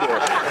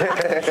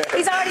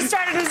already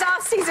started his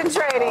off-season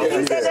training.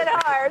 He's hitting it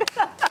hard.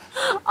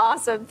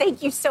 Awesome.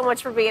 Thank you so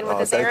much for being with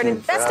us, Aaron,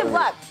 and best of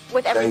luck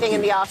with everything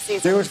in the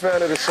off-season. Huge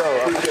fan of the show.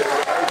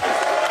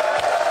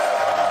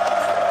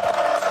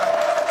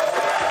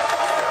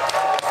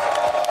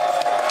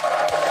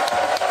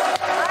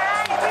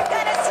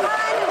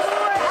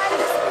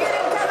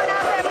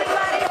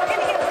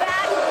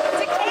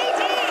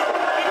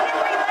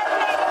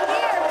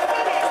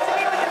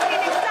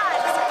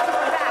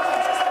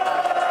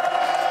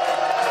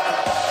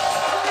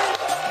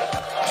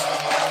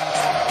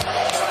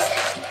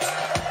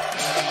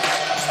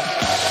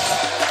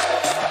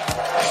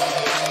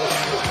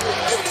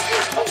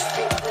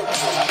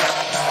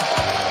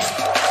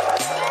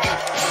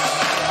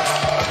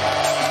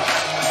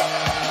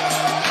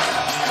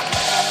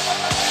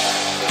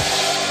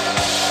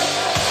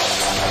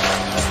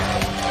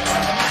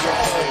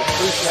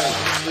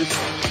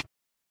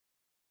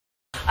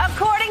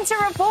 According to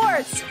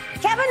reports,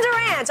 Kevin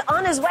Durant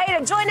on his way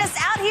to join us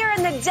out here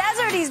in the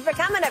desert. He's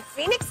becoming a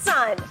Phoenix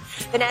Sun.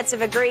 The Nets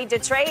have agreed to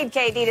trade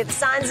KD to the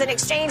Suns in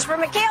exchange for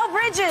Mikal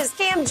Bridges,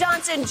 Cam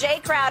Johnson, Jay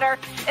Crowder,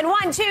 and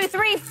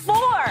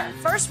 4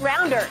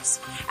 first-rounders.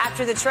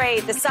 After the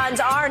trade, the Suns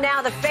are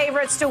now the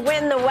favorites to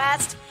win the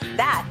West.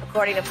 That,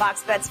 according to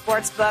Fox Bet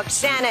Sportsbook.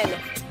 Shannon,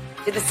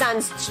 did the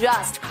Suns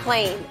just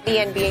claim the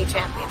NBA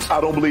championship? I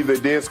don't believe they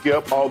did,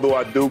 Skip, although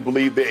I do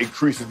believe that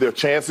increases their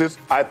chances.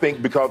 I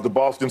think because the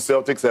Boston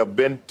Celtics have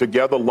been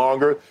together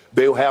longer,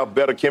 they'll have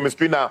better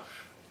chemistry. Now,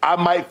 I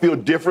might feel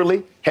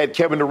differently had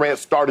Kevin Durant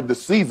started the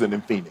season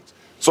in Phoenix.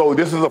 So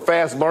this is a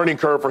fast learning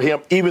curve for him,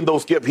 even though,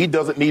 Skip, he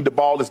doesn't need the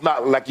ball. It's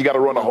not like you got to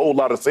run a whole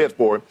lot of sets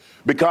for him.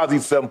 Because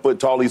he's 7 foot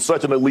tall, he's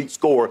such an elite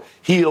scorer,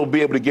 he'll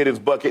be able to get his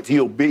buckets. He's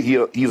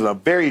a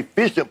very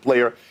efficient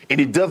player,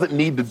 and he doesn't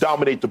need to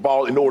dominate the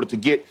ball in order to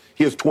get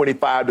his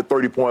 25 to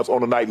 30 points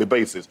on a nightly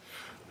basis.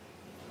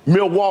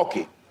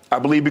 Milwaukee, I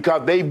believe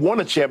because they've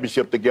won a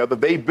championship together,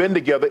 they've been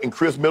together, and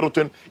Chris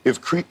Middleton is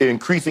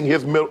increasing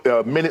his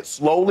minutes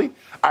slowly.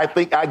 I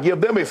think I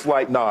give them a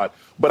slight nod.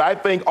 But I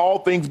think all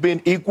things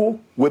being equal,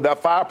 with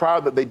that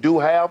firepower that they do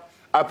have,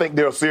 I think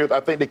they're serious. I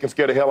think they can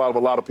scare the hell out of a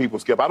lot of people,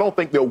 Skip. I don't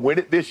think they'll win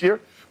it this year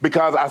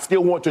because I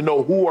still want to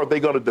know who are they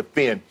going to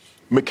defend.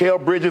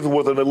 Mikal Bridges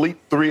was an elite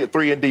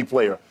 3-and-D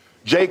player.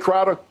 Jay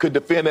Crowder could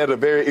defend at a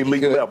very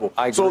elite level.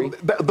 I agree.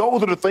 So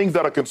those are the things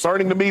that are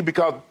concerning to me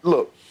because,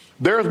 look,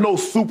 there's no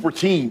super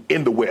team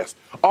in the West.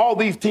 All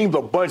these teams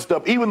are bunched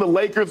up. Even the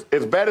Lakers,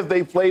 as bad as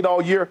they've played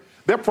all year,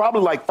 they're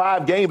probably like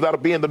 5 games out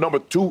of being the number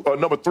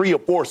 3 or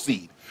 4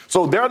 seed.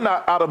 So they're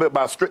not out of it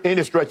by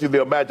any stretch of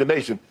the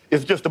imagination.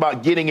 It's just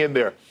about getting in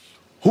there.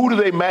 Who do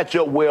they match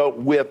up well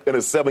with in a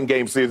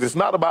 7-game series? It's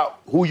not about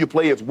who you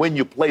play, it's when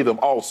you play them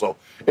also.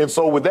 And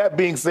so with that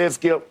being said,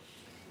 Skip,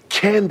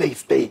 can they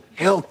stay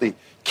healthy?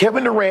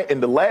 Kevin Durant,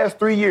 in the last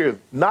 3 years,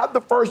 not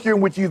the first year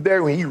in which he's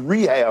there when he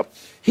rehabbed,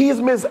 he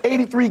has missed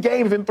 83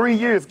 games in 3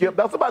 years, Skip.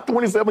 That's about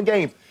 27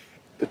 games.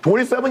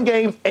 27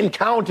 games and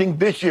counting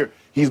this year.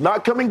 He's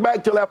not coming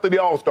back till after the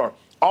All-Star.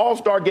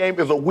 All-Star game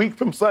is a week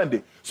from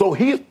Sunday. So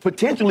he's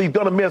potentially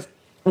going to miss,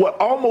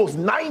 almost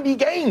 90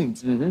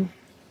 games. Mm-hmm.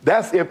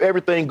 That's if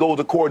everything goes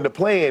according to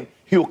plan,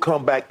 he'll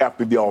come back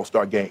after the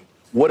All-Star game.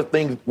 What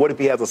if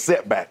he has a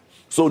setback?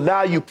 So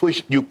now you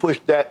push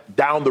that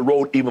down the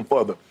road even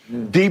further.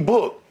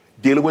 D-Book,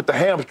 dealing with the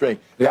hamstring.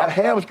 Yeah. That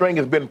hamstring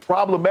has been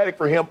problematic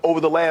for him over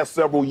the last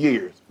several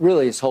years.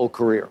 Really, his whole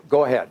career.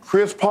 Go ahead.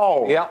 Chris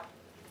Paul. Yeah.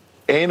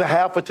 Ain't a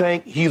half a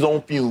tank, he's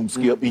on fumes,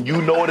 Skip, and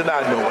you know it and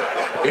I know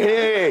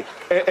it.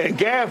 Hey, and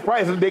gas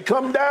prices, they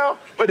come down,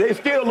 but they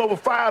still over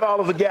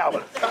 $5 a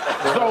gallon.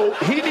 So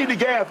he need to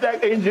gas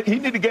that engine, he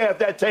need to gas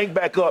that tank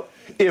back up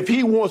if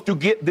he wants to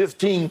get this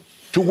team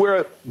to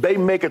where they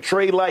make a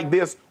trade like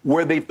this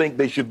where they think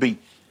they should be.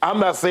 I'm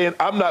not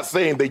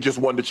saying they just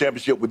won the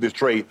championship with this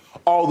trade,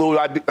 although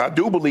I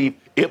do believe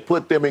it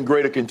put them in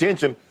greater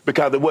contention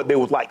because of what they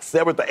was like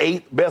 7th or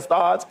 8th best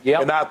odds,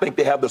 and I think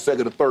they have the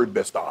 2nd or 3rd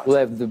best odds. Well, they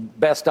have the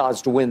best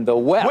odds to win the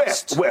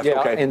West. West, yeah,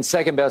 okay. And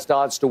second best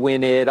odds to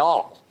win it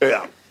all.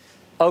 Yeah.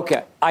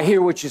 Okay, I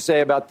hear what you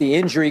say about the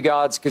injury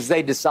gods because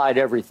they decide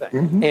everything.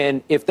 Mm-hmm.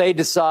 And if they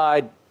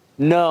decide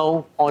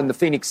no on the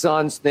Phoenix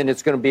Suns, then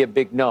it's going to be a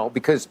big no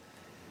because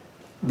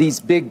these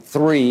big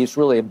 3, it's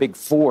really a big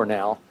 4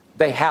 now,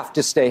 they have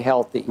to stay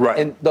healthy. Right.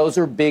 And those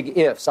are big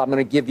ifs. I'm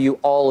going to give you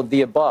all of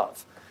the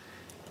above.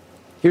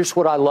 Here's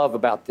what I love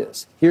about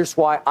this. Here's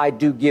why I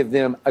do give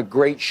them a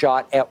great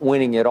shot at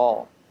winning it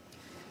all.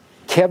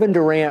 Kevin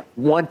Durant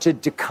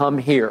wanted to come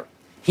here.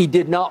 He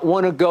did not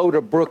want to go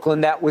to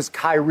Brooklyn. That was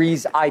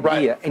Kyrie's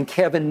idea. Right. And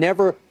Kevin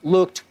never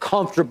looked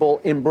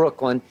comfortable in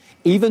Brooklyn.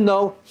 even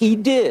though he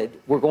did,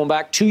 we're going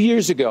back 2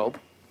 years ago,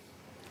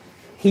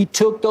 he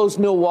took those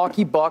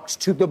Milwaukee Bucks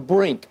to the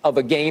brink of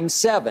a Game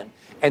 7.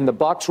 And the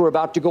Bucks were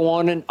about to go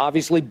on and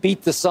obviously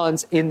beat the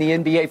Suns in the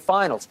NBA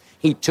Finals.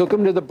 He took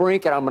them to the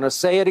brink, and I'm going to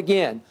say it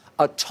again.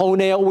 A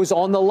toenail was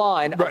on the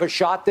line of a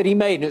shot that he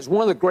made. And it was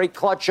one of the great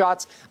clutch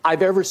shots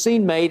I've ever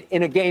seen made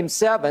in a Game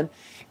 7.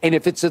 And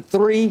if it's a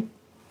 3,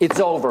 it's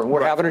over. And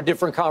we're having a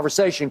different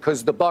conversation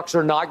because the Bucks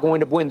are not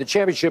going to win the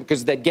championship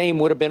because that game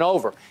would have been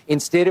over.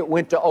 Instead, it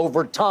went to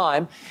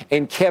overtime,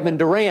 and Kevin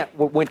Durant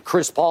went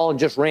Chris Paul and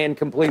just ran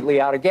completely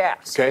out of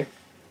gas. Okay.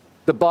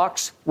 The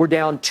Bucks were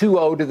down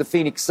 2-0 to the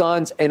Phoenix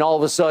Suns, and all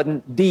of a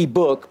sudden,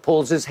 D-Book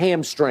pulls his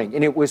hamstring.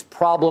 And it was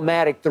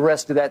problematic the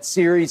rest of that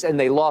series, and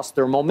they lost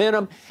their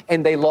momentum,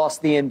 and they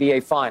lost the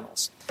NBA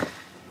Finals.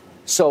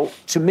 So,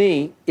 to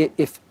me,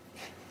 if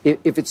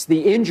it's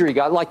the injury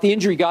god, like the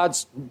injury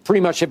gods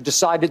pretty much have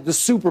decided the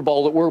Super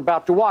Bowl that we're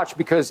about to watch,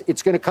 because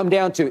it's going to come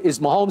down to, is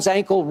Mahomes'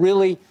 ankle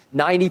really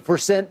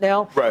 90%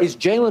 now? Right. Is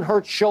Jalen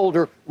Hurts'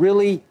 shoulder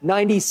really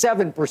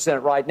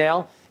 97% right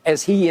now,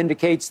 as he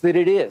indicates that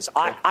it is?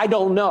 I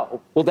don't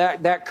know. Well,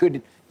 that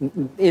could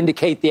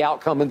indicate the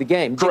outcome of the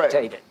game,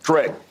 dictate it.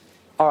 Correct.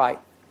 All right.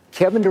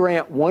 Kevin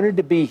Durant wanted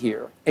to be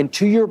here, and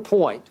to your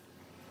point,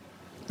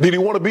 did he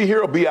want to be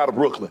here or be out of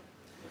Brooklyn?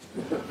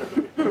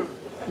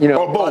 You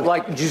know,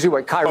 like, did you see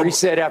what Kyrie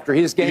said after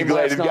his game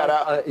last night? Got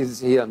out?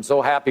 I'm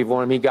so happy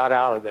for him. He got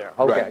out of there.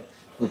 Okay. Right.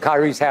 And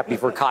Kyrie's happy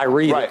for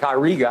Kyrie that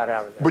Kyrie got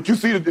out of there. But you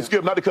see,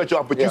 Skip, not to cut you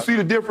off, but you see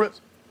the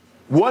difference?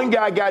 One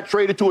guy got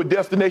traded to a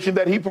destination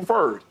that he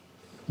preferred.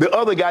 The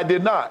other guy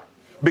did not.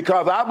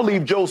 Because I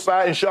believe Joe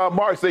Tsai and Sean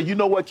Marks said, you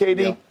know what,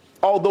 KD?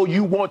 Although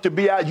you want to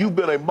be out, you've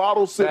been a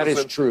model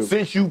citizen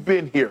since you've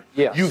been here.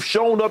 Yes. You've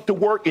shown up to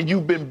work, and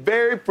you've been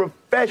very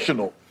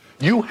professional.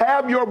 You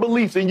have your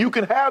beliefs, and you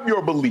can have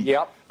your beliefs.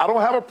 Yep. I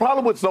don't have a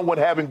problem with someone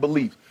having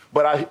beliefs,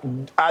 but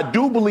I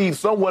do believe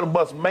someone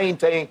must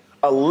maintain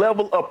a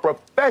level of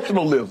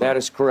professionalism. That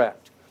is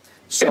correct.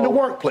 So, in the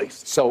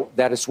workplace. So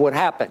that is what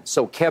happened.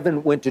 So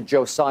Kevin went to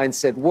Joe Tsai and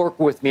said, work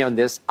with me on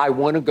this. I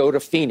want to go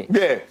to Phoenix.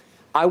 Yeah.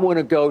 I want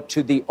to go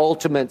to the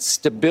ultimate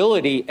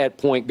stability at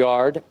point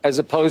guard as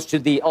opposed to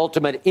the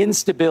ultimate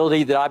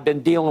instability that I've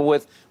been dealing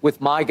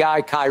with my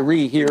guy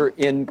Kyrie here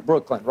in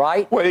Brooklyn,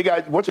 right? Well, you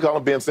got, what you call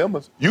him, Ben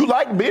Simmons. You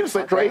like Ben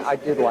Simmons, Trey? I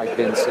did like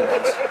Ben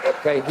Simmons.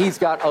 Okay, he's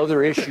got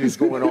other issues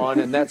going on,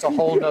 and that's a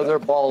whole other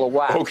ball of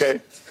wax.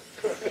 Okay.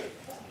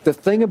 The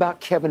thing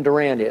about Kevin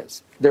Durant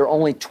is there are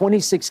only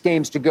 26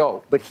 games to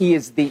go, but he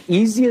is the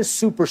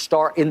easiest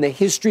superstar in the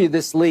history of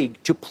this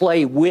league to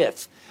play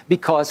with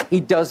because he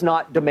does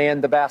not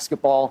demand the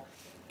basketball,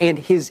 and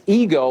his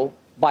ego,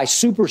 by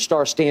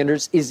superstar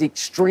standards, is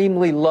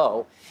extremely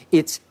low.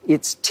 It's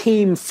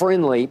team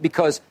friendly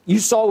because you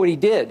saw what he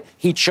did.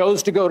 He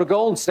chose to go to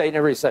Golden State, and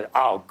everybody said,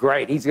 oh,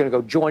 great, he's going to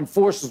go join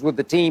forces with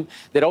the team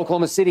that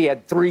Oklahoma City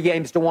had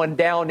 3-1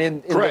 down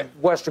in the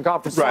Western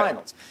Conference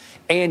Finals.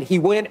 And he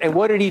went, and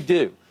what did he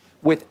do?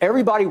 With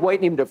everybody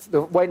waiting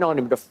on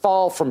him to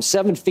fall from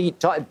 7 feet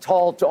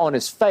tall on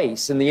his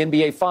face in the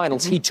NBA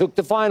Finals, he took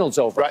the Finals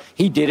over. Right.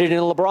 He did it in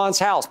LeBron's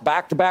house,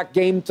 back-to-back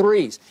Game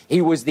 3s.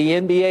 He was the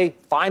NBA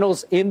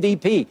Finals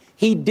MVP.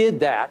 He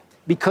did that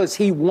because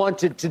he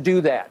wanted to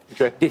do that.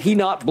 Okay. Did he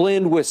not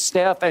blend with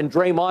Steph and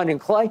Draymond and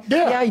Clay?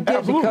 Yeah, he did,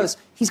 absolutely. because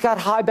he's got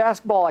high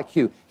basketball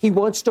IQ. He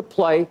wants to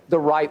play the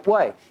right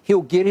way.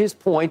 He'll get his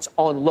points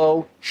on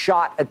low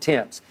shot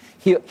attempts.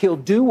 He'll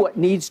do what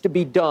needs to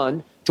be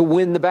done to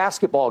win the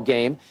basketball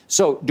game.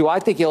 So do I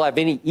think he'll have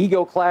any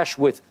ego clash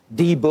with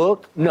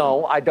D-Book?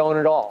 No, I don't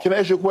at all. Can I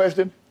ask you a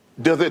question?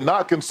 Does it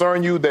not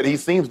concern you that he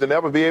seems to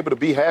never be able to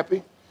be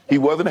happy? He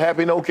wasn't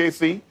happy in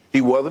OKC. He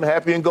wasn't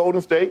happy in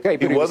Golden State. Okay,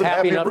 but he wasn't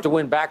happy enough to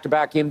win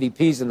back-to-back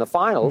MVPs in the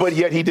finals. But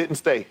yet he didn't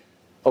stay.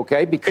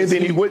 Okay, because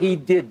he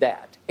did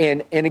that.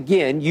 And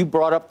again, you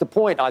brought up the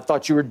point. I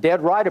thought you were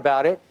dead right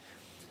about it.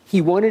 He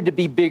wanted to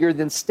be bigger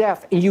than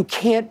Steph, and you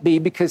can't be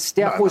because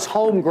Steph was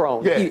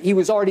homegrown. Yeah. He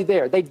was already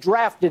there. They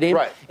drafted him,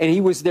 Right. and he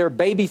was their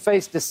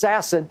baby-faced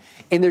assassin,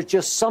 and there's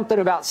just something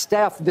about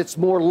Steph that's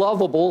more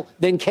lovable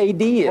than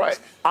KD is. Right.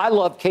 I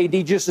love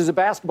KD just as a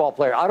basketball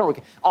player. I don't.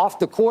 Off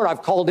the court,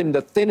 I've called him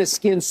the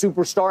thinnest-skinned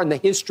superstar in the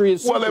history of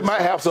superstars. Well, it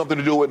might have something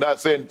to do with not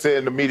saying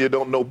the media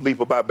don't know bleep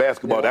about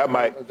basketball. That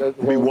might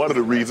be one of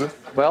the reasons.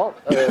 Well,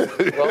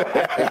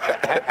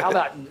 how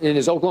about in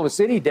his Oklahoma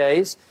City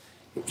days,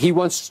 he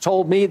once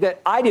told me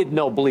that I didn't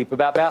know bleep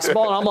about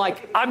basketball, and I'm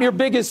like, I'm your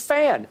biggest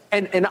fan.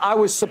 And I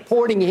was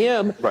supporting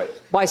him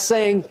by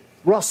saying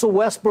Russell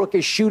Westbrook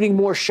is shooting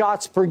more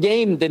shots per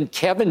game than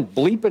Kevin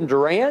bleeping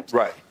Durant.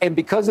 Right. And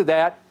because of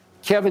that,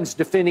 Kevin's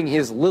defending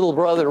his little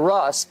brother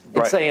Russ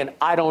and saying,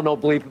 I don't know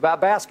bleep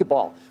about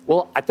basketball.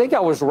 Well, I think I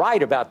was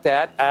right about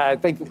that. I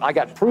think I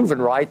got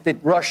proven right that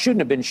Russ shouldn't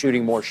have been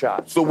shooting more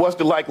shots. So what's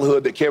the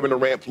likelihood that Kevin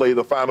Durant plays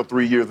the final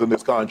 3 years in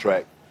this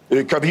contract?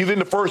 Because he's in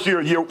the first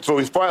year, so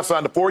he's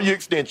signed a 4-year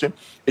extension,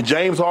 and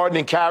James Harden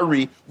and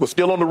Kyrie were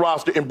still on the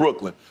roster in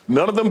Brooklyn.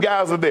 None of them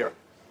guys are there.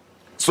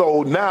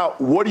 So now,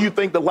 what do you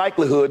think the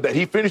likelihood that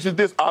he finishes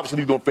this? Obviously,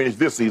 he's going to finish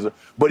this season,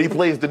 but he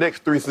plays the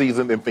next 3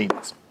 seasons in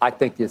Phoenix. I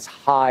think it's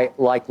high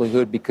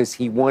likelihood because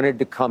he wanted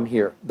to come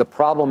here. The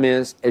problem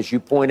is, as you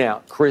point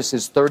out, Chris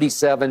is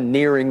 37,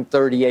 nearing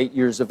 38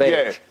 years of age.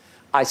 Yeah.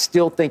 I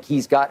still think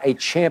he's got a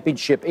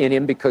championship in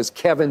him because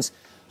Kevin's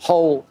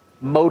whole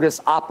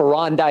modus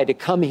operandi to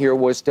come here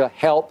was to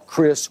help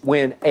Chris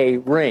win a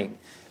ring.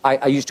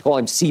 I used to call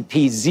him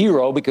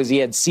CP0 because he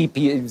had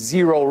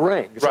CP0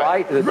 rings,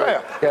 right?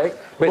 Right. Okay.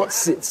 But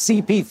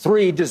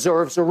CP3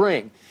 deserves a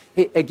ring.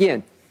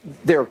 Again,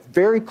 they're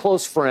very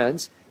close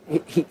friends.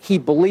 He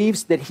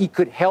believes that he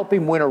could help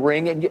him win a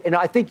ring, and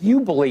I think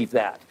you believe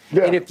that.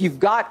 Yeah. And if you've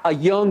got a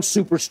young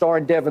superstar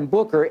in Devin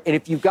Booker, and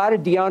if you've got a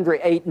DeAndre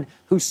Ayton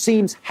who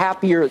seems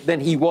happier than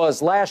he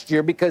was last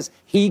year because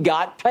he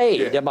got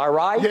paid, am I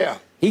right? Yeah.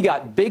 He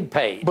got big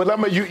paid. But I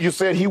mean, you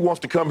said he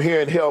wants to come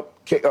here and help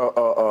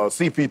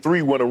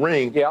CP3 win a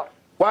ring. Yeah.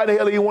 Why the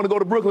hell do you want to go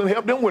to Brooklyn and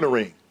help them win a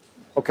ring?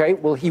 Okay,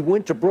 well, he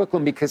went to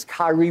Brooklyn because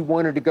Kyrie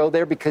wanted to go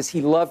there because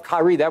he loved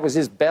Kyrie. That was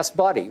his best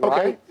buddy,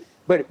 right?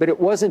 Okay. But it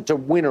wasn't to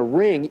win a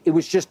ring. It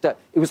was just it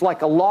was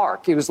like a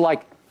lark. It was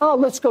like, oh,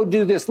 let's go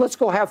do this. Let's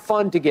go have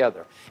fun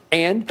together.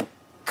 And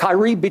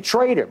Kyrie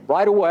betrayed him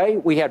right away.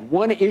 We had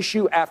one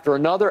issue after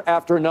another,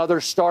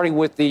 starting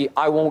with the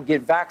I won't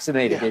get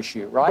vaccinated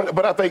issue, right?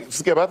 But I think,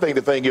 Skip,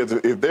 the thing is,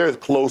 if they're as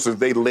close as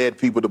they led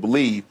people to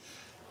believe,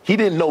 he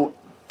didn't know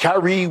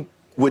Kyrie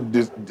would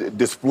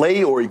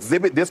display or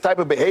exhibit this type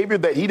of behavior,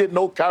 that he didn't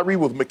know Kyrie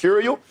was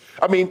mercurial.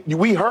 I mean,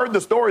 we heard the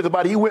stories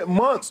about he went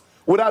months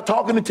without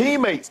talking to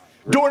teammates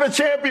during a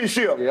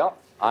championship. Yeah,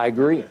 I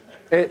agree.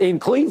 In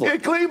Cleveland.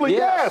 In Cleveland,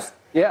 yes.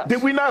 Yeah.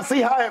 Did we not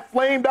see how it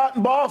flamed out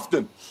in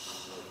Boston?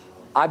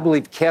 I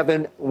believe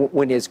Kevin,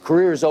 when his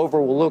career is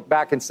over, will look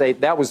back and say,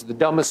 that was the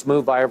dumbest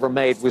move I ever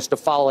made, was to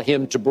follow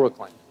him to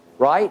Brooklyn,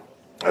 right?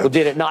 Well,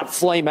 did it not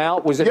flame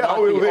out? Was it not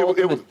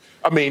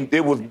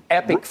it was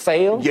epic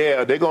fail?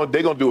 Yeah, they're gonna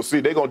do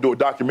a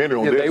documentary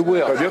on this. They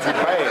will. This was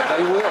bad.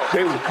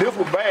 They will. This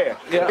was bad.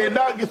 Yeah. And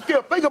now,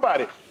 Skip, think about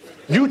it.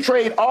 You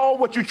trade all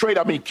what you trade.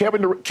 I mean,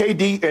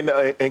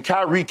 KD and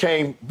Kyrie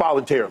came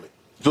voluntarily,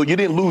 so you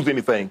didn't lose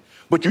anything.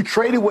 But you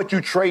traded what you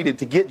traded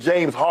to get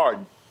James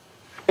Harden,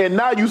 and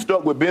now you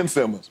stuck with Ben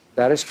Simmons.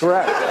 That is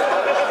correct.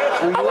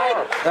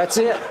 That's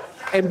it.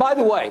 And by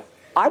the way,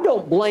 I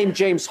don't blame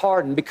James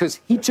Harden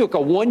because he took a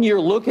 1-year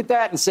look at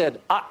that and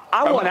said,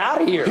 I want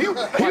out of here.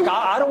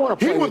 I don't want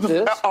to play with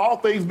this. All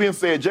things being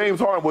said, James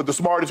Harden was the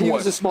smartest one. He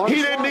was the smartest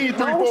He didn't need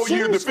 3-4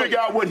 years to figure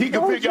out what he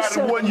could figure out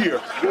in 1 year.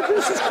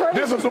 This is crazy.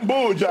 This is some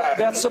bull jive.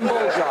 That's some bull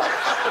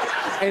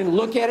jive. And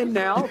look at him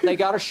now. They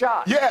got a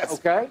shot. Yes.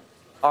 Okay?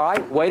 All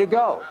right, way to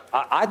go.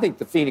 I think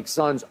the Phoenix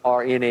Suns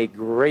are in a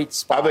great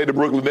spot. I think the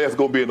Brooklyn Nets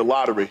going to be in the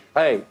lottery.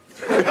 Hey.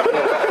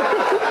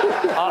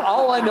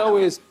 All I know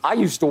is I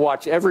used to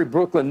watch every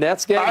Brooklyn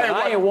Nets game, and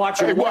I ain't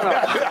watching one of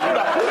them.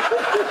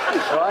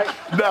 Right?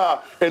 Nah,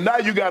 and now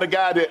you got a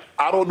guy that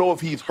I don't know if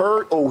he's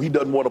hurt or he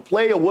doesn't want to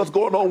play or what's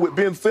going on with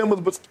Ben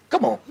Simmons, but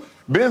come on.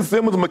 Ben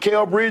Simmons,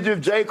 Mikal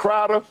Bridges, Jay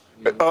Crowder,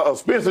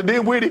 Spencer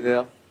Dinwiddie.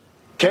 Yeah.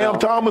 Cam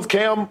Thomas,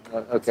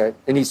 okay,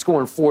 and he's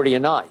scoring 40 a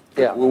night.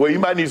 Yeah. Well, you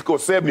might need to score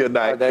 70 a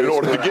night in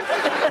order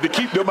to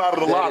keep them out of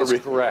the lottery. That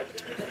is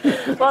correct.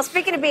 Well,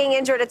 speaking of being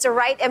injured, it's a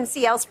right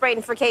MCL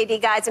sprain for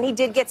KD, guys, and he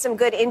did get some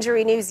good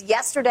injury news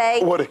yesterday.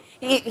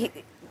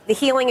 The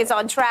healing is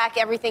on track.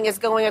 Everything is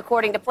going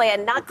according to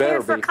plan. Not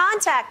cleared for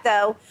contact,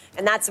 though,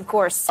 and that's, of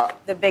course,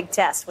 the big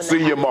test.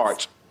 See you in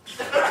March.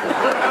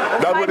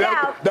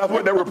 That's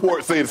what that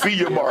report said. See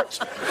you in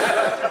March. All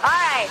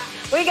right.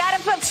 We got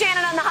to put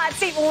Shannon on the hot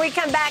seat when we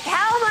come back.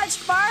 How much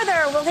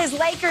farther will his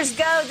Lakers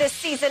go this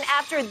season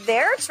after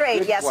their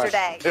trade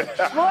yesterday?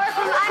 More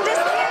from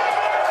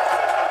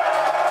Undisputed.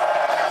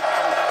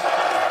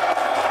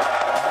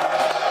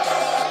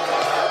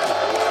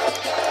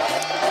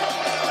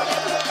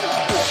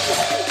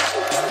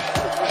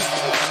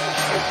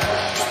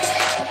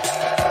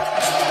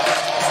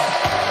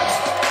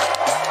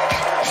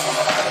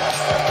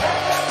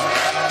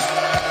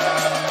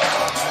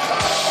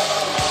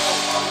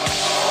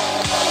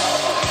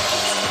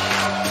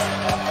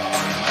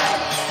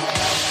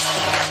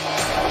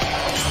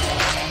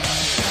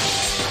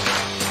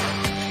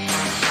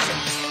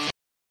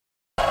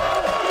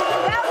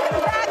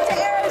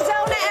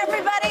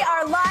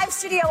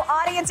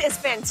 Is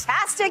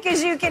fantastic,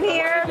 as you can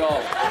hear.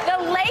 The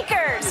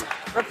Lakers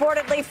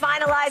reportedly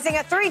finalizing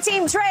a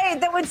 3-team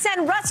trade that would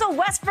send Russell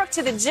Westbrook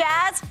to the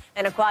Jazz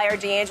and acquire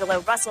D'Angelo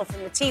Russell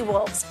from the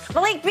T-Wolves.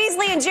 Malik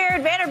Beasley and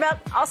Jared Vanderbilt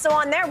also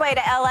on their way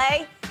to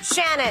L.A.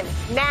 Shannon,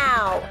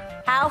 now,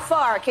 how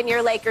far can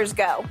your Lakers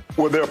go?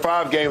 Well, they're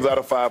 5 games out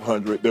of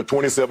 500. There are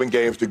 27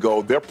 games to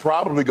go. They're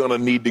probably going to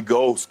need to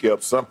go,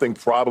 Skip, something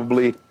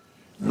probably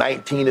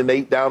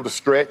 19-8 down the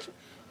stretch.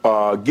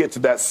 Get to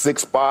that 6th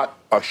spot,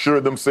 assure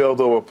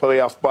themselves of a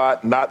playoff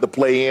spot, not the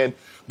play-in.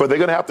 but they're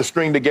going to have to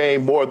string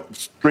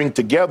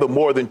together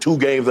more than 2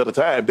 games at a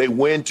time. They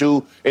win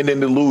 2 and then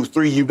they lose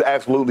 3. You've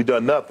absolutely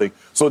done nothing.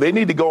 So they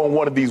need to go on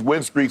one of these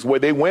win streaks where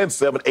they win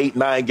 7, 8,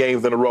 9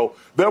 games in a row.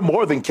 They're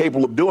more than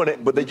capable of doing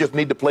it, but they just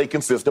need to play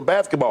consistent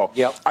basketball.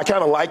 Yep. I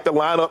kind of like the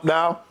lineup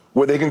now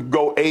where they can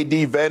go AD,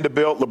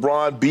 Vanderbilt,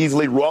 LeBron,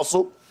 Beasley,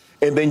 Russell.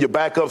 And then your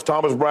backups: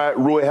 Thomas Bryant,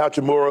 Rui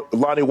Hachimura,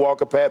 Lonnie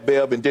Walker, Pat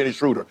Bev, and Dennis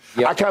Schroeder.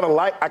 Yep. I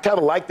kind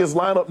of like this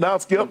lineup now,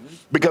 Skip,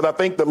 because I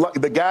think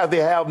the guys they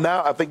have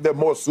now, I think they're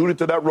more suited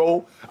to that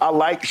role. I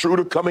like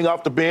Schroeder coming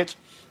off the bench.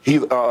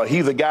 He's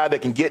a guy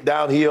that can get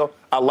downhill.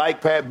 I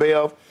like Pat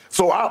Bev.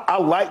 So I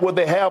like what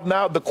they have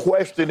now. The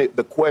question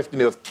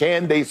is,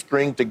 can they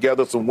string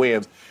together some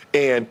wins?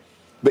 And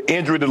the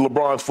injury to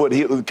LeBron's foot,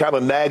 he was kind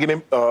of nagging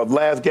him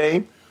last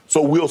game.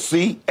 So we'll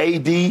see.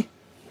 AD.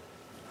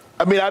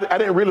 I mean, I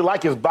didn't really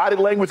like his body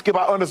language, Skip.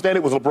 I understand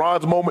it was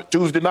LeBron's moment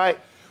Tuesday night,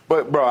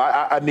 but, bro,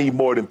 I need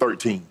more than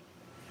 13.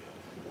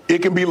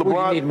 It can be LeBron.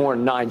 Well, you need more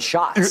than 9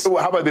 shots.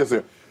 How about this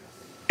here?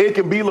 It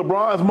can be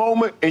LeBron's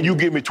moment, and you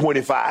give me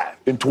 25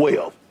 and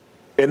 12,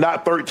 and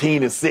not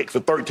 13 and 6 or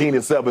 13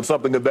 and 7,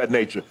 something of that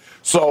nature.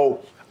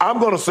 So I'm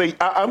going to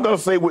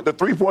say with the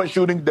 3-point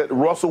shooting that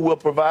Russell will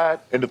provide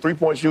and the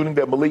 3-point shooting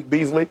that Malik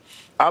Beasley,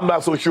 I'm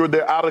not so sure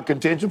they're out of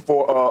contention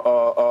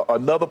for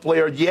another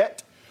player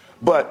yet.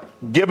 But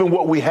given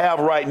what we have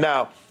right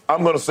now,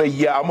 I'm going to say,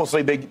 yeah, I'm going to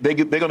say they're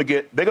going to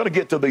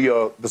get to the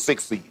 6th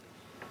seed.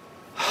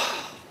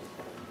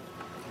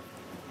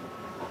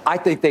 I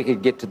think they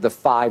could get to the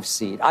 5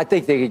 seed. I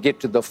think they could get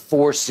to the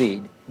 4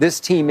 seed. This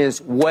team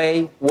is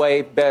way,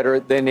 way better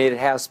than it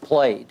has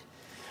played.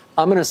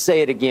 I'm going to say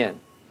it again.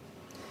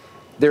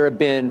 There have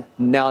been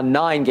now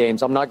 9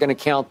 games. I'm not going to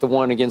count the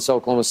one against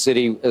Oklahoma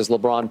City as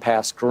LeBron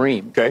passed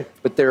Kareem. Okay.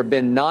 But there have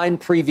been 9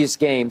 previous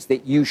games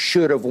that you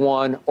should have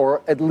won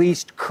or at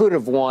least could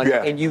have won,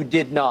 and you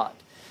did not.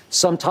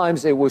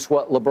 Sometimes it was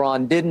what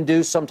LeBron didn't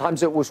do.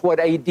 Sometimes it was what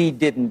AD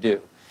didn't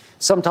do.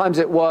 Sometimes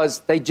it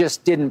was they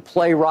just didn't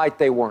play right.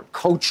 They weren't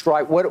coached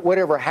right.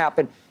 Whatever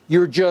happened,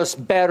 you're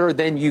just better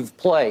than you've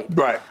played.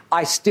 Right.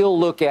 I still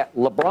look at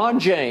LeBron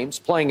James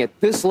playing at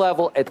this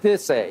level at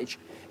this age.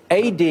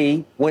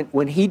 AD,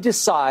 when he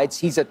decides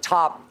he's a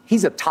top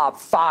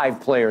 5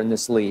 player in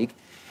this league,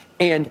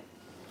 and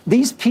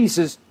these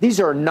pieces, these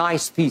are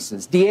nice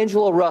pieces.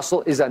 D'Angelo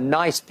Russell is a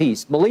nice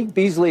piece. Malik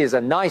Beasley is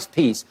a nice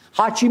piece.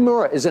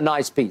 Hachimura is a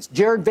nice piece.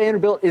 Jared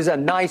Vanderbilt is a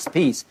nice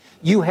piece.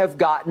 You have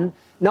gotten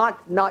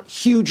not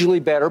hugely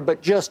better,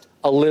 but just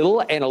a little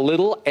and a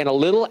little and a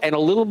little and a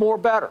little more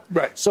better.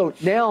 Right. So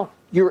now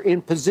you're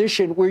in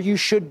position where you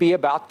should be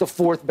about the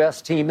 4th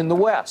best team in the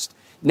West.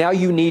 Now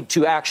you need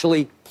to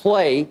actually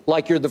play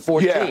like you're the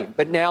 4th team.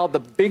 But now the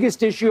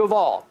biggest issue of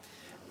all,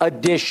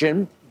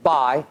 addition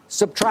by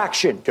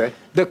subtraction. Okay.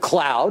 The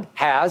cloud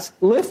has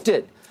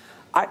lifted.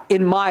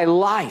 In my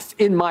life,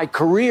 in my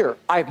career,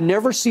 I've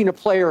never seen a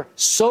player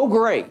so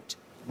great,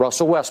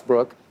 Russell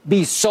Westbrook,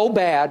 be so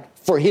bad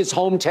for his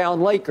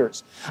hometown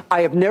Lakers.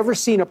 I have never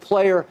seen a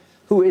player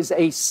who is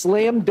a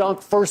slam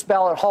dunk first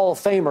ballot Hall of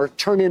Famer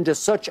turn into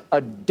such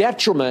a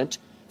detriment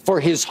for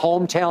his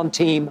hometown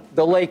team,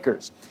 the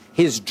Lakers.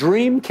 His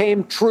dream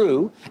came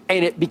true,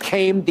 and it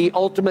became the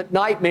ultimate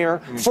nightmare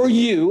for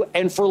you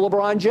and for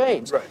LeBron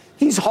James. Right.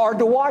 He's hard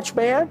to watch,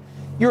 man.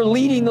 You're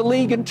leading the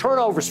league in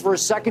turnovers for a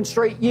 2nd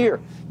straight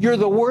year. You're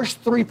the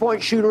worst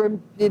 3-point shooter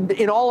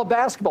in all of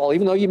basketball,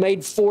 even though you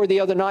made 4 the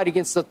other night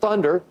against the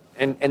Thunder,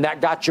 and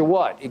that got you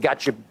what? It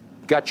got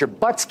your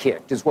butts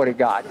kicked is what it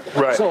got.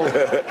 Right. So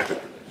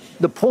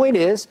the point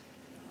is,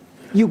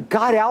 you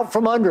got out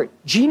from under it.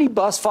 Jeannie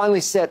Buss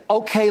finally said,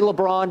 okay,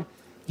 LeBron,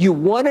 you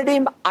wanted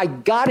him, I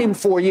got him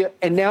for you,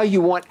 and now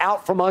you want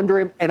out from under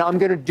him, and I'm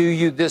going to do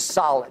you this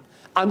solid.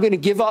 I'm going to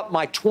give up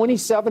my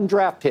 27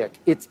 draft pick.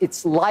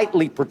 It's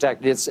lightly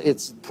protected.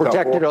 It's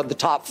protected on the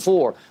top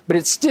 4, but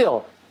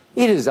it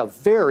is a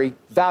very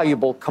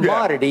valuable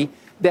commodity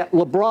that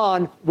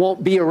LeBron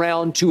won't be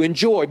around to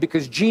enjoy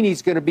because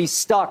Jeannie's going to be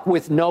stuck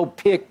with no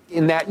pick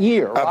in that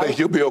year. Right? I think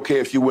she'll be okay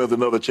if she wins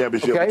another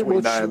championship in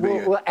 29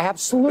 then. Well,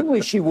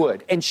 absolutely she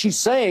would. And she's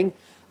saying,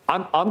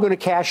 I'm going to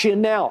cash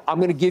in now. I'm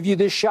going to give you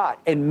this shot.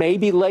 And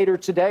maybe later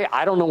today,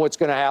 I don't know what's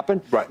going to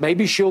happen. Right.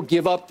 Maybe she'll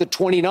give up the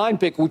 29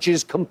 pick, which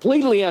is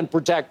completely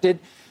unprotected,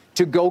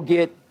 to go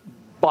get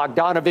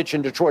Bogdanovich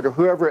in Detroit or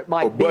whoever it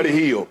might be. Buddy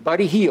Hield.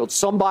 Buddy Hield.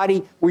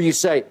 Somebody where you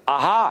say,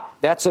 aha,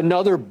 that's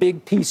another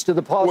big piece to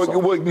the puzzle.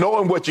 Well,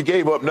 knowing what you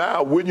gave up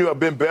now, wouldn't you have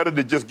been better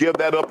to just give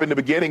that up in the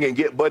beginning and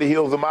get Buddy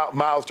Hield and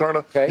Miles Turner?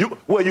 Okay.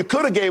 You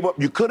could have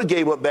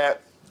gave up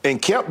that and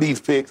kept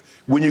these picks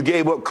when you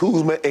gave up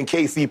Kuzma and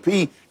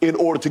KCP in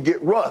order to get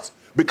Russ.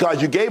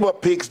 Because you gave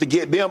up picks to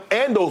get them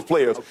and those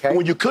players. Okay.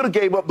 When you could have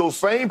gave up those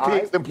same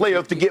picks and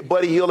players to get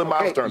Buddy Hield and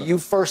Miles Turner. You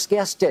first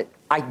guessed it.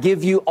 I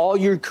give you all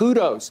your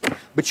kudos.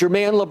 But your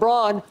man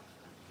LeBron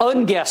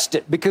unguessed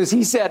it because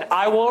he said,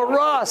 I want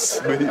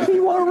Russ. He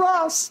wants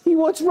Russ. He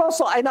wants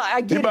Russell.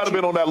 I get He might have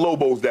been on that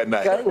Lobos that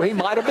night. Okay, well, he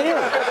might have been.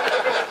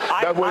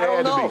 That's what it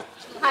had to be.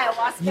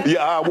 Ayahuasca.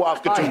 Yeah,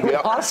 ayahuasca too.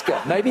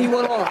 Ayahuasca. Maybe he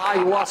went on an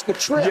ayahuasca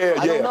trip.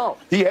 Yeah. I don't know.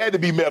 He had to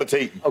be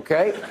meditating.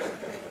 Okay.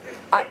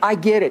 I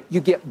get it. You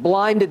get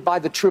blinded by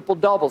the triple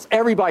doubles.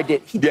 Everybody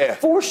did. He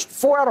forced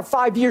 4 out of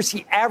 5 years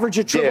he averaged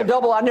a triple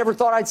double. I never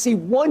thought I'd see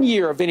 1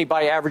 year of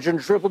anybody averaging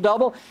a triple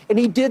double. And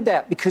he did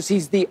that because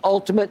he's the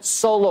ultimate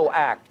solo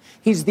act.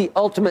 He's the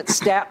ultimate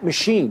stat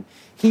machine.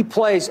 He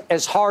plays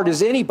as hard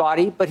as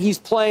anybody, but he's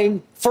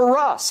playing for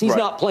us. He's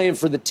not playing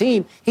for the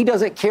team. He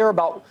doesn't care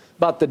about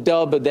the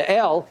dub or the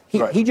L.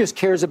 He just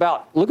cares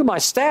about, look at my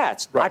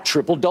stats. I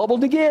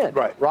triple-doubled again.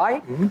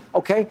 Right? Mm-hmm.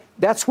 Okay?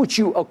 That's what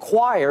you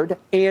acquired,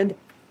 and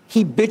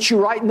he bit you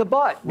right in the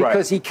butt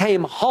because he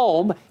came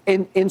home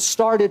and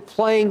started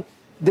playing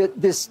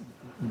this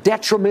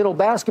detrimental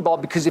basketball,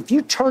 because if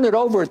you turn it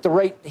over at the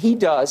rate he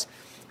does,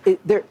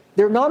 they're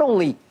not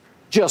only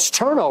just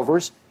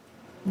turnovers,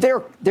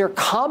 they're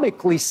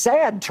comically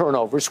sad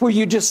turnovers where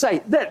you just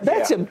say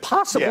that's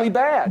impossibly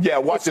bad. Yeah,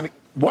 watching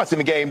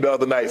the game the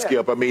other night,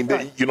 Skip. I mean,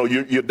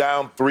 you're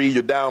down 3,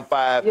 you're down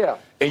 5,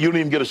 and you don't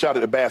even get a shot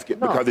at the basket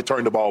because they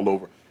turned the ball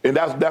over, and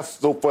that's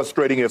so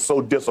frustrating and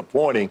so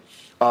disappointing.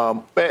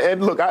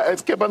 And look,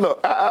 Skip, I'm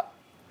not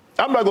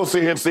gonna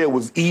sit here and say it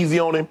was easy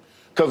on him,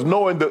 because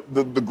knowing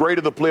the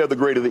greater the player, the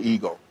greater the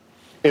ego,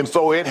 and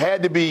so it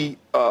had to be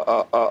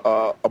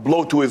a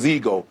blow to his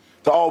ego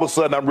to all of a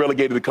sudden I'm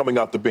relegated to coming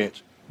off the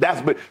bench.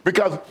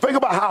 Because think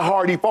about how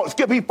hard he fought.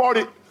 Skip, he fought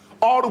it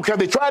all because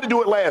they tried to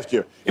do it last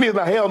year. And he's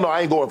like, hell no,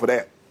 I ain't going for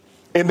that.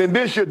 And then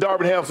this year,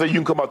 Darvin Ham said, you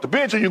can come off the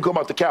bench or you can come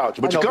off the couch,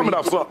 but you're coming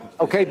off something.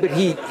 Okay, but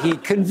he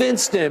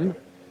convinced him,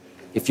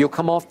 if you'll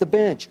come off the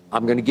bench,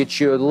 I'm going to get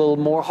you a little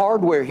more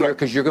hardware here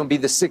because you're going to be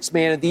the sixth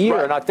man of the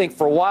year. And I think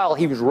for a while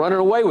he was running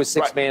away with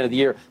sixth man of the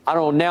year. I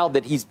don't know, now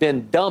that he's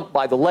been dumped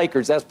by the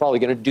Lakers, that's probably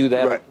going to do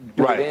that.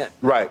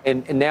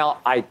 And now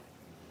I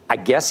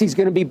guess he's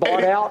going to be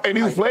bought out. And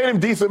he's playing him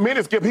decent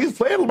minutes, Skip. He's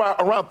playing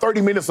around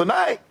 30 minutes a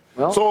night.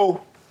 Well,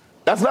 so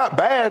that's not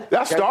bad.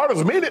 That's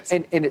starters minutes.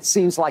 And it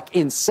seems like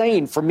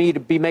insane for me to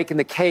be making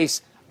the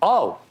case,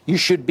 you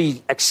should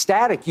be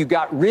ecstatic. You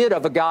got rid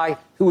of a guy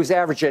who was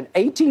averaging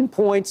 18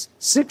 points,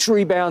 6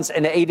 rebounds,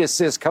 and 8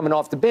 assists coming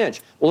off the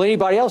bench. Well,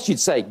 anybody else, you'd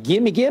say,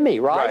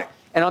 gimme, right?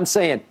 And I'm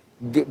saying,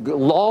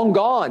 long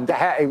gone.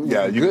 Happy.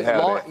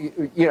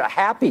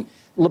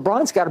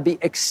 LeBron's got to be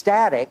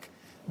ecstatic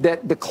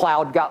that the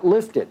cloud got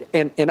lifted.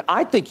 And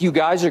I think you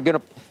guys are going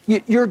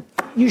to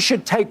 – you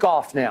should take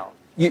off now.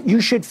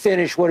 You should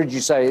finish – what did you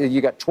say?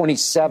 You got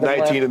 27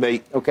 19 left?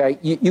 19-8. Okay.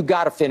 You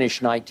got to finish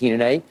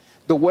 19-8.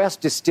 The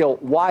West is still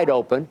wide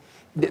open.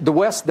 The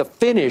West, the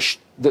finish,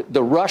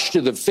 the rush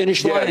to the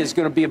finish line is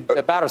going to be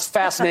about as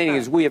fascinating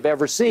as we have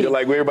ever seen. You're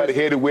like, everybody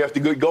headed west to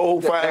good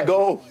goal, find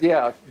goal.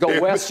 Yeah,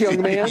 go west,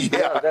 young man.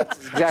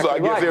 That's exactly right. So I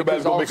guess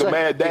everybody's going to make a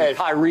mad dash.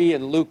 Kyrie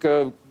and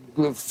Luka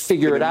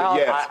figure it out.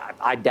 Yes.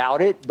 I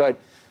doubt it, but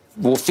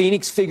will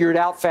Phoenix figure it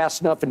out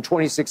fast enough in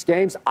 26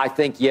 games? I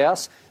think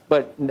yes.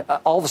 But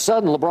all of a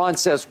sudden, LeBron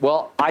says,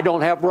 well, I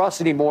don't have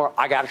Russ anymore.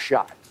 I got a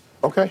shot.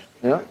 Okay.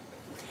 Yeah.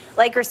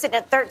 Lakers sitting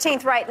at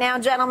 13th right now,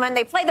 gentlemen.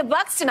 They play the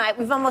Bucks tonight.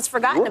 We've almost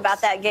forgotten about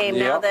that game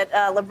now that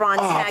LeBron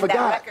snagged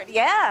that record.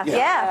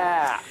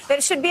 Yeah. But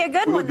it should be a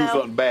good one, though. We'll do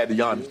something bad to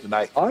Giannis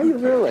tonight. Are you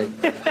really?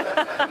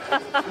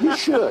 You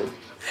should.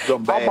 I'll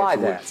buy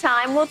that.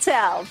 Time will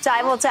tell.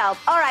 Time will tell.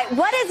 All right,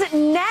 what is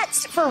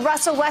next for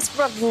Russell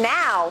Westbrook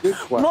now?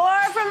 More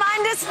from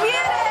Undisputed.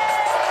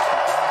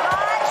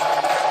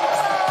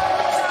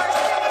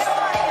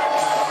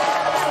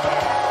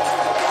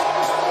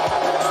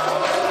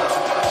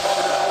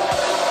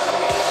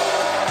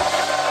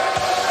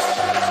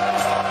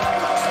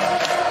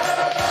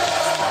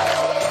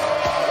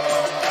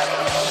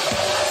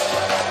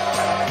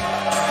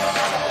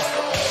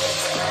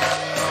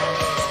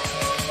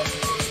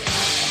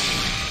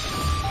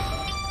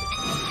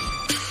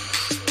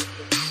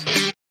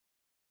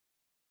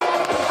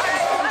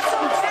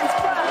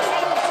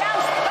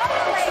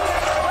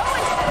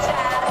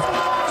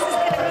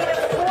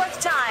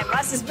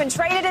 Has been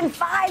traded in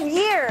 5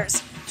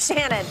 years.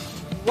 Shannon,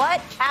 what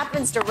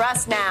happens to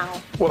Russ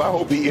now? Well, I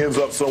hope he ends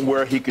up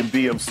somewhere he can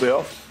be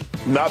himself.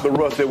 Not the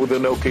Russ that was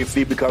in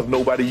OKC, because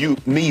nobody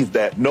needs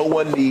that. No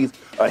one needs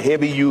a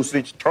heavy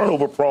usage,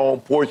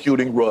 turnover-prone, poor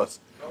shooting Russ.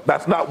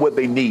 That's not what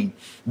they need.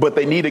 But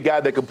they need a guy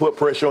that can put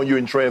pressure on you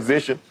in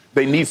transition.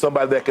 They need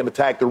somebody that can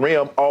attack the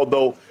rim,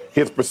 although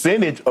his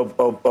percentage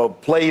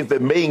of plays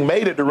that being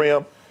made at the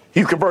rim,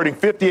 he's converting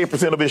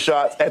 58% of his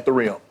shots at the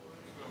rim.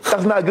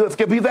 That's not good,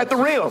 Skip. He's at the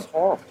rim.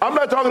 I'm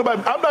not talking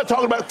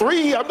about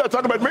three. I'm not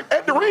talking about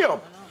at the rim.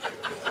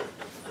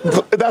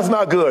 That's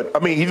not good. I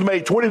mean, he's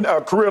made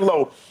career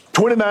low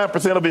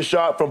 29% of his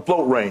shot from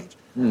float range.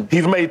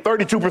 He's made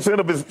 32%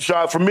 of his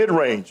shots from mid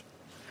range,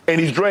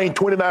 and he's drained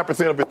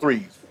 29% of his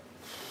threes.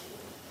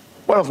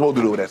 What am I supposed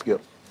to do with that,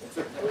 Skip?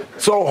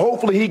 So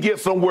hopefully he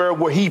gets somewhere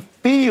where he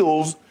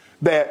feels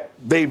that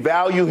they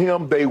value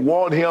him, they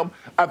want him.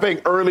 I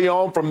think early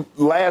on from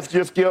last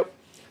year, Skip,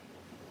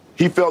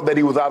 he felt that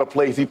he was out of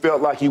place. He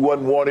felt like he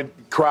wasn't wanted.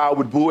 Crowd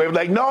would boo him.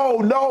 Like,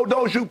 no,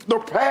 don't shoot. No,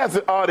 pass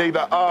it. But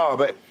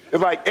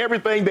it's like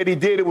everything that he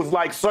did, it was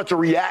like such a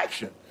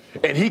reaction.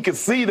 And he could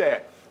see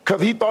that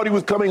because he thought he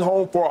was coming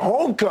home for a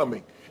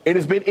homecoming. And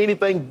it's been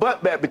anything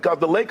but that, because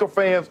the Laker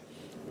fans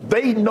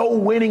They know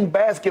winning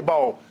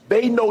basketball.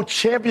 They know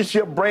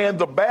championship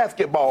brands of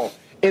basketball.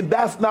 And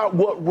that's not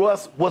what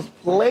Russ was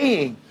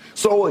playing.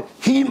 So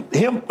him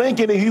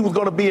thinking that he was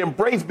going to be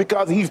embraced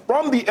because he's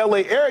from the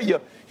L.A. area,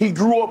 he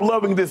grew up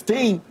loving this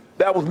team,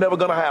 that was never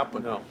going to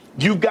happen. No.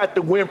 You got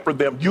to win for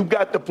them. You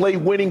got to play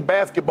winning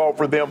basketball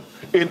for them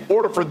in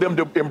order for them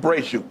to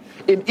embrace you.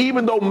 And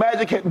even though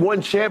Magic had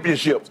won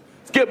championships,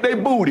 Skip, they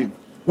booed him.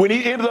 When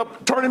he ended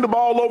up turning the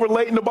ball over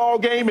late in the ball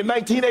game in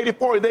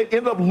 1984, they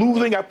ended up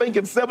losing, I think,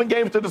 in 7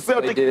 games to the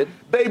Celtics. They did.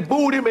 They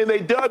booed him and they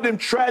dubbed him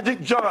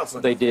Tragic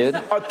Johnson. They did.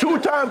 A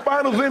 2-time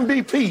Finals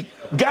MVP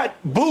got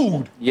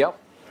booed. Yep.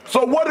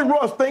 So what did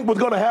Russ think was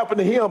going to happen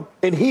to him?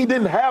 And he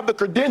didn't have the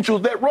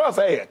credentials that Russ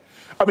had.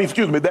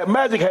 That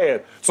Magic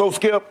had. So,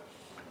 Skip,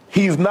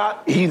 he's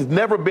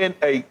never been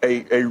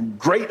a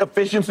great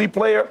efficiency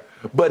player,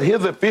 but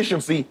his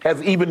efficiency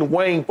has even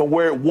waned from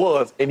where it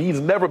was, and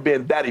he's never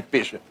been that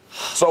efficient.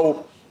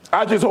 So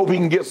I just hope he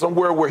can get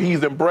somewhere where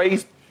he's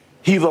embraced.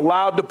 He's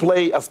allowed to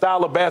play a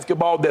style of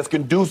basketball that's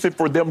conducive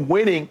for them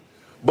winning,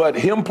 but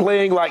him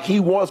playing like he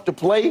wants to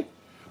play,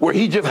 where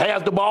he just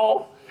has the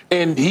ball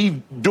and he's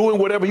doing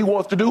whatever he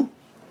wants to do,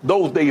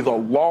 those days are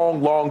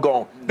long, long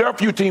gone. There are a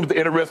few teams that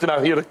are interested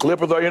out here. The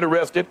Clippers are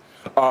interested.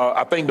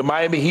 I think the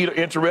Miami Heat are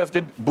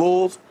interested,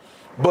 Bulls.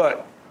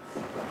 But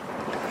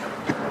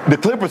the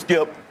Clippers,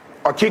 Skip,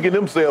 are kicking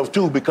themselves,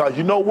 too, because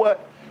you know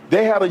what?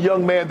 They had a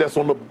young man that's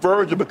on the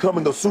verge of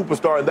becoming a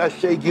superstar, and that's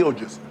Shai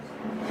Gilgeous.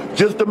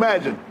 Just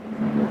imagine.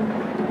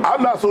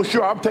 I'm not so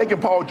sure I'm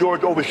taking Paul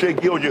George over Shai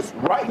Gilgeous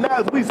right now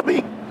as we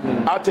speak.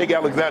 I'll take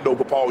Alexander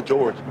over Paul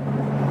George.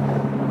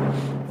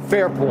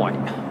 Fair point.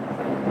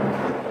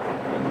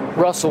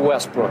 Russell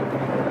Westbrook.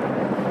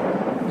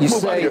 You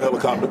Move say out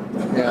helicopter.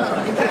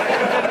 Yeah.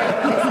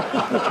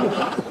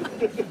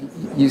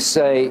 You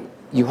say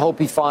you hope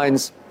he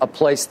finds a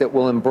place that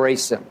will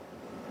embrace him.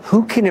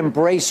 Who can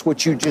embrace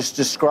what you just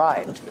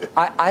described?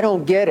 I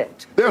don't get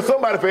it. There's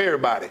somebody for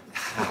everybody.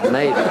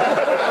 Maybe.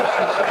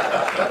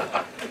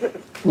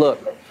 Look,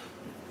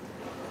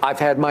 I've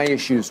had my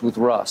issues with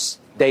Russ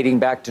dating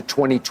back to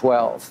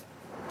 2012.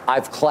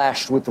 I've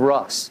clashed with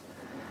Russ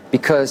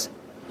because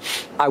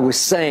I was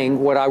saying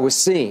what I was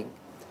seeing.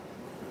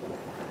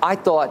 I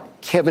thought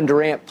Kevin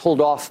Durant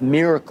pulled off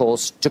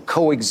miracles to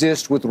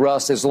coexist with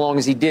Russ as long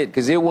as he did,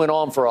 because it went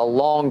on for a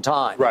long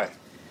time. Right.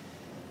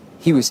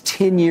 He was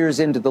 10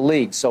 years into the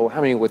league. So how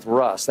many with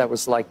Russ? That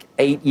was like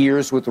 8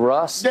 years with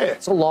Russ? Yeah.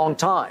 It's a long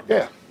time.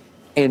 Yeah.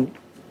 And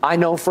I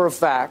know for a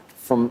fact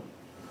from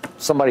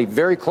somebody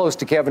very close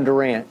to Kevin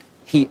Durant,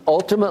 he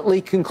ultimately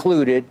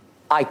concluded,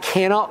 I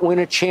cannot win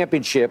a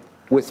championship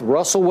with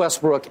Russell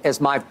Westbrook as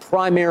my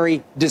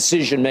primary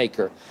decision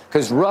maker,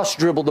 because Russ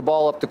dribbled the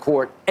ball up the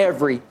court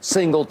every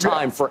single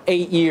time for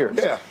 8 years.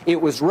 Yeah.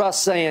 It was Russ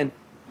saying,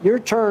 your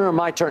turn or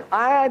my turn?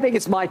 I think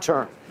it's my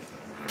turn.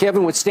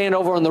 Kevin would stand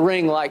over in the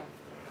ring like,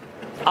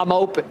 I'm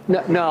open.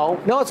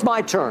 No, it's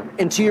my turn.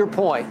 And to your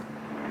point,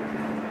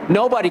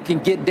 nobody can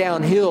get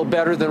downhill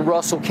better than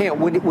Russell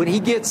can. When he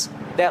gets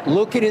that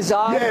look in his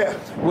eye, yeah.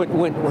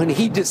 when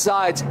he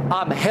decides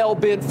I'm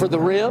hell-bent for the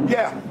rim,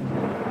 yeah.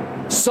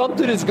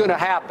 something is going to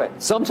happen.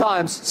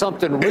 Sometimes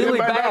something really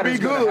bad is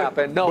going to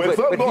happen. No, but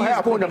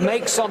he's going to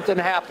make something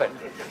happen.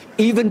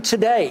 Even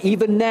today,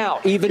 even now,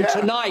 even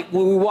tonight,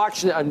 when we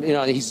watch,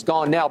 he's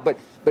gone now, but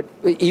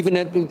even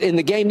in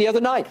the game the other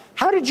night,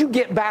 how did you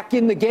get back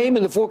in the game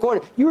in the fourth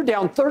quarter? You were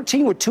down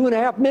 13 with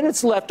 2.5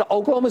 minutes left to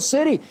Oklahoma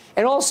City,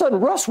 and all of a sudden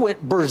Russ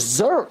went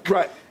berserk,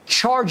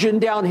 charging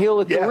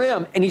downhill at the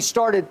rim, and he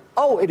started.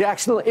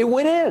 It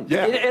went in.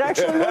 Yeah. It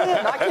actually went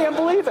in. I can't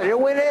believe it. It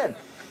went in.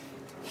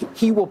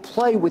 He will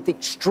play with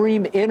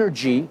extreme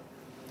energy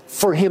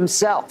for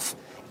himself,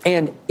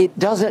 and it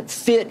doesn't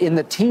fit in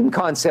the team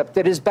concept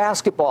that is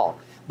basketball.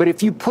 But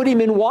if you put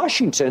him in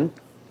Washington,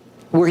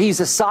 where he's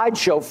a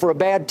sideshow for a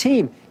bad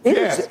team, it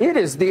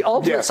is the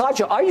ultimate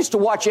sideshow. I used to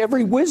watch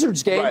every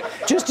Wizards game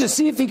just to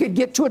see if he could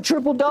get to a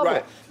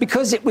triple-double,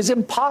 because it was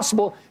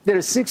impossible that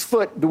a 6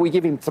 foot, do we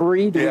give him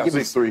 3? Do we give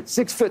him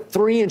 6 foot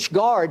 3-inch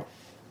guard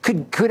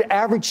could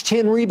average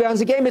 10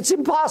 rebounds a game? It's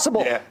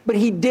impossible. Yeah. But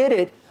he did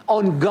it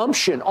on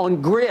gumption,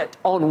 on grit,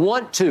 on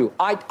want to.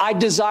 I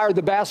desire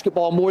the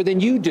basketball more than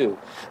you do,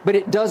 but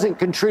it doesn't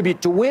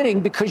contribute to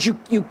winning, because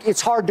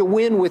it's hard to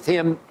win with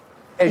him.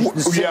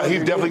 He's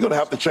definitely going to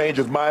have to change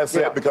his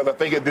mindset, because I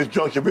think at this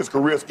juncture of his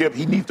career, Skip,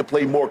 he needs to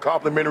play more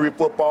complimentary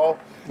football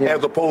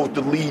as opposed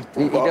to lead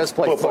he does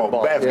play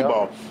football,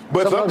 basketball.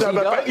 But sometimes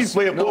I think he's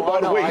playing football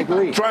the way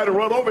he's trying to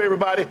run over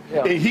everybody,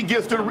 and he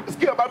gets to the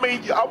Skip. I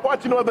mean, I'm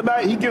watching the other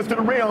night, he gets to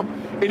the rim,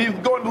 and he's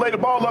going to lay the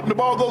ball up, and the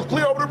ball goes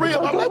clear over the rim.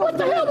 I'm like, what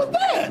the hell is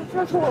that?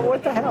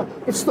 What the hell?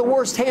 It's the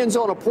worst hands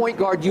on a point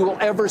guard you will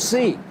ever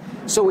see.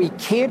 So he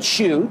can't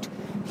shoot.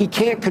 He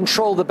can't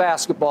control the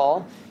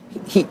basketball.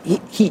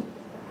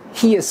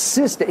 He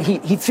assisted.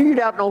 He figured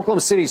out in Oklahoma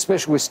City,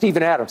 especially with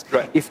Steven Adams,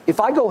 if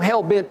I go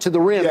hell-bent to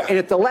the rim and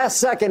at the last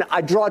second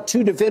I draw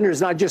 2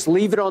 defenders and I just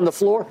leave it on the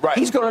floor,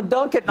 he's going to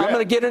dunk it and I'm going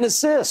to get an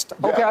assist.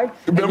 Okay?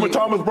 Remember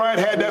Thomas Bryant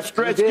had that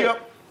stretch,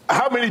 Skip?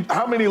 How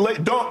many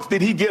late dunks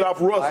did he get off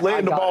Russ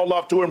laying the ball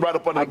off to him right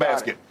up under the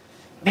basket?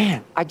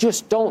 Man, I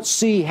just don't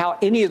see how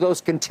any of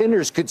those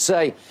contenders could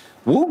say,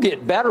 we'll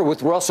get better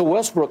with Russell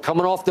Westbrook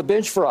coming off the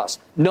bench for us.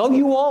 No,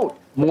 you won't.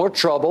 More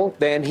trouble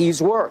than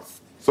he's worth.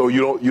 So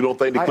you don't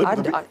think the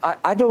Clippers?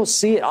 I don't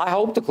see it. I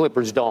hope the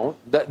Clippers don't.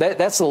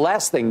 That's the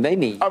last thing they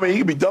need. I mean, he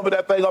could be dumping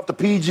that thing off the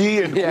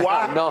PG and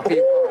Kawhi. No,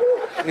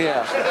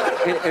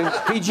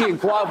 and PG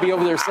and Kawhi will be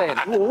over there saying,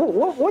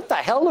 what the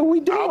hell are we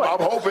doing? I'm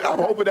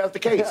hoping that's the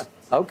case.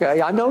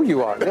 Okay, I know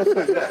you are.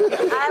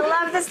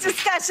 I love this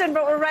discussion,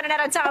 but we're running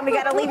out of time. We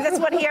got to leave this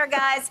one here,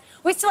 guys.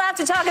 We still have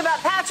to talk about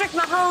Patrick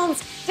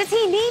Mahomes. Does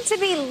he need to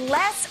be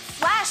less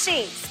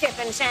flashy, Skip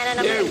and Shannon?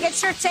 I'm going to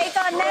get your take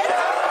on this.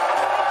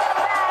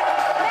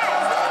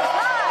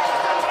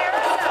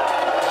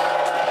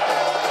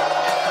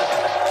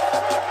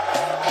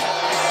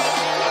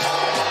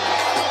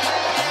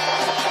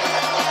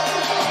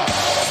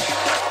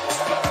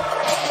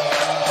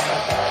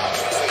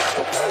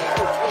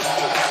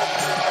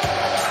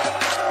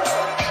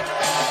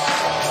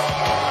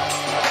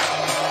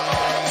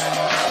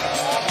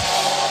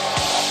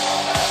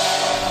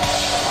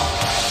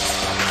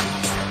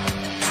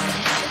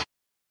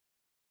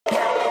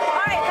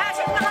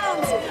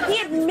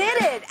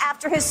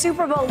 After his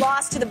Super Bowl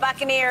loss to the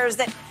Buccaneers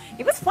that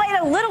he was playing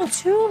a little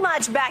too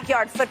much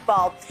backyard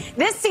football.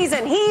 This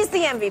season, he's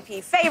the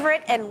MVP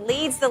favorite and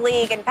leads the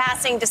league in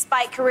passing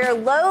despite career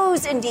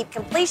lows in deep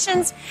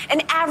completions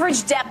and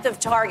average depth of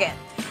target.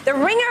 The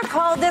Ringer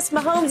called this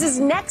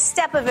Mahomes' next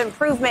step of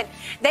improvement.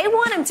 They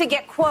want him to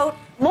get, quote,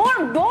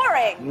 more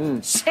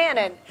boring.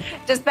 Shannon,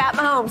 does Pat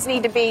Mahomes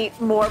need to be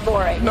more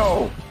boring?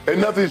 No. And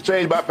nothing's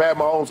changed by Pat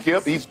Mahomes,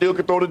 Skip. He still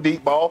can throw the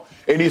deep ball,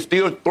 and he's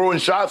still throwing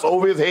shots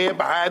over his head,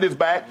 behind his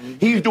back.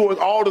 He's doing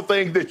all the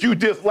things that you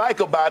dislike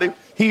about him.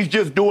 He's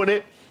just doing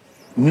it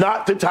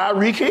not to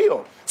Tyreek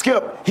Hill.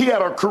 Skip, he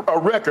had a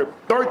record,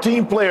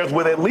 13 players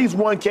with at least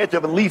one catch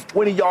of at least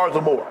 20 yards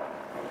or more.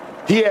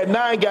 He had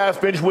 9 guys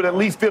finish with at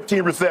least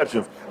 15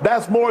 receptions.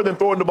 That's more than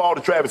throwing the ball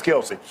to Travis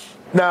Kelce.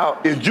 Now,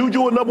 is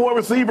Juju a number one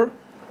receiver?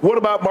 What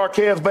about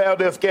Marquez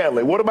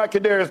Valdez-Scantling? What about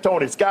Kadarius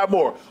Toney, Sky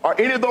Moore? Are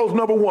any of those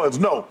number ones?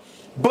 No.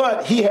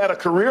 But he had a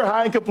career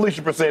high in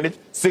completion percentage,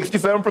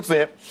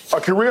 67%,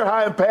 a career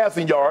high in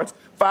passing yards,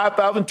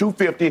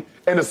 5,250,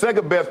 and the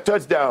second best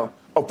touchdown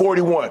of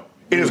 41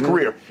 in his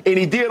career. And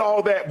he did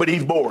all that, but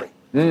he's boring.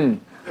 Look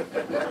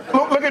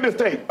at this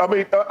tape. I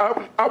mean,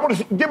 I want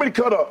to give me the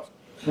cut-ups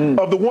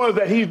of the ones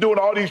that he's doing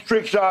all these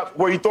trick shots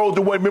where he throws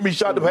the one. Remember he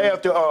shot the pass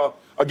to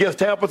against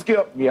Tampa,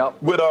 Skip?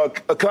 Yep. With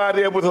Clyde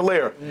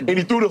Edwards-Helaire. And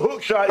he threw the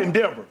hook shot in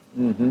Denver.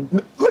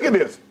 Look at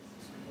this.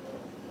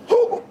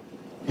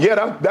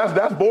 Yeah,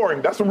 that's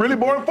boring. That's some really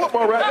boring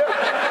football right there.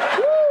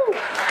 Woo!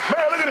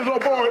 Man, look at this, so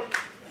boring.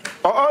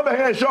 An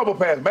underhand shovel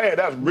pass. Man,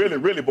 that's really,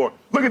 really boring.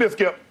 Look at this,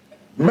 Skip.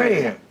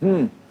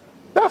 Man,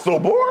 that's so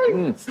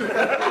boring.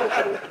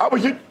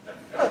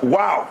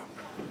 Wow.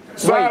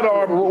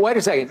 Sidearm. Wait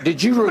a second.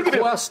 Did you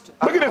request?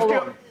 Look at this,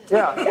 Skip.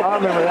 Yeah, I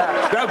remember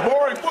that. That's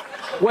boring.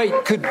 Wait,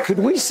 could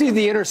we see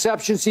the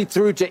interceptions he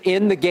threw to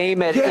end the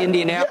game at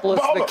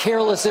Indianapolis, the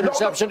careless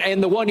interception,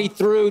 and the one he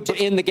threw to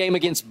end the game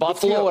against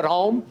Buffalo at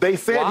home? They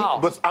said,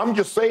 but I'm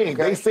just saying,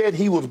 they said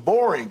he was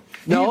boring.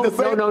 No,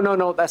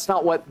 that's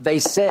not what they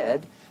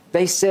said.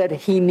 They said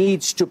he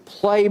needs to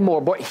play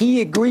more. But he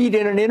agreed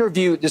in an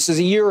interview, this is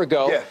a year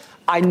ago,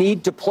 I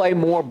need to play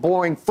more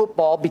boring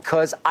football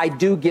because I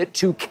do get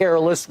too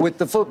careless with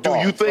the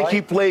football. Do you think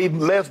he played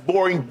less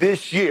boring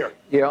this year?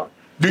 Yeah.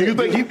 Do you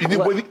think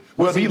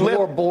was he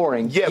more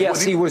boring?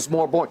 Yes, he was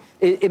more boring.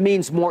 It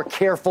means more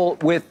careful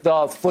with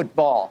the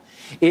football.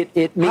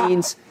 It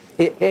means,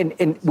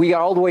 and we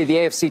got all the way to the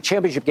AFC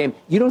Championship game.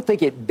 You don't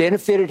think it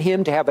benefited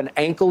him to have an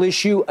ankle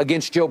issue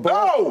against Joe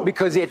Burrow? No!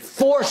 Because it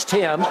forced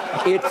him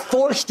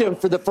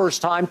for the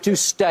first time to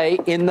stay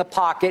in the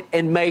pocket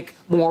and make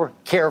more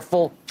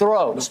careful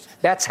throws.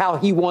 That's how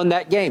he won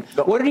that game.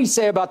 What did he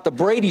say about the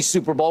Brady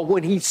Super Bowl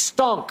when he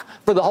stunk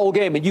for the whole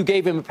game and you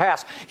gave him a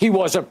pass? He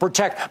wasn't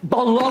protected.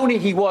 Baloney,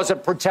 he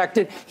wasn't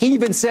protected. He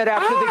even said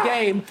after the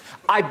game,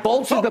 I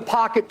bolted the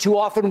pocket too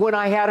often when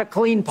I had a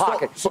clean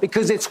pocket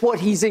because it's what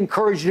he's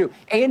encouraged to do.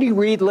 Andy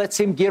Reid lets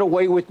him get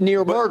away with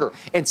near murder.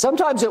 And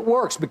sometimes it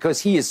works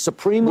because he is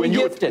supremely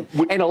gifted.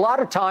 And a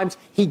lot of times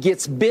he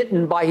gets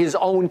bitten by his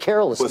own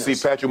carelessness. But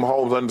see, Patrick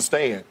Mahomes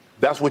understand.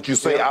 That's what you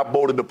say. I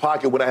bolted the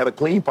pocket when I had a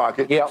clean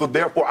pocket. So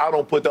therefore, I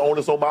don't put the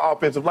onus on my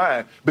offensive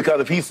line.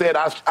 Because if he said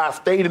I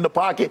stayed in the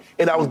pocket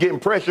and I was getting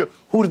pressure,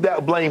 who did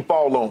that blame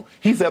fall on?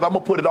 He said, I'm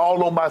going to put it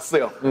all on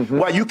myself.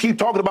 While you keep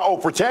talking about,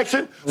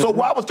 protection? So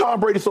why was Tom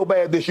Brady so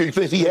bad this year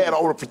since he had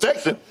all the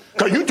protection?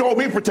 Because you told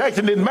me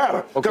protection didn't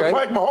matter. Because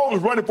Patrick Mahomes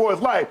was running for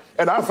his life.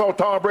 And I saw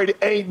Tom Brady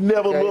ain't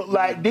never looked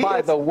like this.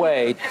 By the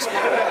way,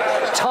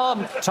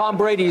 Tom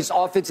Brady's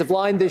offensive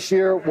line this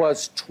year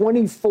was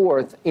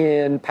 24th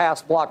in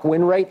pass block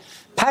win rate.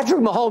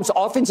 Patrick Mahomes'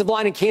 offensive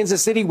line in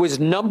Kansas City was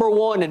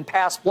 #1 in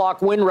pass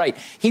block win rate.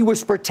 He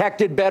was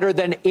protected better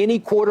than any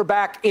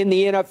quarterback in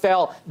the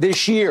NFL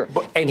this year,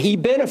 and he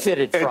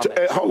benefited from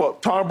it. Hold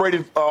up. Tom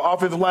Brady's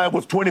offensive line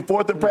was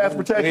 24th in pass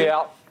protection.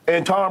 Yeah.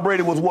 And Tom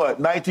Brady was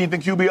what, 19th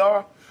in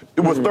QBR?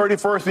 It was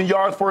 31st in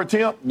yards per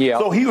attempt. Yeah.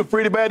 So he was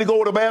pretty bad to go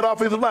with a bad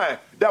offensive line.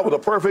 That was a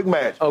perfect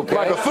match. Okay.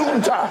 Like a suit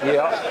and tie.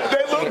 Yeah.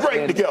 They look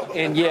great together.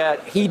 And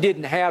yet he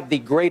didn't have the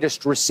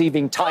greatest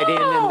receiving tight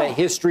end in the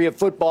history of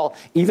football,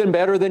 even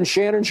better than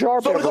Shannon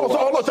Sharpe. So to go,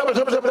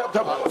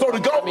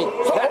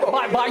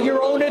 By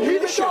your own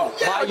admission.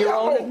 By your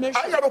own admission.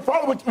 I ain't got no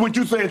problem with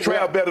you saying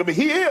Trav better than me.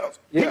 He is.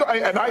 Yeah.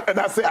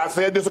 I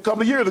said this a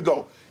couple of years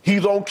ago.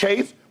 He's on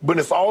case, but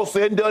it's all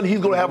said and done. He's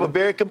going to have a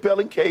very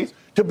compelling case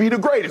to be the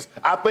greatest.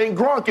 I think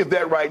Gronk is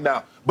that right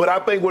now. But I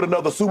think with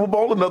another Super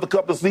Bowl, another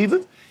couple of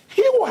seasons,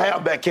 he will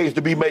have that case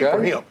to be made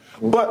for him.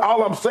 But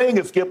all I'm saying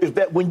is, Skip, is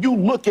that when you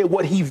look at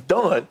what he's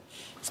done,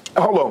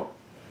 hold on.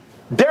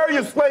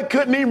 Darius Slay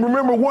couldn't even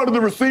remember one of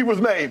the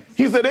receivers' names.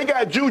 He said they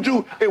got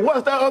Juju, and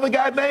what's that other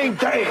guy's name?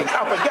 Dang,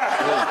 I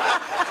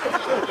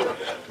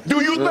forgot.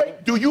 Do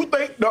you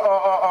think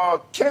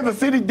the Kansas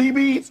City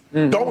DBs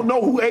don't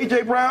know who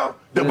A.J. Brown,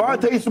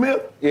 Devontae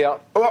Smith,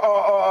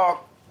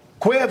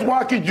 Quez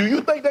Watkins, do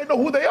you think they know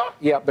who they are?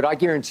 Yeah, but I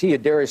guarantee you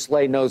Darius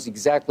Slay knows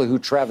exactly who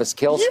Travis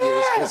Kelce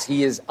is, because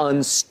he is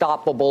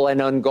unstoppable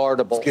and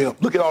unguardable.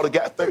 Skip, look at all the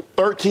guys,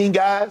 13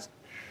 guys.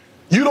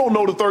 You don't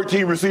know the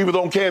 13 receivers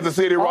on Kansas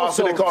City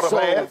roster they caught a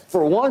pass.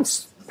 For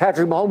once,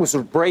 Patrick Mahomes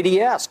was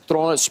Brady-esque,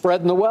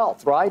 spreading the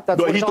wealth, right? That's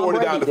what he throwing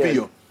it down the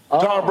field.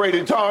 Tom Brady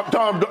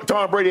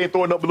ain't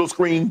throwing up a little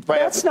screen pass.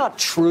 That's not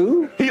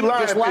true. He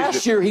lied. Because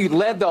last year he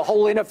led the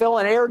whole NFL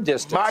in air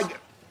distance.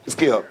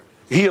 Skip,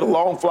 he hit a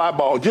long fly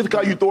ball. Just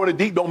because you throw it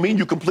deep don't mean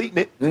you're completing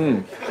it.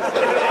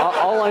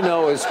 All I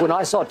know is when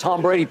I saw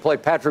Tom Brady play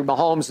Patrick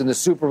Mahomes in the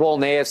Super Bowl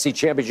and the AFC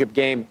Championship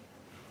game,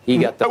 he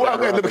got the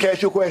better let me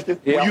ask you a question.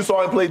 Yeah. When you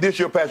saw him play this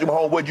year, Patrick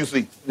Mahomes, what did you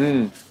see?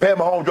 Pat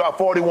Mahomes dropped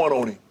 41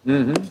 on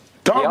him.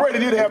 Tom Brady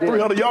did have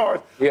 300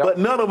 yards, but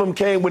none of them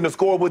came when the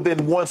score was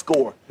within one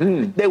score.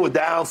 They were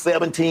down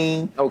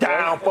 17,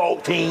 down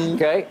 14.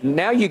 Okay,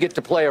 now you get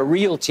to play a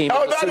real team.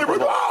 All right, I'm cutting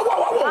you off.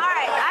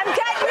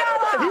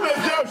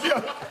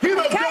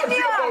 Cutting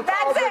you off.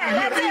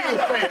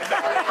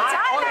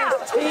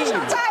 That's it.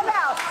 Time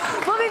out.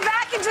 We'll be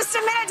back in just a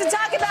minute to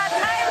talk about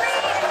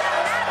Kyrie and the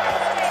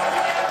Mavericks.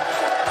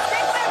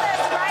 Stick with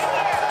us right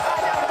here.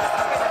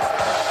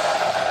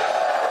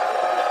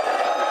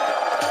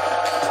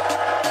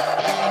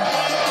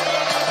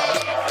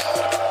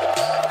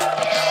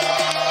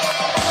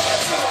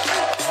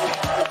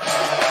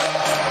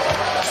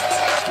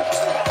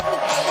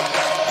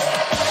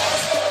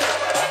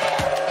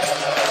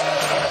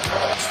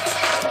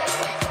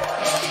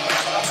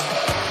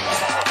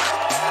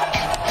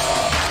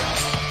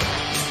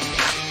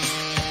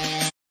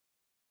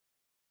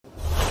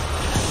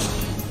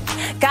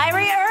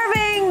 Kyrie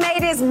Irving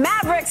made his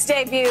Mavericks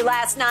debut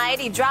last night.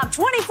 He dropped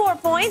 24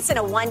 points in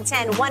a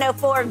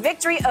 110-104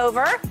 victory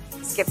over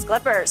Skip's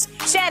Clippers.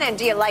 Shannon,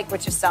 do you like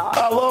what you saw?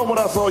 I love what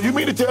I saw. You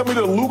mean to tell me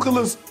the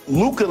Luka-less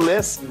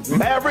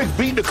Mavericks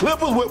beat the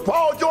Clippers with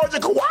Paul George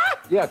and Kawhi?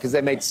 Yeah, because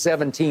they made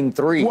 17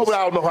 threes. Well,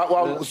 I don't know how.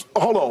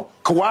 Hold on.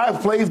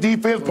 Kawhi plays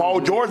defense. Paul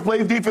George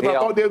plays defense. I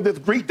thought they were this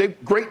great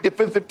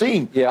defensive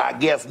team. Yeah. I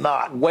guess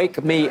not.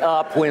 Wake me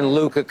up when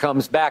Luka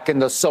comes back and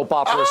the soap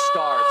opera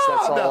starts.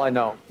 That's all I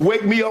know.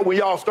 Wake me up when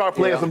y'all start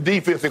playing some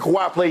defense and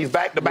Kawhi plays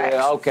back-to-back.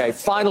 Yeah, okay.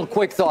 Final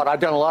quick thought. I've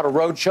done a lot of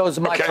road shows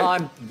in my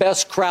time.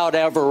 Best crowd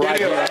ever right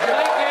here.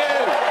 Thank you.